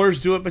 good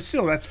bowlers do it, but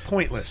still that's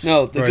pointless.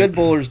 No, the Right. good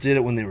bowlers did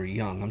it when they were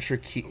young. I'm sure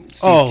Steve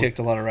Oh. kicked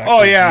a lot of racks.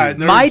 Oh, in his yeah, youth.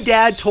 no. My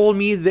dad told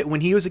me that when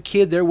he was a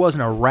kid, there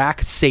wasn't a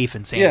rack safe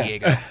in San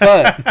Diego.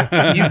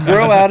 But you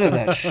grow out of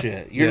that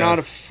shit. You're Yeah. not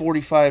a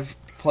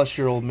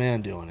 45-plus-year-old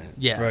man doing it.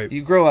 Yeah. Right.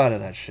 You grow out of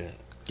that shit.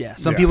 Yeah.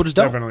 Some Yeah, people just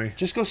don't. Definitely.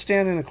 Just go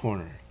stand in a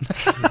corner.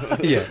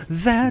 Yeah.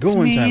 That's Go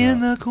in me timeout.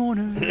 in the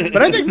corner.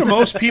 But I think the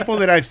most people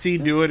that I've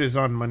seen do it is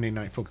on Monday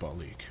Night Football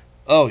League.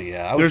 Oh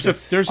yeah, I would There's say-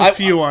 there's a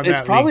few on It's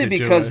that probably league that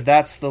do because it.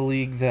 that's the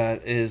league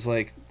that is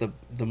like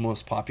the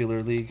most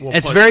popular league. Well,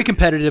 It's but- very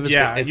competitive. As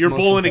Yeah, it's you're most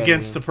bowling competitive.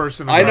 against the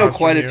person. I know across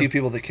quite from a you. few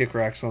people that kick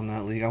racks on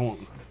that league. I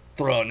won't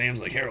throw out names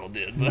like Harold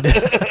did,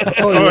 but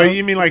Oh,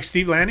 you mean like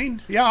Steve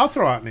Lanning? Yeah, I'll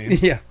throw out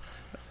names. Yeah.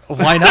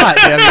 Why not?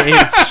 I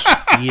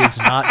mean, he is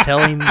not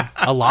telling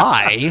a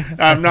lie.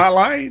 I'm not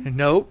lying.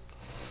 Nope.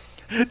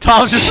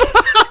 Tom's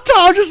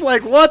just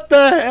like, what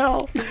the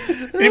hell?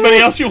 Anybody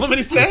else you want me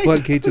to say?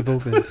 Floodgates have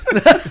opened.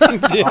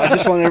 I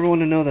just want everyone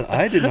to know that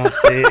I did not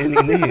say any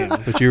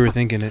names. But you were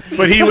thinking it.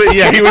 But he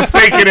was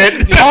thinking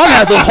it. Tom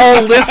has a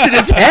whole list in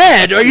his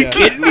head. Are you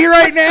kidding me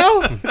right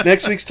now?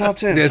 Next week's top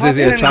 10. This top is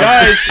 10 it, top-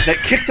 guys that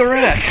kick the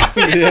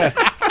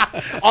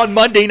rack. On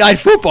Monday Night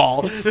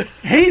Football.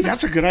 Hey,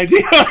 that's a good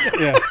idea.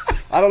 Yeah.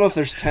 I don't know if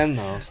there's 10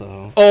 though,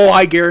 so. Oh,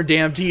 I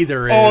guarantee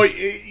there is. Oh,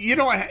 you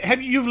know,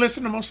 have you've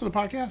listened to most of the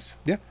podcasts?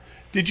 Yeah.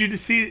 Did you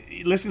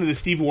listen to the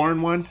Steve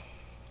Warren one?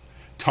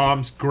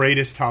 Tom's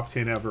greatest top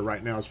 10 ever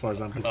right now, as far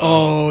as I'm concerned.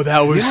 Oh, that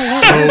was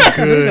I so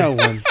heard good.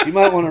 that one. You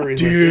might want to re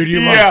Dude, you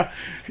yeah,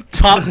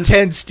 Top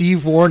 10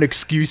 Steve Warren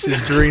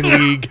excuses during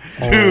league.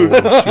 dude.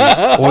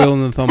 Jeez. Oil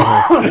in the thumb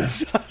hole.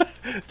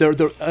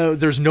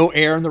 There's no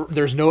air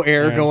there's no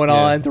air Yeah, going yeah.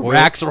 on. The Oil-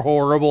 racks are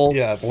horrible.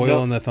 Yeah,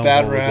 Oil in the thumb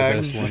bad hole was the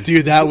rags. best one.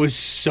 Dude, that was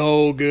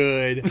so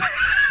good.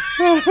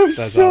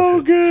 That's so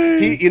awesome.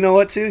 good. You know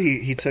what, too?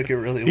 He took it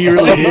really well. He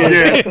really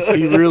did.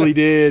 He really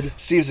did.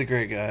 Steve's a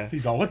great guy.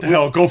 He's all, what the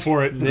hell? Go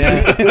for it.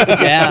 Yeah.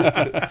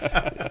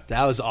 Yeah.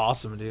 That was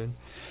awesome, dude.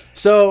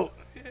 So,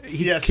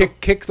 he Yeah, so-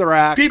 kick the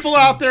racks. People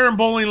out there in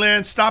bowling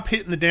land, stop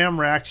hitting the damn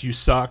racks. You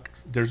suck.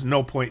 There's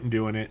no point in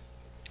doing it.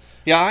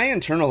 Yeah, I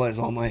internalize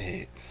all my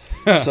hate.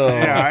 So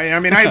Yeah, I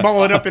mean, I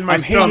ball it up in my I'm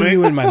stomach. hating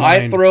you in my I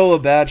mind. throw a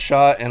bad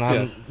shot and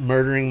I'm Yeah.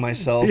 murdering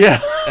myself. Yeah.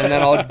 And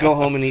then I'll go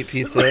home and eat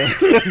pizza.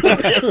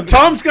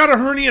 Tom's got a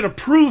hernia to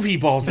prove he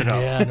balls it up.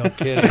 Yeah, no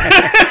kidding.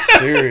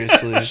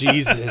 Seriously.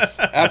 Jesus.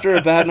 After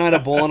a bad night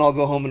of bowling, I'll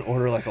go home and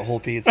order like a whole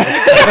pizza.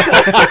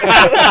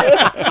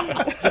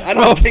 I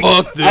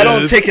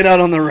don't take it out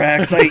on the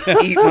racks. I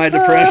eat my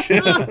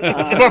depression.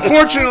 But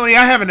fortunately,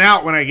 I have an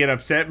out when I get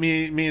upset.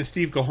 Me and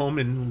Steve go home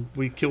and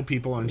we kill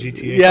people on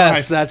GTA.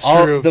 Yes, 5. that's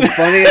All, true. the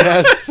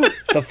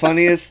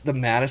funniest, the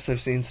maddest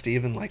I've seen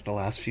Steve in like the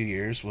last few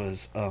years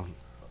was,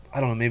 I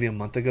don't know, maybe a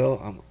month ago.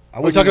 I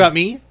Are we talking about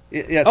me?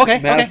 Yeah, it's Okay,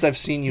 the maddest okay. I've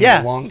seen you Yeah.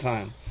 in a long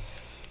time.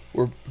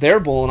 We're there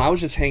bowling. I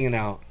was just hanging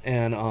out,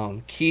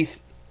 and Keith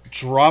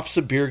drops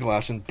a beer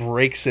glass and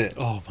breaks it.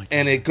 Oh, my God.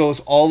 And it goes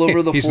all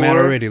over the He's floor. mad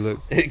already, look.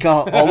 It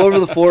got all over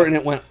the floor, and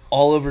it went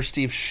all over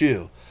Steve's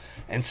shoe.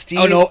 And Steve,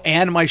 Oh, no,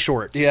 and my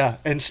shorts. yeah,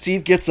 and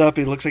Steve gets up.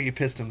 He looks like he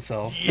pissed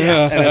himself.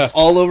 Yes. And it's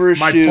all over his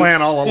My shoe.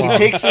 plan all He along.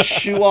 takes his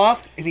shoe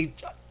off, and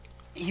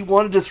he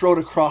wanted to throw it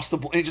across the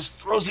bowl, and he just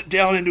throws it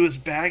down into his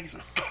bag. He's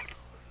like,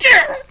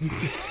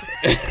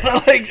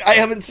 like, I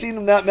haven't seen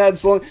him that mad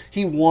so long.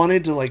 He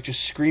wanted to like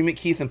just scream at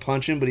Keith and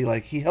punch him, but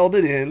he held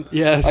it in.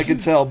 Yes. I could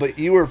tell. But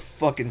you were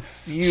fucking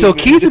fuming. So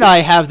Keith and I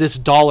have this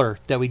dollar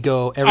that we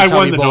go every I time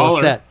won we the bowl dollar.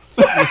 a set.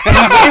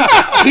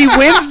 He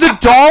wins the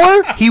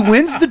dollar. He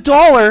wins the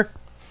dollar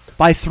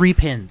by 3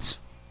 pins.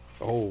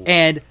 Oh.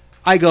 And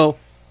I go,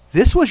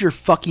 this was your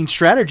fucking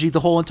strategy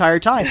the whole entire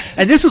time.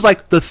 And this was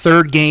like the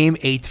third game,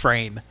 8th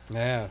frame.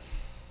 Yeah.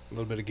 A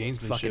little bit of Fucking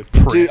gamesmanship.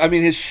 prick. Dude, I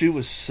mean, his shoe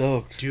was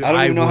soaked. Dude, I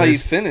don't I even know how you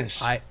was-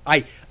 finished.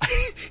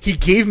 He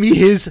gave me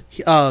his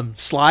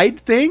slide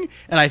thing,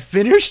 and I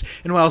finished.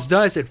 And when I was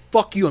done, I said,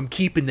 "Fuck you! I'm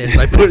keeping this."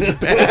 And I put it in the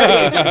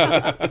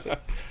bag.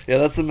 Yeah,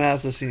 that's the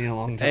maddest I've seen you in a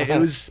long time.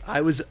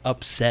 I was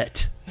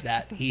upset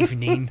that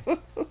evening,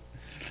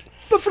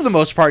 but for the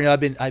most part, you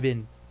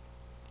know,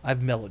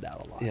 I've mellowed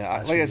out a lot. Yeah,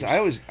 last like few I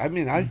said,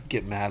 years. I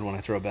get mad when I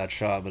throw a bad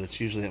shot, but it's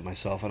usually at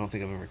myself. I don't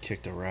think I've ever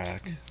kicked a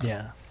rack.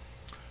 Yeah.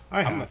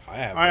 I I'm- have. I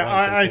have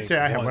once, I I'd think, say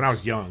I have when I once.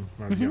 was young.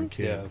 When I was a young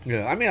kid. Yeah.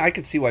 Yeah, I mean, I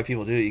could see why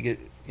people do it. You get,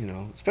 you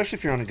know, especially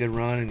if you're on a good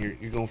run and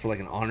you're going for like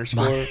an honor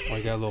score. Or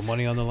you got a little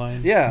money on the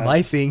line. Yeah,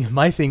 My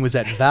thing was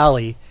at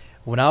Valley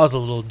when I was a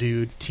little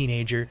dude,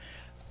 teenager.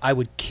 I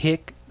would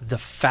kick the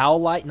foul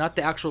light, not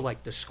the actual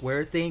like the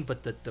square thing,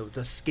 but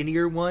the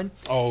skinnier one.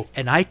 Oh,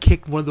 And I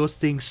kicked one of those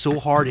things so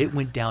hard it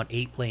went down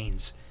 8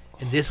 lanes.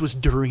 And this was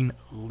during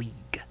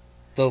league.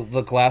 The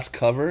glass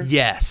cover.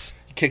 Yes.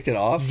 You kicked it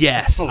off.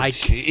 Yes. Oh,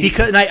 jeez.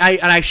 Because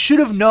I should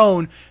have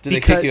known. Did they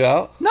kick you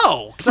out?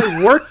 No, because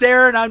I worked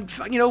there and I'm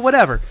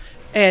whatever.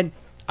 And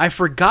I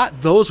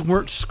forgot those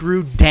weren't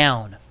screwed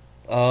down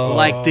Oh,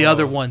 like the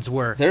other ones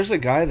were. there's a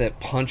guy that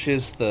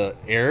punches the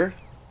air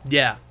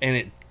Yeah. and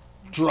it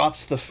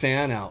drops the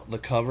fan out, the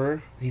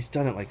cover. He's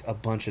done it like a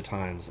bunch of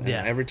times. And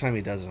Yeah. every time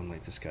he does it, I'm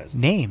like, this guy's.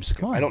 Names.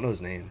 Come on. I don't know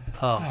his name.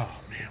 Oh. Oh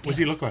man, what does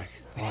he look like?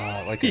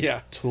 Like a Yeah.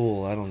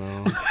 tool. I don't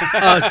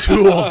know.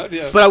 Tool.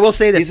 Yeah. But I will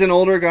say this. He's an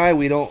older guy.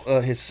 We don't.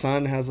 His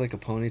son has like a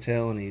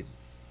ponytail and he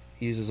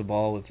uses a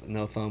ball with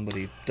no thumb, but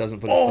he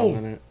doesn't put his Oh!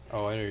 thumb in it.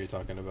 oh, I know what you're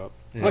talking about.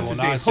 Yeah. What's I his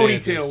will name? not say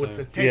it this Ponytail with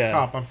the time. tank Yeah.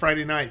 top on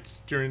Friday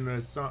nights during the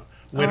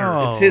winter.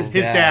 Oh. It's his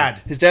His dad.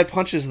 dad. His dad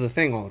punches the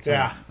thing all the time.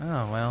 Yeah.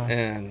 Oh well.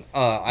 And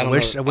I I don't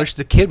wish know. I wish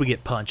the kid would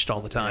get punched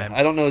all the time.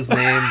 I don't know his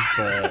name,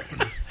 but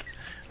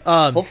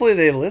Um, hopefully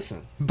they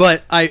listen.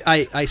 but I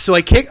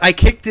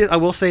kicked it. I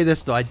will say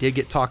this though, I did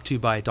get talked to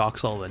by Doc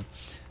Sullivan.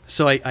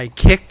 So I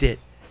kicked it,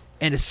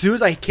 and as soon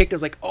as I kicked it, I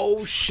was like,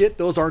 "Oh shit,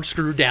 those aren't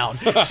screwed down."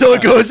 So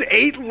it goes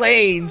 8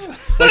 lanes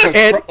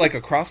and Like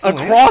across the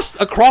lane?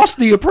 across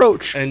the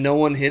approach. And no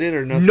one hit it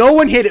or nothing. No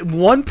one hit it.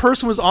 One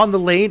person was on the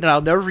lane, and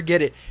I'll never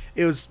forget it.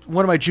 It was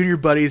one of my junior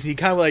buddies, and he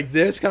kind of like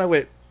this, kind of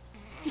went.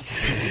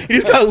 He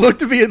just kind of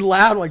looked at me and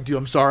laughed. I'm like, "Dude,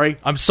 I'm sorry.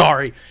 I'm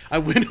sorry." I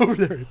went over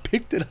there and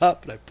picked it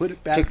up, and I put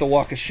it back. Took the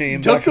walk of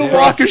shame. Took back the across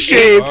walk of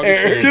shame. Walk of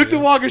shame, Took the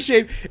yeah. walk of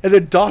shame. And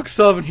then Doc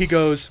Sullivan, he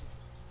goes,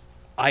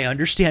 "I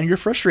understand your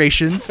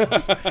frustrations.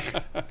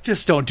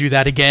 Just don't do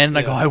that again." And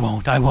I go, I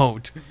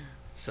won't.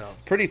 So,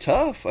 Pretty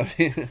tough. I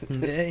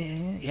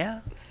mean,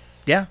 yeah.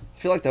 I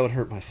feel like that would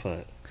hurt my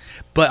foot.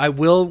 But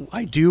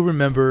I do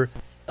remember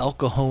El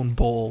Cajon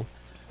Bowl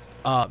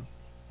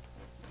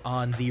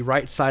on the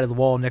right side of the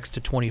wall next to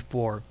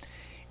 24.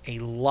 A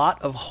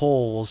lot of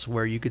holes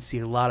where you could see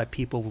a lot of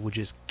people would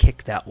just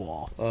kick that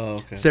wall. Oh,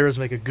 okay. So there was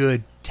like a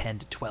good 10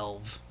 to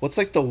 12. What's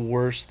like the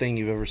worst thing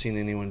you've ever seen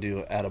anyone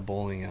do at a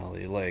bowling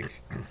alley?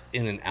 Like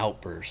in an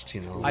outburst,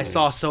 you know? I like-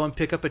 saw someone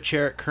pick up a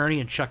chair at Kearney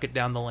and chuck it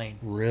down the lane.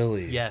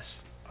 Really?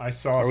 Yes. I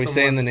saw. Are we someone-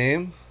 saying the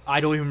name? I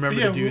don't even remember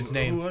Yeah, the dude's who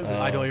name. was it?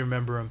 I don't even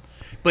remember him.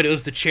 But it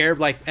was the chair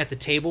like at the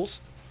tables.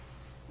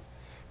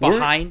 Where-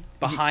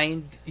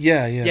 Behind.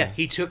 Yeah. Yeah,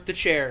 he took the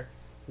chair,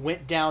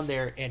 went down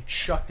there, and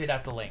chucked it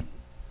at the lane.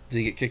 Did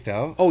he get kicked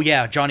out? Oh,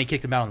 yeah, Johnny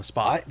kicked him out on the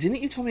spot.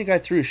 Didn't you tell me a guy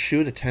threw a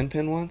shoe at a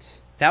 10-pin once?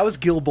 That was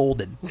Gil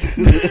Bolden.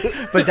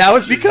 But that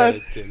was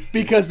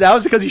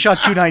because he shot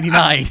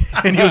 299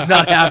 and he was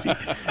not happy.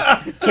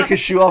 Took his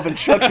shoe off and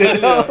chucked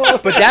it.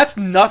 But that's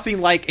nothing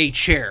like a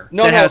chair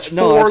No, that no, has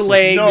no, 4 absolutely.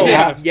 legs. No.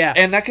 And, yeah.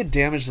 And that could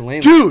damage the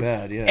lane Dude, like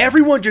bad, yeah.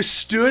 everyone just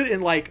stood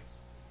and like,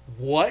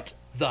 what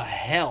the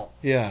hell?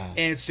 Yeah.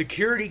 And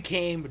security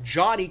came,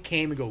 Johnny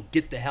came and go,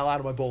 get the hell out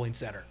of my bowling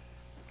center.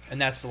 And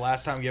that's the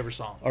last time we ever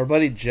saw him. Our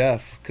buddy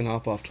Jeff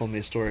Knopoff told me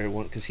a story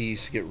because he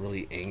used to get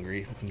really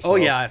angry himself. Oh,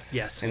 yeah,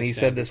 yes. And he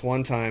said this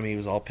one time he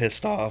was all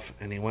pissed off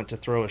and he went to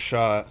throw a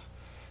shot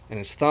and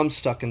his thumb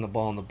stuck in the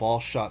ball and the ball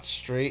shot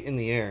straight in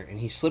the air and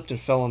he slipped and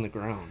fell on the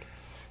ground.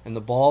 And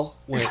the ball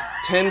went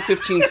 10,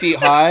 15 feet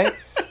high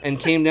and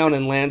came down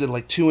and landed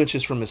like 2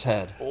 inches from his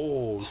head.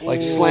 Oh,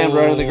 Like slammed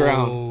right on the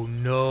ground. Oh,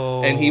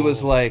 no. And he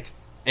was like,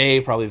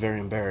 probably very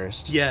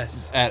embarrassed.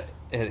 Yes. At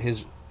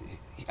his,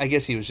 I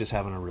guess he was just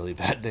having a really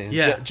bad day. And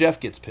Yeah. Jeff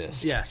gets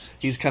pissed. Yes.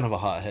 He's kind of a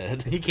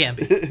hothead. He can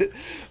be.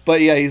 But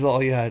yeah, he's all,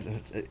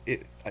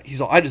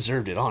 he's all, I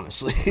deserved it,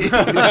 honestly. But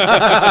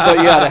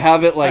yeah, to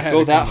have it like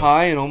go that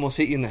high and almost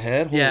hit you in the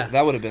head, Yeah.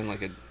 that would have been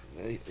like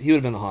he would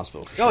have been in the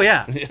hospital. For sure. Oh,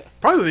 yeah. Yeah.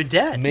 Probably been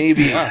dead.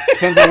 Maybe.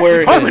 Depends on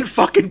where it Probably been hit.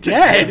 fucking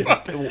dead.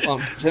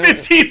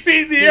 15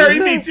 feet in the air,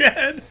 he'd be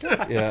dead.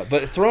 Yeah,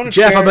 but throwing a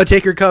Jeff, chair. I'm going to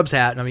take your Cubs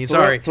hat. I mean,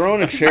 sorry.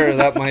 Throwing a chair,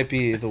 that might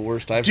be the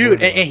worst I've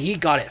Dude, heard of. and he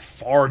got it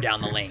far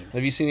down the lane.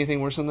 Have you seen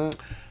anything worse than that?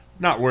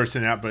 Not worse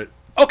than that, but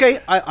Okay,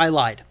 I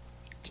lied.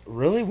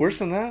 Really? Worse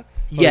than that?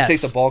 Yes. They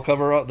take the ball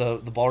cover off, the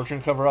ball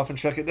return cover off and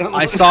chuck it down?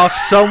 I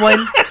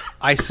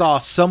saw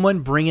someone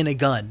bringing a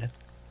gun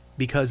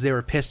because they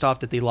were pissed off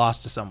that they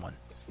lost to someone.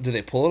 Did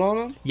they pull it on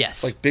him?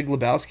 Yes. Like Big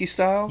Lebowski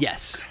style?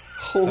 Yes.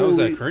 that was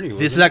Holy- at Kearney.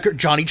 This is wasn't that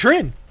Johnny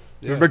Trin.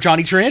 Remember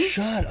Johnny Trin?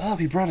 Shut up!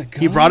 He brought a gun.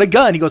 He brought a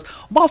gun. He goes,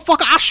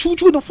 "Motherfucker, I'll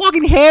shoot you in the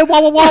fucking head." Wah,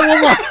 wah, wah,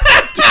 wah, wah.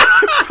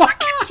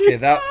 Fucking Okay,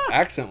 that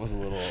accent was a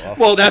little off.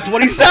 well, that's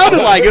what he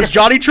sounded like. It was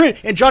Johnny Trin.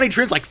 And Johnny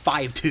Trin's like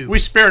 5'2". we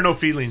spare no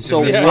feelings So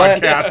in this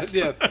what- podcast.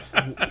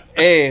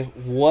 yeah.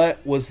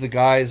 What was the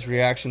guy's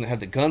reaction that had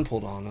the gun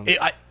pulled on him?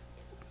 I,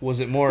 Was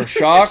it more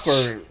shock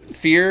or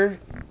fear,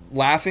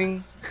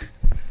 laughing?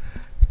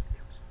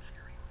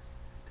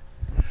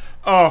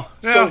 Oh,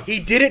 so yeah. he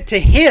did it to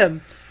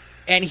him,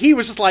 and he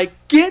was just like,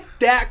 "Get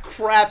that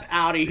crap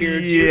out of here,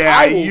 dude! Yeah,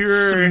 I will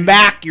you're-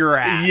 smack your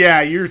ass."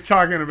 Yeah, you're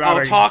talking about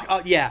I'll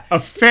talk. Yeah, a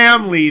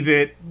family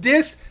that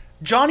this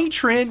Johnny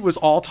Trin was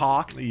all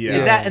talk.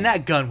 Yeah. And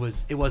that gun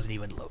wasn't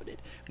even loaded.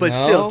 But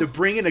No? still, to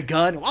bring in a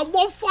gun,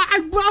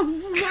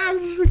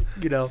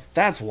 you know,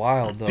 That's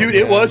wild, though. Dude,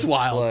 it man. was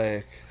wild.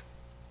 Like,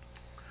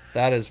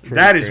 that is pretty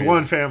That is crazy.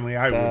 one family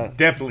I would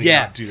definitely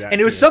yeah. not do that.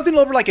 And it was to. something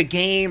over like a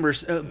game or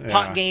pot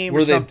Yeah. game Were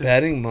or they something.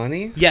 betting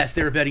money? Yes,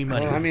 they were betting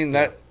money. Well, I mean,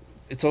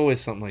 it's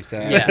always something like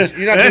that. Yeah.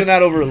 You're not doing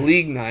that over a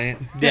league night.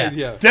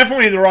 yeah.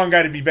 Definitely the wrong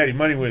guy to be betting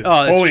money with.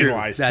 Oh, that's bowling true.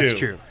 wise, That's too.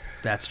 true.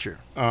 That's true.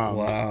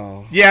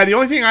 Wow. Yeah, the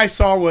only thing I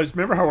saw was,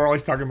 remember how we're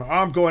always talking about,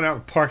 I'm going out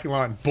in the parking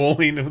lot and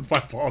bowling with my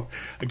balls.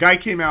 A guy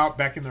came out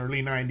back in the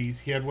early 90s.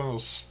 He had one of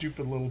those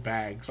stupid little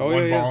bags with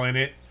one ball in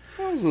it.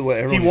 That was what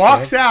He everyone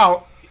walks said.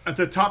 out at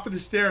the top of the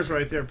stairs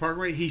right there,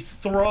 Parkway. He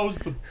throws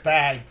the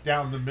bag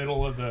down the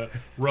middle of the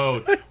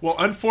road. Well,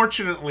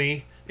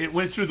 unfortunately, it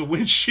went through the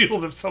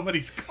windshield of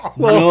somebody's car.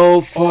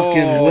 No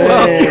fucking way.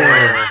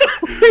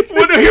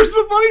 Well, no, here's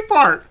the funny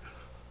part.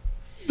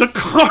 The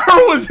car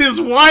was his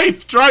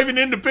wife driving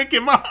in to pick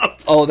him up.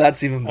 Oh,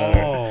 that's even better.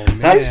 Oh, man.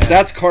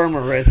 That's karma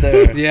right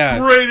there. Yeah.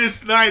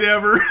 Greatest night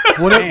ever.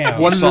 One of,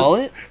 Damn. one You of saw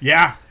it?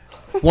 Yeah,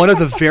 one of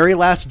the very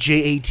last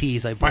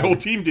JATs I my whole bowled.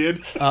 team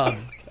did. I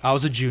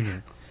was a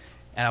junior,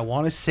 and I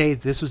want to say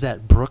this was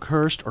at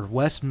Brookhurst or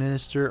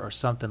Westminster or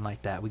something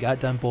like that. We got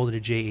done bowling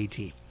at a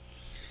JAT.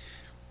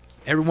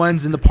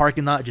 Everyone's in the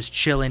parking lot just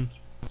chilling.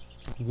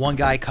 One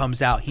guy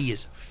comes out. He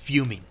is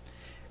fuming,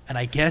 and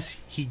I guess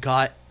he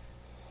got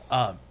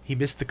he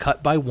missed the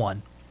cut by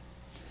one,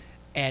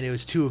 and it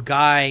was to a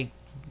guy.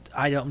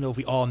 I don't know if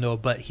we all know,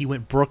 but he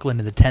went Brooklyn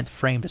in the 10th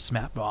frame to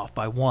smack off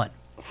by one.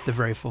 The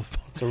very full.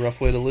 It's a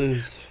rough way to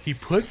lose. He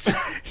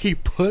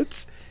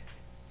puts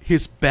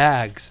his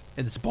bags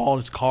and his ball in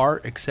his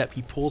car, except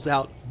he pulls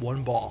out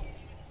one ball,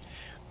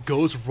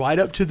 goes right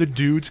up to the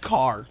dude's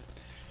car,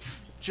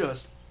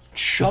 just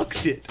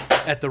chucks it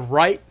at the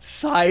right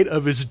side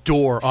of his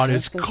door on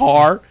his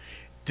car.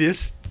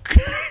 This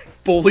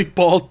bowling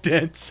ball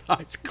dent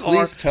sized car.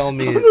 Please tell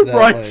me on the that,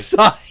 right like,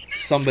 side.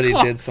 somebody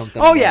car. did something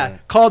Oh about yeah,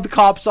 it. called the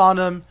cops on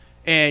him,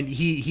 and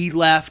he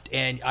left,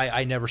 and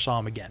I never saw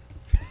him again.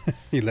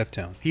 He left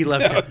town. He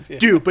left it.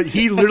 Dude, but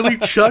he literally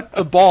chucked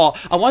a ball.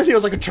 I want to say it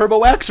was like a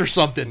Turbo X or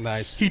something.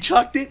 Nice. He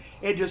chucked it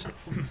and just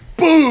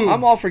boom.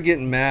 I'm all for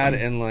getting mad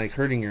and like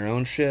hurting your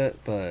own shit,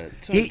 but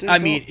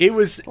It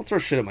was, don't throw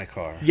shit at my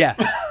car. yeah.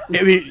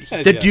 I mean,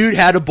 the Yeah. dude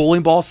had a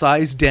bowling ball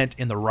sized dent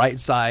in the right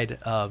side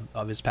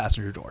of his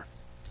passenger door.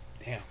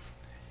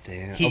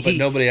 Damn. He- but he-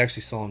 nobody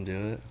actually saw him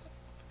do it.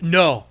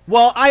 No.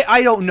 Well,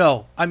 I don't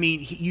know. I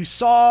mean, you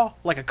saw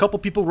like a couple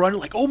people running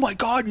like, oh my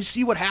God, you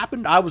see what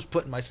happened? I was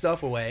putting my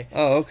stuff away.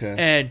 Oh, okay.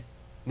 And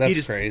That's he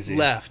just crazy.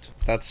 left.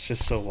 That's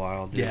just so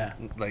wild, dude. Yeah.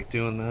 Like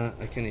doing that,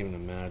 I can't even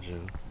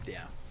imagine.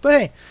 Yeah. But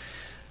hey,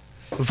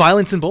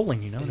 violence in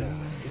bowling, you know?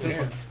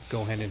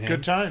 Go hand in hand.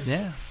 Good times.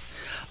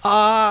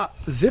 Yeah.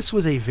 This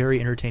was a very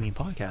entertaining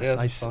podcast. Yeah,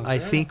 it was fun. I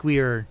think we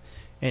are,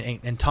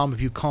 and Tom,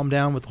 if you calm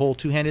down with the whole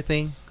two-handed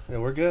thing, Yeah,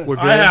 we're good. we're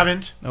good. I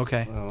haven't.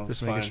 Okay. Oh,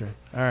 Just fine. making sure.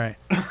 All right.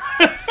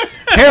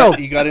 Harold,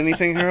 You got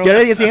anything, Harold? got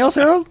anything else,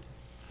 Harold?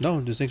 No,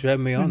 just thanks for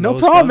having me on. No That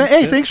was problem, fun. man.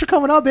 Hey, Yeah. thanks for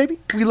coming on, baby.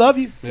 We love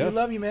you. Yeah. We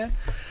love you, man.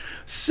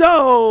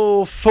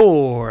 So,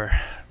 for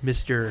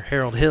Mr.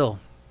 Harold Hill,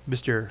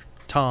 Mr.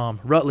 Tom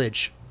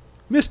Rutledge,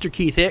 Mr.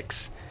 Keith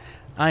Hicks,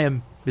 I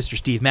am Mr.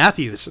 Steve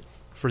Matthews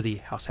for the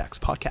House Hacks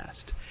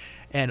podcast.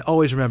 And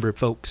always remember,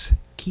 folks,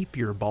 keep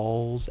your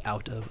balls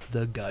out of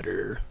the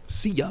gutter.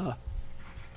 See ya.